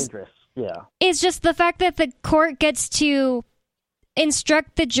illegal is just the fact that the court gets to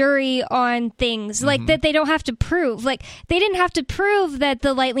instruct the jury on things like that they don't have to prove. Like they didn't have to prove that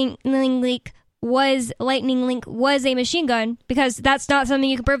the lightning link was a machine gun, because that's not something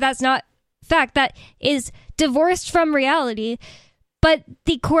you can prove. That's not fact. That is divorced from reality. But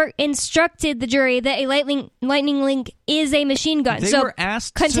the court instructed the jury that a lightning link is a machine gun. They were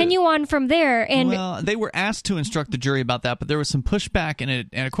asked continue on from there. And they were asked to instruct the jury about that, but there was some pushback in it.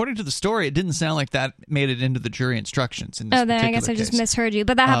 And according to the story, it didn't sound like that made it into the jury instructions. In this then I guess I just misheard you.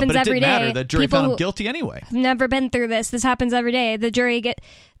 But that happens every day. Matter. The jury found him guilty anyway. I've never been through this. This happens every day.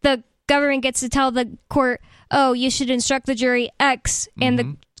 The government gets to tell the court, "Oh, you should instruct the jury X," and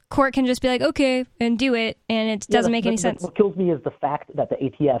the court can just be like, okay, and do it, and it doesn't make any sense. What kills me is the fact that the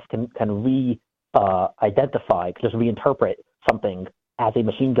ATF can identify, just reinterpret something as a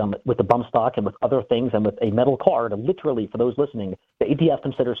machine gun with the bump stock and with other things and with a metal card. And literally, for those listening, the ATF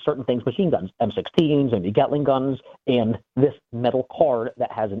considers certain things machine guns, M16s, maybe Gatling guns, and this metal card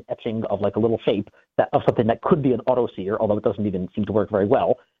that has an etching of like a little shape of something that could be an auto sear, although it doesn't even seem to work very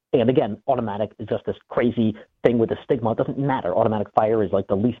well. And again, automatic is just this crazy thing with a stigma. It doesn't matter. Automatic fire is like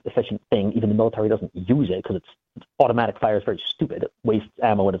the least efficient thing. Even the military doesn't use it because it's automatic fire is very stupid. It wastes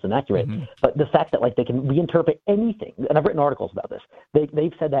ammo and it's inaccurate. But the fact that like they can reinterpret anything, and I've written articles about this,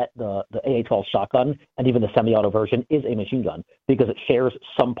 they've said that the AA-12 shotgun and even the semi-auto version is a machine gun because it shares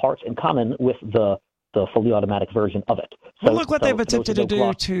some parts in common with the fully automatic version of it. Well, look what they've attempted to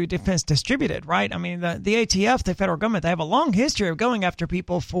do to Defense Distributed, right? I mean, the ATF, the federal government, they have a long history of going after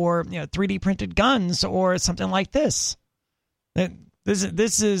people for 3D printed guns or something like this.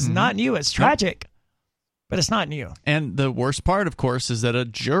 This is not new. It's tragic, but it's not new. And the worst part, of course, is that a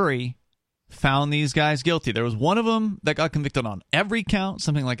jury found these guys guilty. There was one of them that got convicted on every count,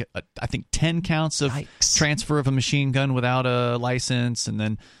 something like, I think, 10 counts of transfer of a machine gun without a license, and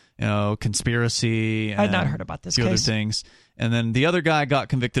then conspiracy. I had not heard about this case. Other things. And then the other guy got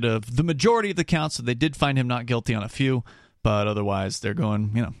convicted of the majority of the counts, so they did find him not guilty on a few. But otherwise, they're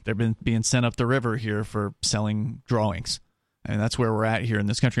going, they've been being sent up the river here for selling drawings. And that's where we're at here in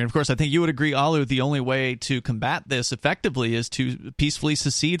this country. And, of course, I think you would agree, Alu, the only way to combat this effectively is to peacefully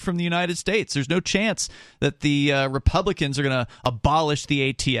secede from the United States. There's no chance that the Republicans are going to abolish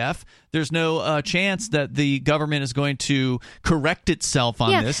the ATF. There's no chance that the government is going to correct itself on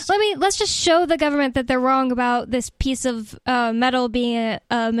this. Let's just show the government that they're wrong about this piece of metal being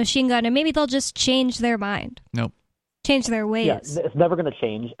a machine gun, and maybe they'll just change their mind. Nope. Change their ways. Yeah, it's never going to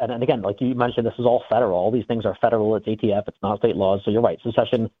change. And again, like you mentioned, this is all federal. All these things are federal. It's ATF. It's not state laws. So you're right.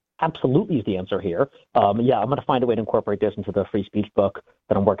 Secession absolutely is the answer here. I'm going to find a way to incorporate this into the free speech book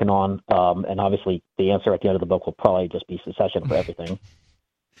that I'm working on. And obviously, the answer at the end of the book will probably just be secession for everything.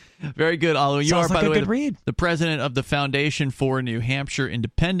 Very good, Alu. You Sounds are, like by the a way, good read. the president of the Foundation for New Hampshire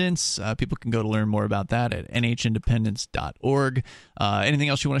Independence. People can go to learn more about that at nhindependence.org. Anything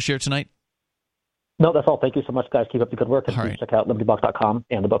else you want to share tonight? No, that's all. Thank you so much, guys. Keep up the good work. And All please right. check out libertybox.com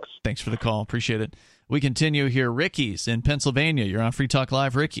and the books. Thanks for the call. Appreciate it. We continue here. Ricky's in Pennsylvania. You're on Free Talk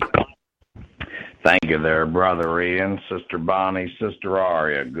Live, Ricky. Thank you there, Brother Ian, Sister Bonnie, Sister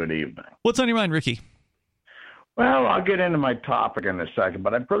Aria. Good evening. What's on your mind, Ricky? Well, I'll get into my topic in a second,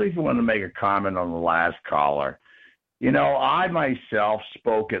 but I really want to make a comment on the last caller. I myself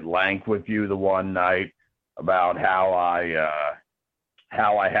spoke at length with you the one night about how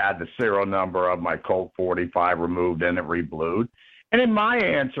I had the serial number of my Colt 45 removed and it reblued. And then my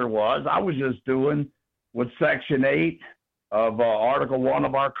answer was I was just doing what Section 8 of Article 1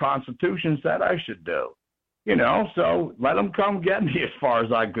 of our Constitution said I should do. So let them come get me as far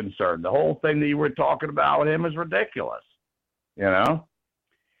as I'm concerned. The whole thing that you were talking about with him is ridiculous,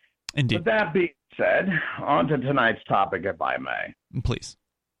 Indeed. With that being said, on to tonight's topic, if I may. Please.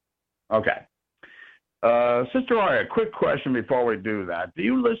 Okay. Sister Aria, quick question before we do that. Do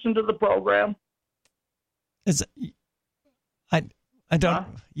you listen to the program? I don't. Huh?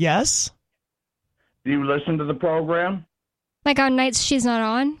 Yes. Do you listen to the program? Like on nights she's not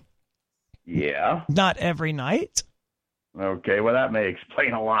on? Yeah. Not every night. Okay, well, that may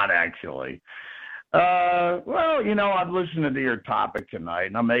explain a lot, actually. I'm listening to your topic tonight,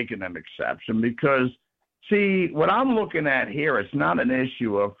 and I'm making an exception because, see, what I'm looking at here, it's not an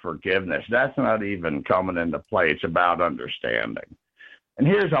issue of forgiveness. That's not even coming into play. It's about understanding. And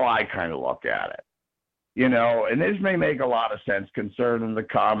here's how I kind of look at it. And this may make a lot of sense concerning the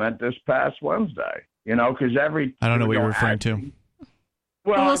comment this past Wednesday, because I don't know what you're referring to.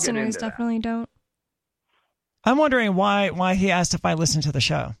 Well, The I'll get listeners into that. definitely don't. I'm wondering why he asked if I listened to the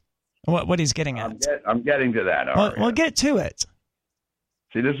show. What he's getting at. I'm getting to that, Well, Aria. get to it.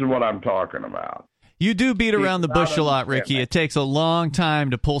 See, this is what I'm talking about. You do beat around the bush a lot, Ricky. It takes a long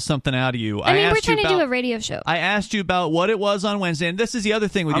time to pull something out of you. I mean, we're trying to do a radio show. I asked you about what it was on Wednesday, and this is the other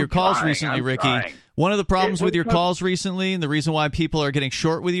thing with your calls recently, Ricky. Trying. One of the problems with your calls recently, and the reason why people are getting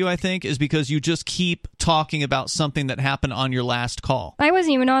short with you, I think, is because you just keep talking about something that happened on your last call. I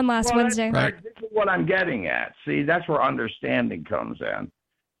wasn't even on last Wednesday. Right. This is what I'm getting at. See, that's where understanding comes in.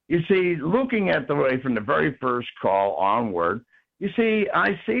 You see, looking at the way from the very first call onward, you see,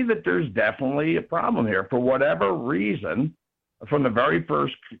 I see that there's definitely a problem here. For whatever reason, from the very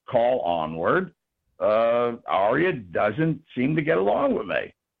first call onward, Aria doesn't seem to get along with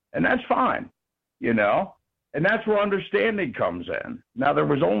me. And that's fine, and that's where understanding comes in. Now, there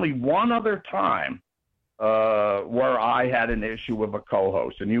was only one other time where I had an issue with a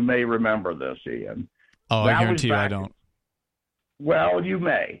co-host, and you may remember this, Ian. Oh, I guarantee you I don't. Well, you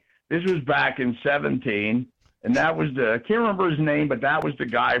may. This was back in 2017, and that was I can't remember his name, but that was the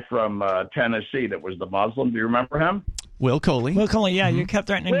guy from Tennessee that was the Muslim. Do you remember him? Will Coley. Will Coley, yeah, you kept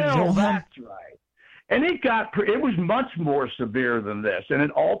threatening to kill him. That's right. And it was much more severe than this, and it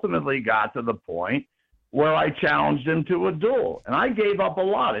ultimately got to the point where I challenged him to a duel, and I gave up a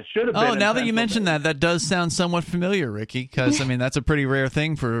lot. It should have been. Oh, now that you mention that does sound somewhat familiar, Ricky, because, I mean, that's a pretty rare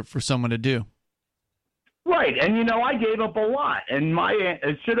thing for someone to do. Right, and I gave up a lot, and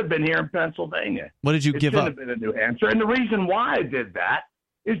it should have been here in Pennsylvania. What did you give up? It should have been in New Hampshire, and the reason why I did that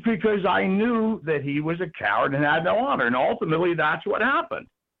is because I knew that he was a coward and had no honor, and ultimately that's what happened.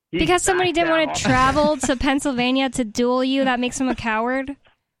 Because somebody didn't want to travel to Pennsylvania to duel you, that makes him a coward?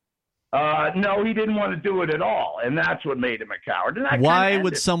 No, he didn't want to do it at all, and that's what made him a coward. And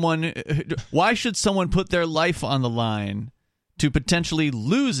why should someone put their life on the line to potentially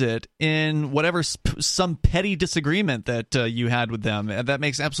lose it in whatever some petty disagreement that you had with them? That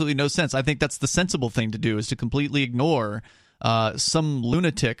makes absolutely no sense. I think that's the sensible thing to do, is to completely ignore some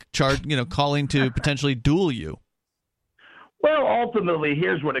lunatic calling to potentially duel you. Well, ultimately,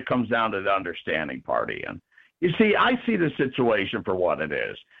 here's what it comes down to, the understanding part, Ian. You see, I see the situation for what it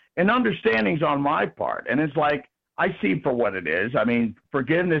is, and understanding's on my part. And it's like, I see for what it is. I mean,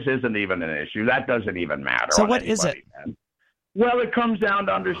 forgiveness isn't even an issue. That doesn't even matter. So what is it? Man. Well, it comes down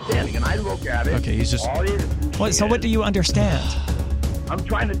to understanding, and I look at it. Okay, he's just. So what do you understand? I'm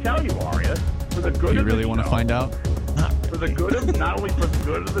trying to tell you, Arya, for the good. You of really the want to show, find out? For the good of not only for the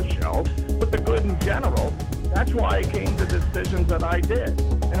good of the show, but the good in general. That's why I came to the decisions that I did,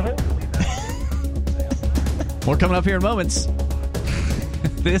 and hopefully that's More coming up here in moments.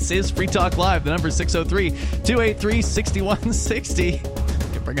 This is Free Talk Live. The number is 603-283-6160. You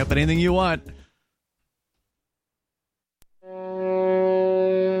can bring up anything you want.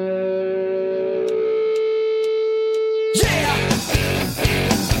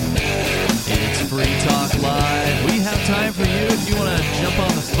 It's Free Talk Live. We have time for you if you want to jump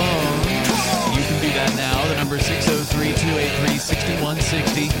on the phone. You can do that now. The number is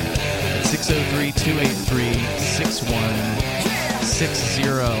 603-283-6160.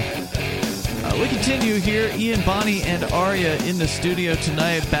 603-283-6160. We continue here. Ian, Bonnie, and Arya in the studio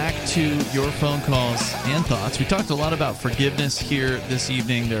tonight. Back to your phone calls and thoughts. We talked a lot about forgiveness here this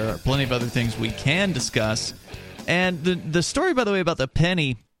evening. There are plenty of other things we can discuss. And the story, by the way, about the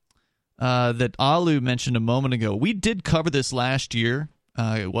penny that Alu mentioned a moment ago, we did cover this last year.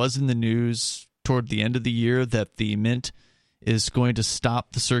 It was in the news toward the end of the year that the mint is going to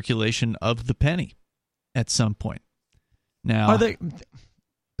stop the circulation of the penny at some point. Now,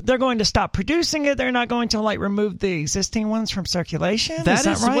 they're going to stop producing it? They're not going to remove the existing ones from circulation? That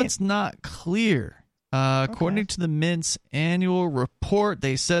is right? What's not clear. According to the Mint's annual report,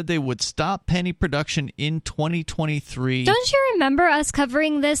 they said they would stop penny production in 2023. Don't you remember us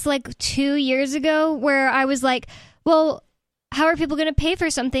covering this 2 years ago, where I was like, well, how are people going to pay for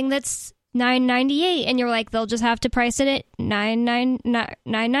something that's $9.98? And you're like, they'll just have to price it at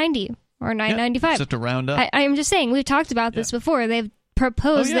 $9.90 or $9.95. Just have to round up. I'm just saying, we've talked about this before. They've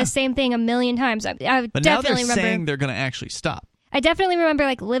proposed the same thing a million times. But definitely now they're remember saying they're going to actually stop. I definitely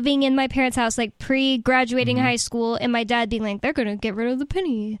remember living in my parents' house, pre-graduating high school, and my dad being like, they're going to get rid of the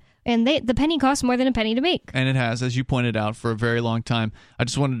penny. And the penny costs more than a penny to make. And it has, as you pointed out, for a very long time. I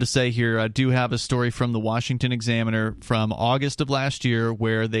just wanted to say here, I do have a story from the Washington Examiner from August of last year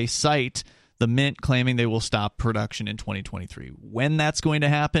where they cite the Mint claiming they will stop production in 2023. When that's going to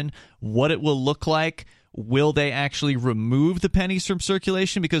happen, what it will look like, will they actually remove the pennies from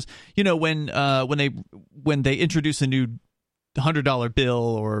circulation? Because, when they introduce a new $100 bill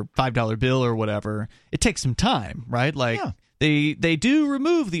or $5 bill or whatever, it takes some time, right? They do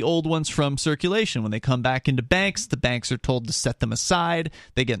remove the old ones from circulation. When they come back into banks, the banks are told to set them aside.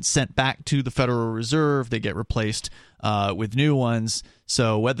 They get sent back to the Federal Reserve. They get replaced with new ones.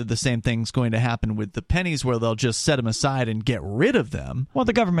 So whether the same thing's going to happen with the pennies, where they'll just set them aside and get rid of them. Well,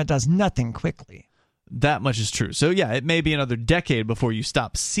 the government does nothing quickly. That much is true. So, yeah, it may be another decade before you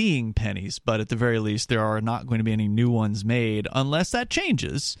stop seeing pennies, but at the very least, there are not going to be any new ones made unless that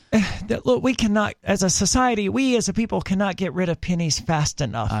changes. Look, we cannot, as a society, we as a people cannot get rid of pennies fast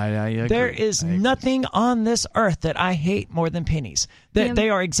enough. I agree. There is nothing on this earth that I hate more than pennies. They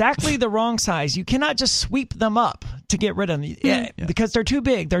are exactly the wrong size. You cannot just sweep them up to get rid of them because they're too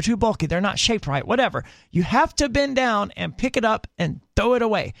big, they're too bulky, they're not shaped right, whatever. You have to bend down and pick it up and throw it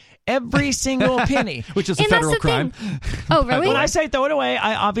away. Every single penny. Which is a federal crime. Oh, really? When I say throw it away,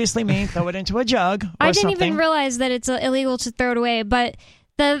 I obviously mean throw it into a jug or I didn't something. even realize that it's illegal to throw it away, but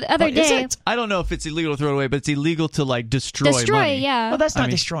the other day... I don't know if it's illegal to throw it away, but it's illegal to destroy money. Yeah. Well, that's not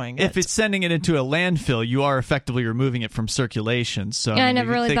destroying it. If it's sending it into a landfill, you are effectively removing it from circulation. So I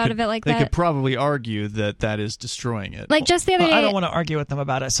never really thought of it like that. They could probably argue that is destroying it. Just the other day... I don't want to argue with them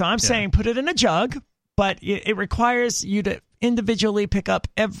about it. So I'm saying put it in a jug, but it requires you to individually pick up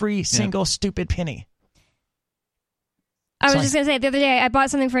every single stupid penny. I was just going to say, the other day, I bought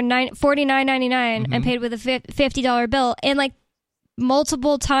something for $49.99 and paid with a $50 bill. And,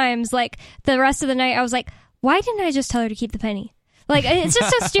 multiple times, the rest of the night, I was like, why didn't I just tell her to keep the penny? It's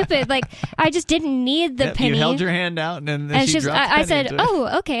just so stupid. I just didn't need the penny. You held your hand out, and then she dropped the penny. I said,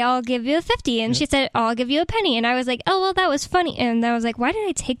 oh, okay, I'll give you a 50. And she said, I'll give you a penny. And I was like, oh, well, that was funny. And I was like, why did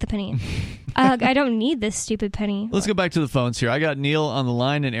I take the penny? I don't need this stupid penny. Let's go back to the phones here. I got Neil on the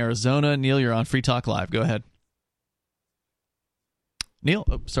line in Arizona. Neil, you're on Free Talk Live. Go ahead. Neil?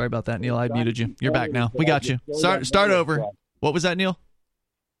 Oh, sorry about that, Neil. I muted you. You're back now. We got you. Start over. What was that, Neil?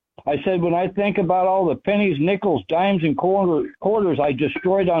 I said, when I think about all the pennies, nickels, dimes, and quarters I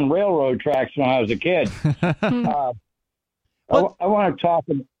destroyed on railroad tracks when I was a kid. I want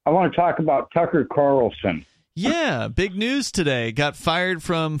to talk about Tucker Carlson. Yeah, big news today. Got fired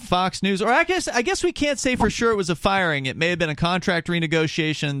from Fox News. Or I guess we can't say for sure it was a firing. It may have been a contract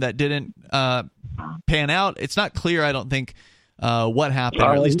renegotiation that didn't pan out. It's not clear, I don't think, what happened.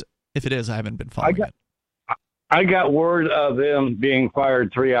 Or at least if it is, I haven't been following it. I got word of him being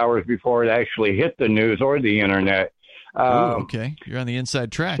fired 3 hours before it actually hit the news or the internet. Okay, you're on the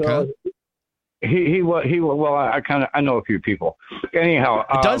inside track, so huh? Well, I know a few people. Anyhow,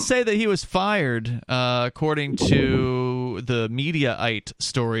 it does say that he was fired, according to the Mediaite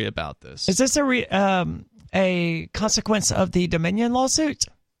story about this. Is this a consequence of the Dominion lawsuit?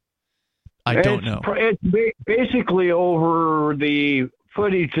 I don't know. It's basically over the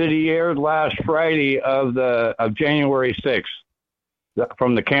footage that he aired last Friday of January 6th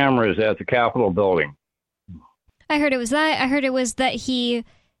from the cameras at the Capitol building. I heard it was that. I heard it was that he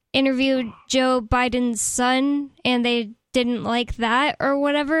interviewed Joe Biden's son, and they didn't like that or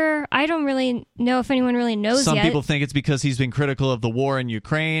whatever. I don't really know if anyone really knows Some yet. people think it's because he's been critical of the war in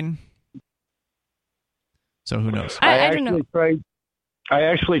Ukraine. So who knows? I don't know. I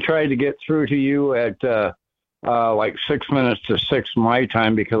actually tried to get through to you at like 6 minutes to 6 my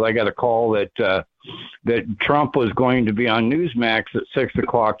time because I got a call that Trump was going to be on Newsmax at 6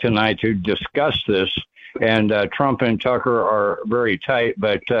 o'clock tonight to discuss this. And Trump and Tucker are very tight,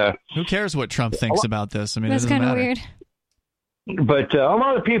 but who cares what Trump thinks about this? I mean, that's kind of weird. But a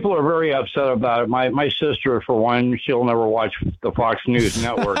lot of people are very upset about it. My sister, for one, she'll never watch the Fox News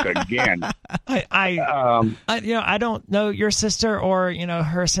Network again. I don't know your sister or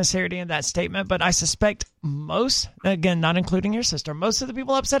her sincerity in that statement, but I suspect most, again, not including your sister, most of the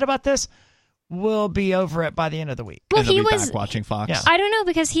people upset about this will be over it by the end of the week. Well, and he they'll be was back watching Fox. Yeah. I don't know,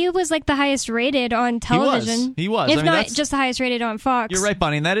 because he was like the highest rated on television. He was. If not just the highest rated on Fox. You're right,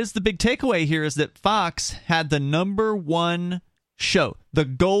 Bonnie. And that is the big takeaway here, is that Fox had the number one show, the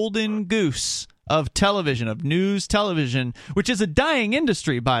golden goose of television, of news television, which is a dying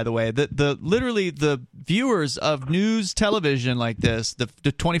industry, by the way. Literally the viewers of news television like this, the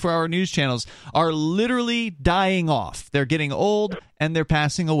 24-hour news channels, are literally dying off. They're getting old and they're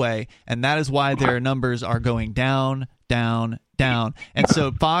passing away, and that is why their numbers are going down, down, down. And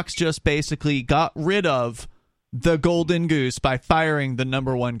so Fox just basically got rid of the golden goose by firing the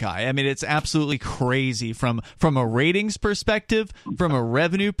number one guy. I mean, it's absolutely crazy from a ratings perspective, from a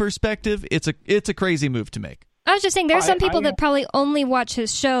revenue perspective. It's a crazy move to make. I was just saying, there's some people that probably only watch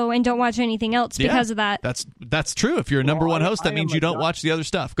his show and don't watch anything else because of that. That's true. If you're a number one host, that means you don't watch the other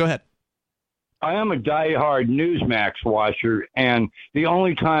stuff. Go ahead. I am a diehard Newsmax watcher, and the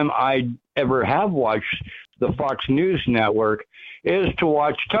only time I ever have watched the Fox News Network is to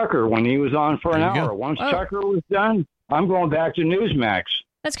watch Tucker when he was on for an hour. Once Tucker was done, I'm going back to Newsmax.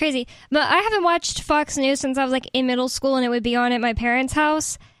 That's crazy. But I haven't watched Fox News since I was like in middle school, and it would be on at my parents'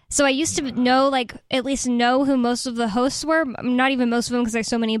 house. So I used to know, like, at least know who most of the hosts were. Not even most of them because there's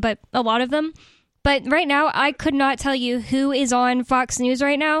so many, but a lot of them. But right now, I could not tell you who is on Fox News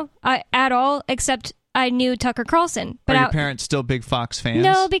right now at all, except I knew Tucker Carlson. But Are your parents still big Fox fans?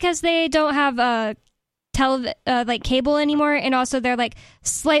 No, because they don't have like cable anymore, and also they're like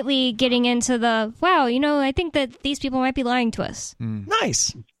slightly getting into the I think that these people might be lying to us.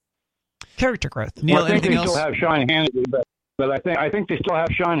 Nice character growth. Neil, I think anything they else? still have Sean Hannity, but I think they still have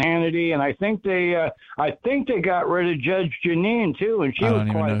Sean Hannity, and I think they got rid of Judge Janine too, and she was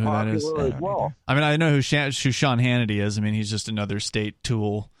quite popular as well. I mean, I know who Sean Hannity is. I mean, he's just another state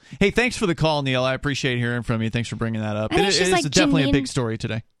tool. Hey, thanks for the call, Neil. I appreciate hearing from you. Thanks for bringing that up. It is definitely a big story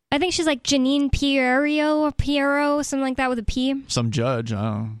today. I think she's like Janine Piero, something like that with a P. Some judge.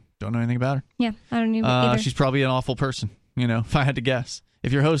 I don't know anything about her. Yeah, I don't know either. She's probably an awful person, if I had to guess.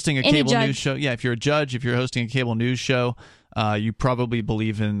 If you're hosting a cable news show, if you're a judge, if you're hosting a cable news show, you probably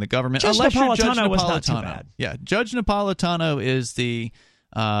believe in the government. Judge unless Napolitano you're Judge Napolitano. was not too bad. Yeah, Judge Napolitano is the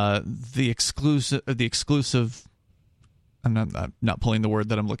exclusive. I'm not pulling the word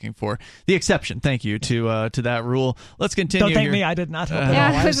that I'm looking for. The exception. Thank you to that rule. Let's continue. Don't thank here. me. I did not help.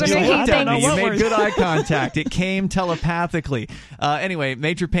 I was wondering You who made good eye contact. It came telepathically. Anyway,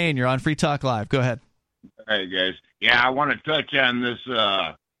 Major Payne, you're on Free Talk Live. Go ahead. Hey, guys. Yeah, I want to touch on this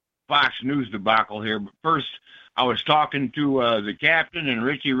Fox News debacle here. But first, I was talking to the captain and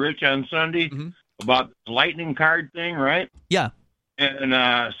Richie Rich on Sunday about the lightning card thing, right? Yeah.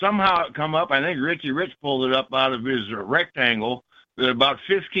 And somehow it come up, I think Richie Rich pulled it up out of his rectangle, that about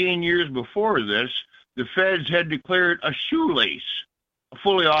 15 years before this, the feds had declared a shoelace a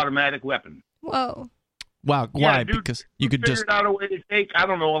fully automatic weapon. Whoa. Wow. Yeah, why? dude, Because you could figured just... out a way to take, I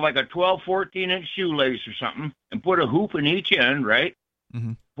don't know, like a 12, 14-inch shoelace or something, and put a hoop in each end, right?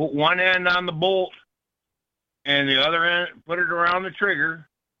 Mm-hmm. Put one end on the bolt, and the other end, put it around the trigger,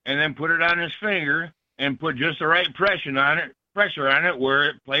 and then put it on his finger, and put just the right pressure on it where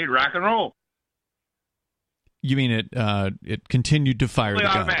it played rock and roll. You mean it continued to fire Fully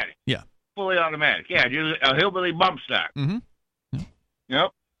the gun? automatic. Yeah. Fully automatic. Yeah, just a hillbilly bump stock. Mm-hmm.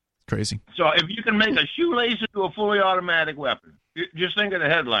 Yep. Crazy. So if you can make a shoelace into a fully automatic weapon, just think of the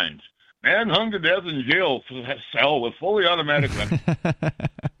headlines. Man hung to death in jail cell with fully automatic weapon.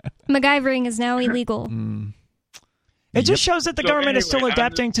 MacGyvering is now illegal. It just shows that the government is still anyway,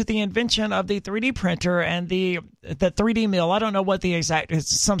 adapting to the invention of the 3D printer and the 3D mill. I don't know what the exact,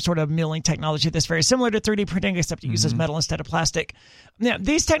 it's some sort of milling technology that's very similar to 3D printing, except it uses metal instead of plastic. Now,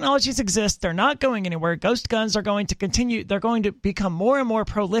 these technologies exist. They're not going anywhere. Ghost guns are going to continue. They're going to become more and more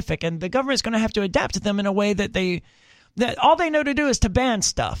prolific, and the government's going to have to adapt to them in a way that that all they know to do is to ban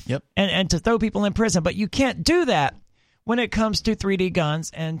stuff and to throw people in prison. But you can't do that when it comes to 3D guns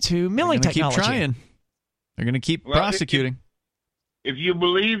and to milling technology. Keep trying. They're going to keep prosecuting. If you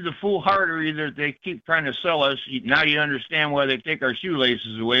believe the foolhardy that they keep trying to sell us, now you understand why they take our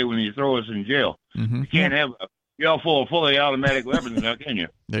shoelaces away when you throw us in jail. You can't have a jail full of fully automatic weapons now, can you?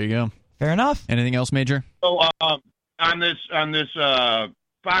 There you go. Fair enough. Anything else, Major? So on this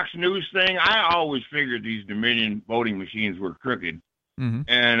Fox News thing, I always figured these Dominion voting machines were crooked.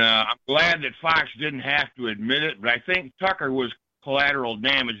 And I'm glad that Fox didn't have to admit it, but I think Tucker was collateral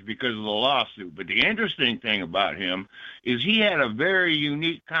damage because of the lawsuit. But the interesting thing about him is he had a very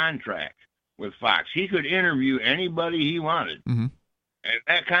unique contract with Fox. He could interview anybody he wanted. And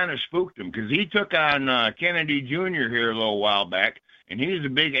that kind of spooked him because he took on Kennedy Jr. here a little while back, and he's a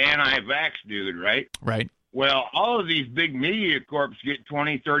big anti-vax dude, right? Right. Well, all of these big media corps get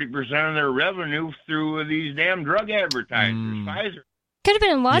 20-30% of their revenue through these damn drug advertisers. Pfizer. Could have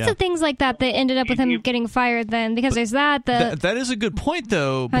been lots of things like that ended up with him getting fired then, because there's that. That is a good point,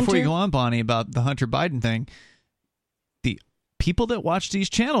 though, before you go on, Bonnie, about the Hunter Biden thing. The people that watch these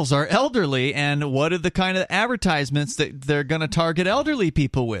channels are elderly, and what are the kind of advertisements that they're going to target elderly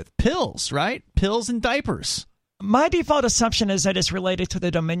people with? Pills, right? Pills and diapers. My default assumption is that it's related to the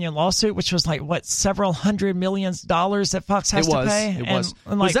Dominion lawsuit, which was several $100 million that Fox has to pay. It was.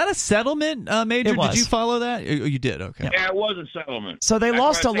 Was that a settlement, Major? Did you follow that? Oh, you did. Okay. Yeah, it was a settlement. So they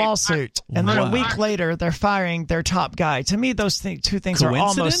lost a lawsuit, and then a week later, they're firing their top guy. To me, those two things are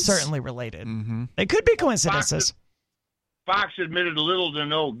almost certainly related. They could be coincidences. Fox admitted little to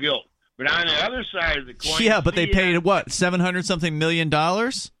no guilt, but on the other side of the coin, yeah, but they paid what, $700-something million?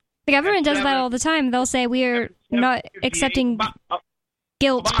 The government does that all the time. They'll say we are not accepting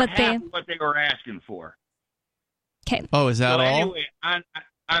guilt, but what they were asking for. Okay. Oh, is that all? Anyway, on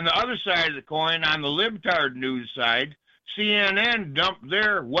the other side of the coin, on the libtard news side, CNN dumped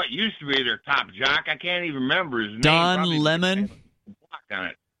what used to be their top jock. I can't even remember his name. Don Lemon.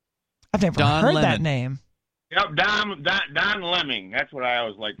 I've never heard that name. Yep, Don Lemming. That's what I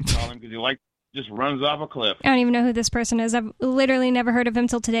always like to call him because he just runs off a cliff. I don't even know who this person is. I've literally never heard of him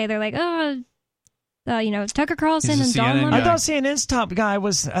till today. They're like, Tucker Carlson and Don Lemon. I thought CNN's top guy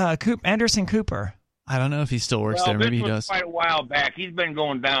was Anderson Cooper. I don't know if he still works there. Maybe he does. Quite a while back. He's been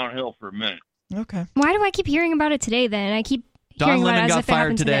going downhill for a minute. Okay. Why do I keep hearing about it today then? I keep hearing Don Lemon about it as got if it fired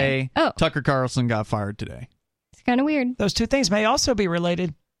happened today. Oh. Tucker Carlson got fired today. It's kind of weird. Those two things may also be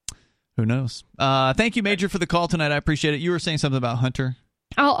related. Who knows? Thank you, Major, for the call tonight. I appreciate it. You were saying something about Hunter.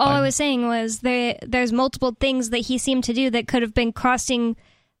 All I was saying was there's multiple things that he seemed to do that could have been costing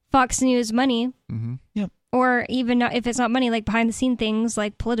Fox News money. Yep. Or even not, if it's not money, like behind-the-scene things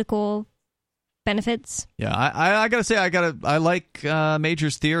like political benefits. Yeah, I gotta say, I like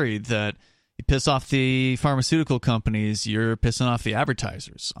Major's theory that you piss off the pharmaceutical companies, you're pissing off the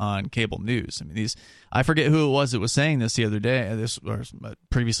advertisers on cable news. I mean, I forget who it was that was saying this the other day, or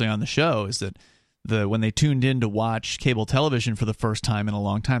previously on the show, is that when they tuned in to watch cable television for the first time in a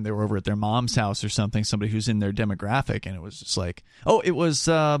long time, they were over at their mom's house or something, somebody who's in their demographic, and it was just like, it was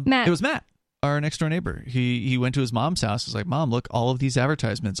Matt. It was Matt, our next door neighbor. He went to his mom's house. He's like, Mom, look, all of these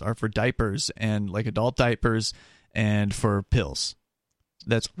advertisements are for diapers and like adult diapers and for pills.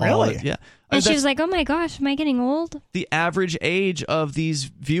 That's really? All. Yeah. And she was like, oh my gosh, am I getting old? The average age of these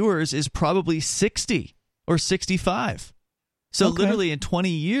viewers is probably 60 or 65. So literally in 20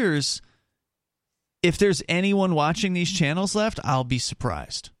 years, if there's anyone watching these channels left, I'll be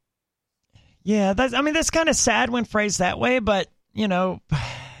surprised. Yeah, that's kind of sad when phrased that way, but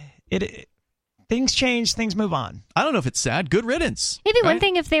things change, things move on. I don't know if it's sad. Good riddance. It'd be one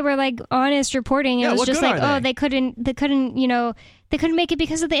thing if they were like honest reporting. It was just like, they couldn't, they couldn't make it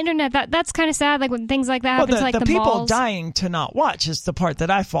because of the internet. That's kind of sad. Like when things like that happen to like the people malls. Dying to not watch is the part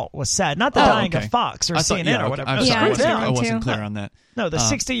that I thought was sad, not the dying of Fox or CNN or whatever. I'm sorry, I wasn't clear on that. No, the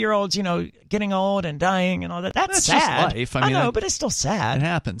 60-year-olds, getting old and dying and all that. That's sad. Just life. I know, but it's still sad. It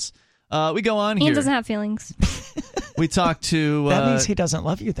happens. We go on here. Ian doesn't have feelings. We talked to... that means he doesn't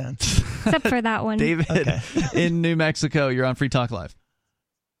love you then. Except for that one. David in New Mexico. You're on Free Talk Live.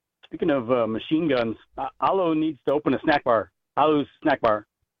 Speaking of machine guns, Alo needs to open a snack bar. Alo's snack bar.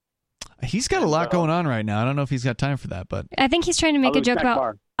 He's got a lot going on right now. I don't know if he's got time for that, but I think he's trying to make a joke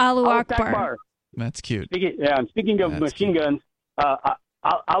about Allahu Akbar. That's cute. Speaking of machine guns,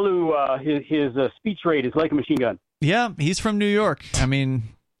 Alu, his speech rate is like a machine gun. Yeah, he's from New York. I mean,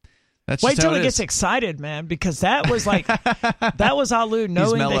 that's wait just till how he it gets is. excited, man, because that was like that was Alu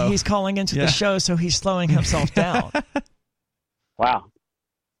knowing that he's calling into the show, so he's slowing himself down. Wow.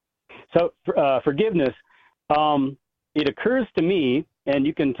 So forgiveness, it occurs to me, and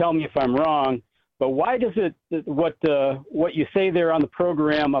you can tell me if I'm wrong, but why does it what you say there on the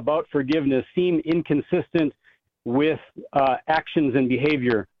program about forgiveness seem inconsistent with actions and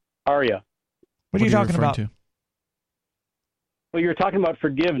behavior, Arya? What are you talking about? Well, you were talking about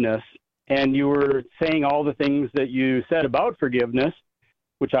forgiveness, and you were saying all the things that you said about forgiveness,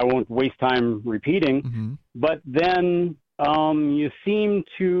 which I won't waste time repeating. Mm-hmm. But then you seem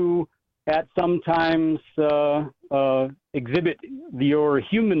to, at sometimes, exhibit your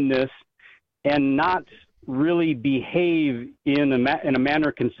humanness and not really behave in a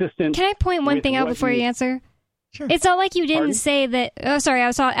manner consistent. Can I point one thing out before you answer? Sure. It's not like you didn't Pardon? say that. Oh, sorry. I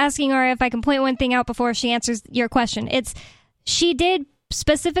was asking Aria if I can point one thing out before she answers your question. She did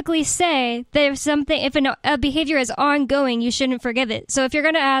specifically say that if a behavior is ongoing, you shouldn't forgive it. So if you're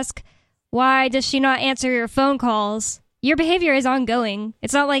going to ask, why does she not answer your phone calls? Your behavior is ongoing.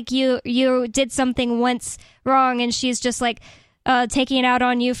 It's not like you did something once wrong and she's just like taking it out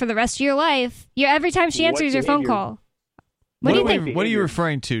on you for the rest of your life. Every time she answers your phone call. What do you think? What are you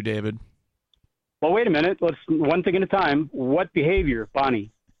referring to, David? Well, wait a minute. Let's one thing at a time. What behavior,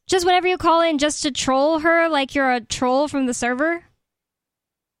 Bonnie? Just whenever you call in just to troll her, like you're a troll from the server?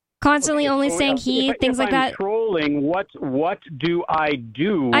 Constantly only saying things like that? Trolling, what do I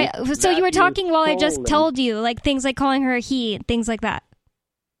do? So you were talking while I just told you, like things like calling her a he, things like that.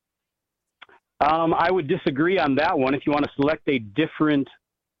 I would disagree on that one. If you want to select a different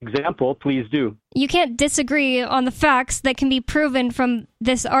example, please do. You can't disagree on the facts that can be proven from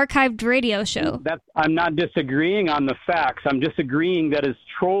this archived radio show. I'm not disagreeing on the facts. I'm disagreeing that is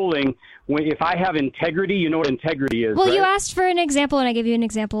trolling. If I have integrity, you know what integrity is, well, right? You asked for an example, and I gave you an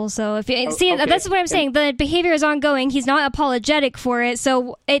example. So if you okay. That's what I'm saying. The behavior is ongoing. He's not apologetic for it.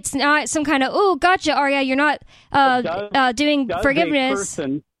 So it's not some kind of, oh, gotcha, Arya, you're not doing forgiveness.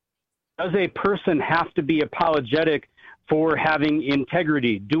 Does a person have to be apologetic for having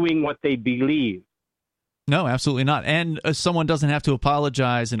integrity, doing what they believe? No, absolutely not. And someone doesn't have to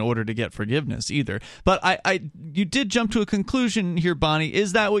apologize in order to get forgiveness either. But you did jump to a conclusion here, Bonnie.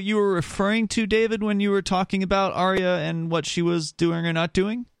 Is that what you were referring to, David, when you were talking about Arya and what she was doing or not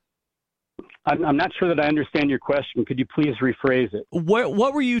doing? I'm not sure that I understand your question. Could you please rephrase it?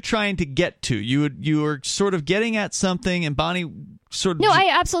 What were you trying to get to? You were sort of getting at something, and Bonnie sort of... No, I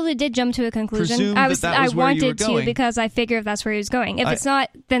absolutely did jump to a conclusion. I wanted to because I figured that's where he was going. If it's not,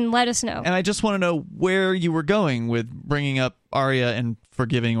 then let us know. And I just want to know where you were going with bringing up Arya and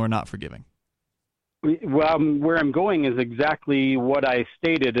forgiving or not forgiving. Well, where I'm going is exactly what I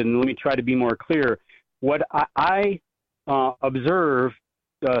stated, and let me try to be more clear. What I observe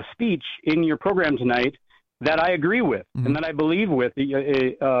speech in your program tonight that I agree with and that I believe with,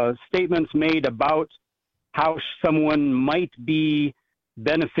 statements made about how someone might be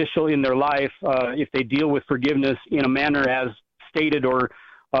beneficial in their life if they deal with forgiveness in a manner as stated or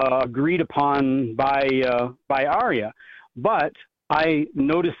agreed upon by Arya. But I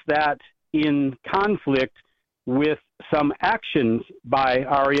noticed that in conflict with some actions by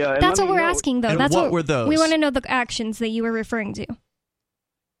Arya. That's what we're asking, though. And that's what were those? We want to know the actions that you were referring to.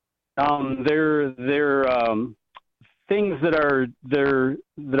 They're things that are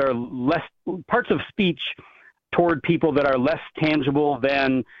less parts of speech toward people that are less tangible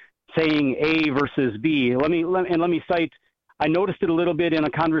than saying A versus B. Let me cite. I noticed it a little bit in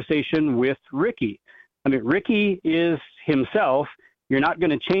a conversation with Ricky. I mean, Ricky is himself. You're not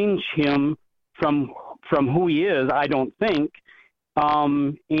going to change him from who he is, I don't think.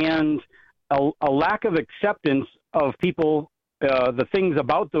 And a lack of acceptance of people. The things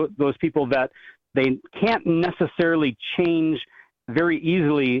about those people that they can't necessarily change very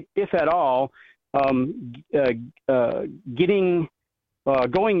easily, if at all, going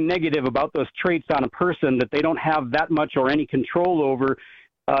negative about those traits on a person that they don't have that much or any control over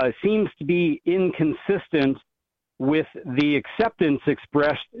seems to be inconsistent with the acceptance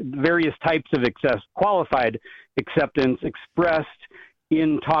expressed, various types of qualified acceptance expressed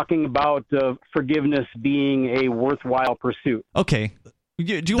in talking about forgiveness being a worthwhile pursuit. Okay.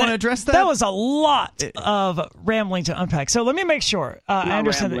 Do you want to address that? That was a lot of rambling to unpack. So let me make sure I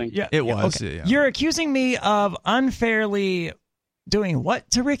understand. It was. Okay. Yeah. You're accusing me of unfairly doing what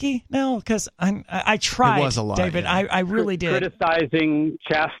to Ricky now? Because I tried, it was a lot, David. yeah. I really did. Criticizing,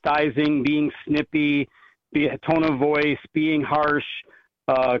 chastising, being snippy, tone of voice, being harsh,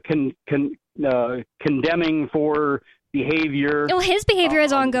 condemning for behavior. Well, his behavior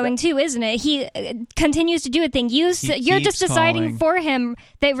is ongoing too, isn't it? He continues to do a thing. You're just deciding for him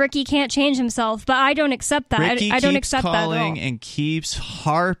that Ricky can't change himself, but I don't accept that. Ricky I don't keeps accept that at all. calling and keeps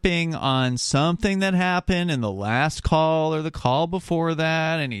harping on something that happened in the last call or the call before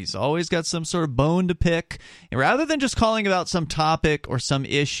that, and he's always got some sort of bone to pick. And rather than just calling about some topic or some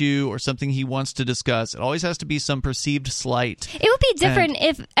issue or something he wants to discuss, it always has to be some perceived slight. It would be different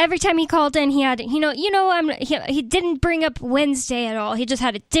if every time he called in, he had, he didn't bring up Wednesday at all. He just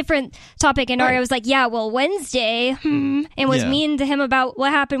had a different topic, and Arya was like, yeah, well, Wednesday, and was mean to him about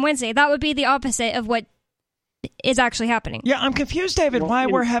what happened Wednesday. That would be the opposite of what is actually happening. Yeah, I'm confused, David, why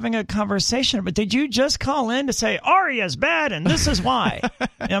we're having a conversation, but did you just call in to say Arya's bad and this is why?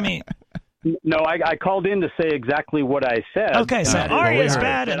 I mean... No, I called in to say exactly what I said. Okay, so Arya's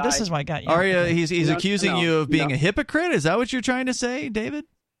bad, and this is why I got you. Arya, he's accusing you of being a hypocrite? Is that what you're trying to say, David?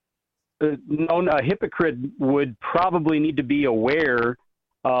 No, a hypocrite would probably need to be aware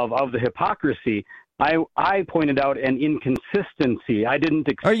of the hypocrisy. I pointed out an inconsistency. I didn't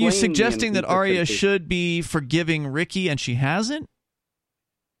explain. Are you suggesting that Arya should be forgiving Ricky and she hasn't?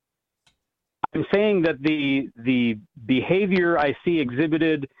 I'm saying that the behavior I see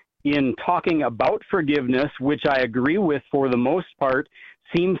exhibited in talking about forgiveness, which I agree with for the most part,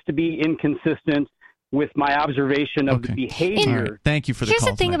 seems to be inconsistent with my observation of the behavior. Right. Thank you for the Here's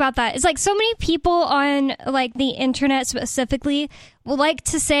call the thing tonight. about that. It's like so many people on like the internet specifically will like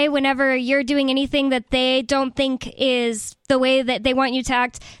to say whenever you're doing anything that they don't think is the way that they want you to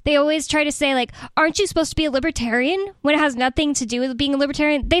act, they always try to say like, aren't you supposed to be a libertarian when it has nothing to do with being a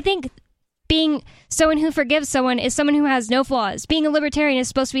libertarian? They think being someone who forgives someone is someone who has no flaws. Being a libertarian is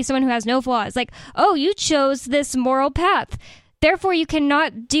supposed to be someone who has no flaws. Like, oh, you chose this moral path. Therefore, you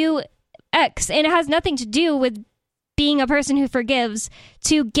cannot do X. And it has nothing to do with being a person who forgives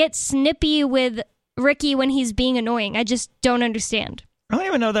to get snippy with Ricky when he's being annoying. I just don't understand. I don't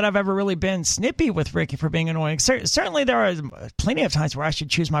even know that I've ever really been snippy with Ricky for being annoying. Certainly there are plenty of times where I should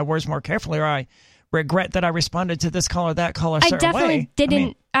choose my words more carefully, or I regret that I responded to this call or that call a certain way. I definitely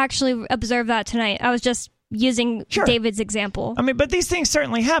didn't actually observe that tonight. I was just using David's example. I mean, but these things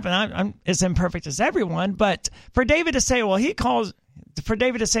certainly happen. I'm as imperfect as everyone, but for David to say, well, for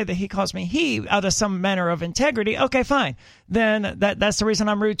David to say that he calls me he out of some manner of integrity, okay, fine. Then that's the reason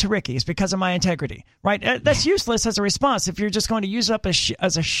I'm rude to Ricky, is because of my integrity, right? That's useless as a response. If you're just going to use it up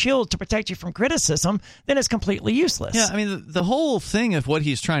as a shield to protect you from criticism, then it's completely useless. Yeah, I mean, the whole thing of what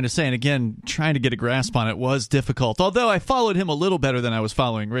he's trying to say, and again, trying to get a grasp on it was difficult, although I followed him a little better than I was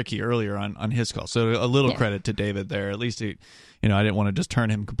following Ricky earlier on his call. So a little credit to David there. At least I didn't want to just turn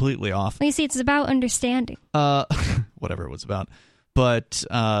him completely off. Well, you see, it's about understanding. Whatever it was about. But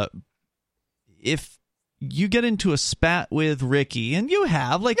if you get into a spat with Ricky, and you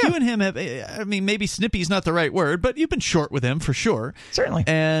have, you and him have, I mean, maybe snippy's not the right word, but you've been short with him for sure. Certainly.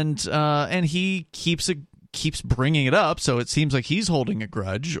 And he keeps bringing it up, so it seems like he's holding a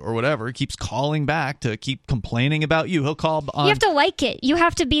grudge or whatever. He keeps calling back to keep complaining about you. He'll call on... You have to like it. You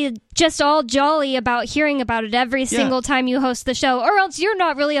have to be just all jolly about hearing about it every single time you host the show, or else you're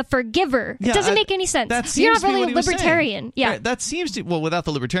not really a forgiver. It doesn't make any sense. You're not really a libertarian. Yeah. Right, that seems to... Well, without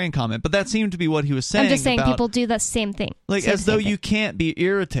the libertarian comment, but that seemed to be what he was saying. I'm just saying about, people do the same thing. As though you can't be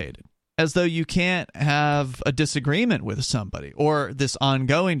irritated. As though you can't have a disagreement with somebody or this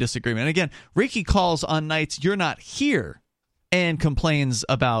ongoing disagreement. And again, Ricky calls on nights you're not here and complains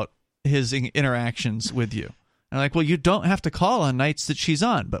about his interactions with you. And I'm like, well, you don't have to call on nights that she's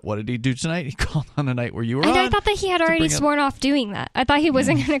on. But what did he do tonight? He called on a night where you were on. I thought that he had already sworn off doing that. I thought he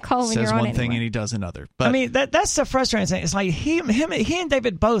wasn't going to call when you're on says one thing anymore. and he does another. But I mean, that's the frustrating thing. It's like he and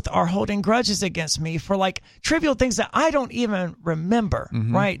David both are holding grudges against me for trivial things that I don't even remember,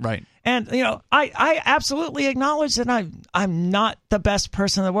 right? Right. And, I absolutely acknowledge that I'm not the best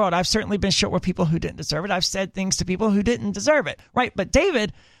person in the world. I've certainly been short with people who didn't deserve it. I've said things to people who didn't deserve it, right? But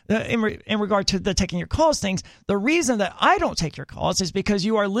David, in regard to the taking your calls things, the reason that I don't take your calls is because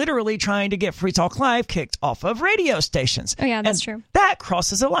you are literally trying to get Free Talk Live kicked off of radio stations. Oh, yeah, that's true. That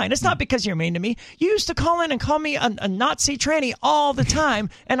crosses a line. It's not because you're mean to me. You used to call in and call me a Nazi tranny all the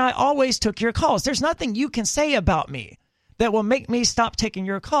time, and I always took your calls. There's nothing you can say about me that will make me stop taking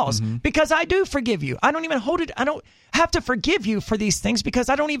your calls, because I do forgive you. I don't even hold it. I don't have to forgive you for these things because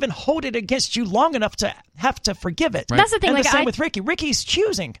I don't even hold it against you long enough to have to forgive it. Right. That's the thing. And the same with Ricky. Ricky's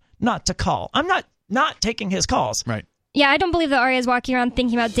choosing not to call. I'm not taking his calls. Right. Yeah, I don't believe that Arya is walking around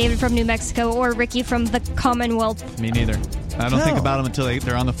thinking about David from New Mexico or Ricky from the Commonwealth. Me neither. I don't think about them until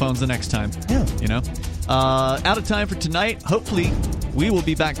they're on the phones the next time. Yeah. You know? Out of time for tonight. Hopefully, we will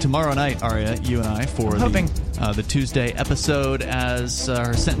be back tomorrow night, Arya, you and I, for the Tuesday episode as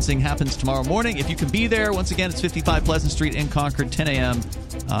her sentencing happens tomorrow morning. If you can be there, once again, it's 55 Pleasant Street in Concord, 10 a.m.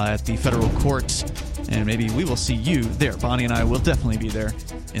 At the federal court. And maybe we will see you there. Bonnie and I will definitely be there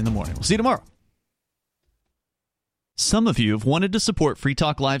in the morning. We'll see you tomorrow. Some of you have wanted to support Free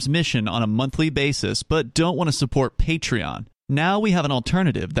Talk Live's mission on a monthly basis, but don't want to support Patreon. Now we have an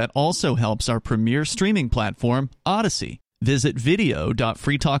alternative that also helps our premier streaming platform, Odyssey. Visit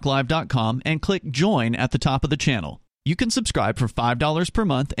video.freetalklive.com and click Join at the top of the channel. You can subscribe for $5 per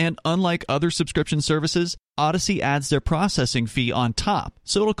month, and unlike other subscription services, Odyssey adds their processing fee on top,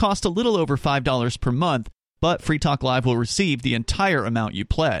 so it'll cost a little over $5 per month, but Free Talk Live will receive the entire amount you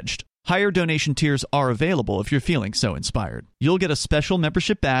pledged. Higher donation tiers are available if you're feeling so inspired. You'll get a special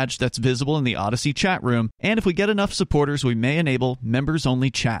membership badge that's visible in the Odyssey chat room, and if we get enough supporters, we may enable members-only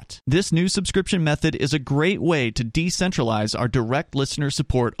chat. This new subscription method is a great way to decentralize our direct listener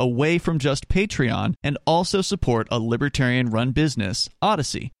support away from just Patreon and also support a libertarian-run business,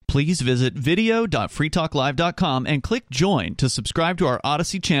 Odyssey. Please visit video.freetalklive.com and click Join to subscribe to our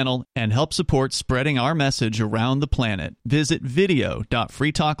Odyssey channel and help support spreading our message around the planet. Visit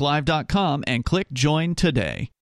video.freetalklive.com and click Join today.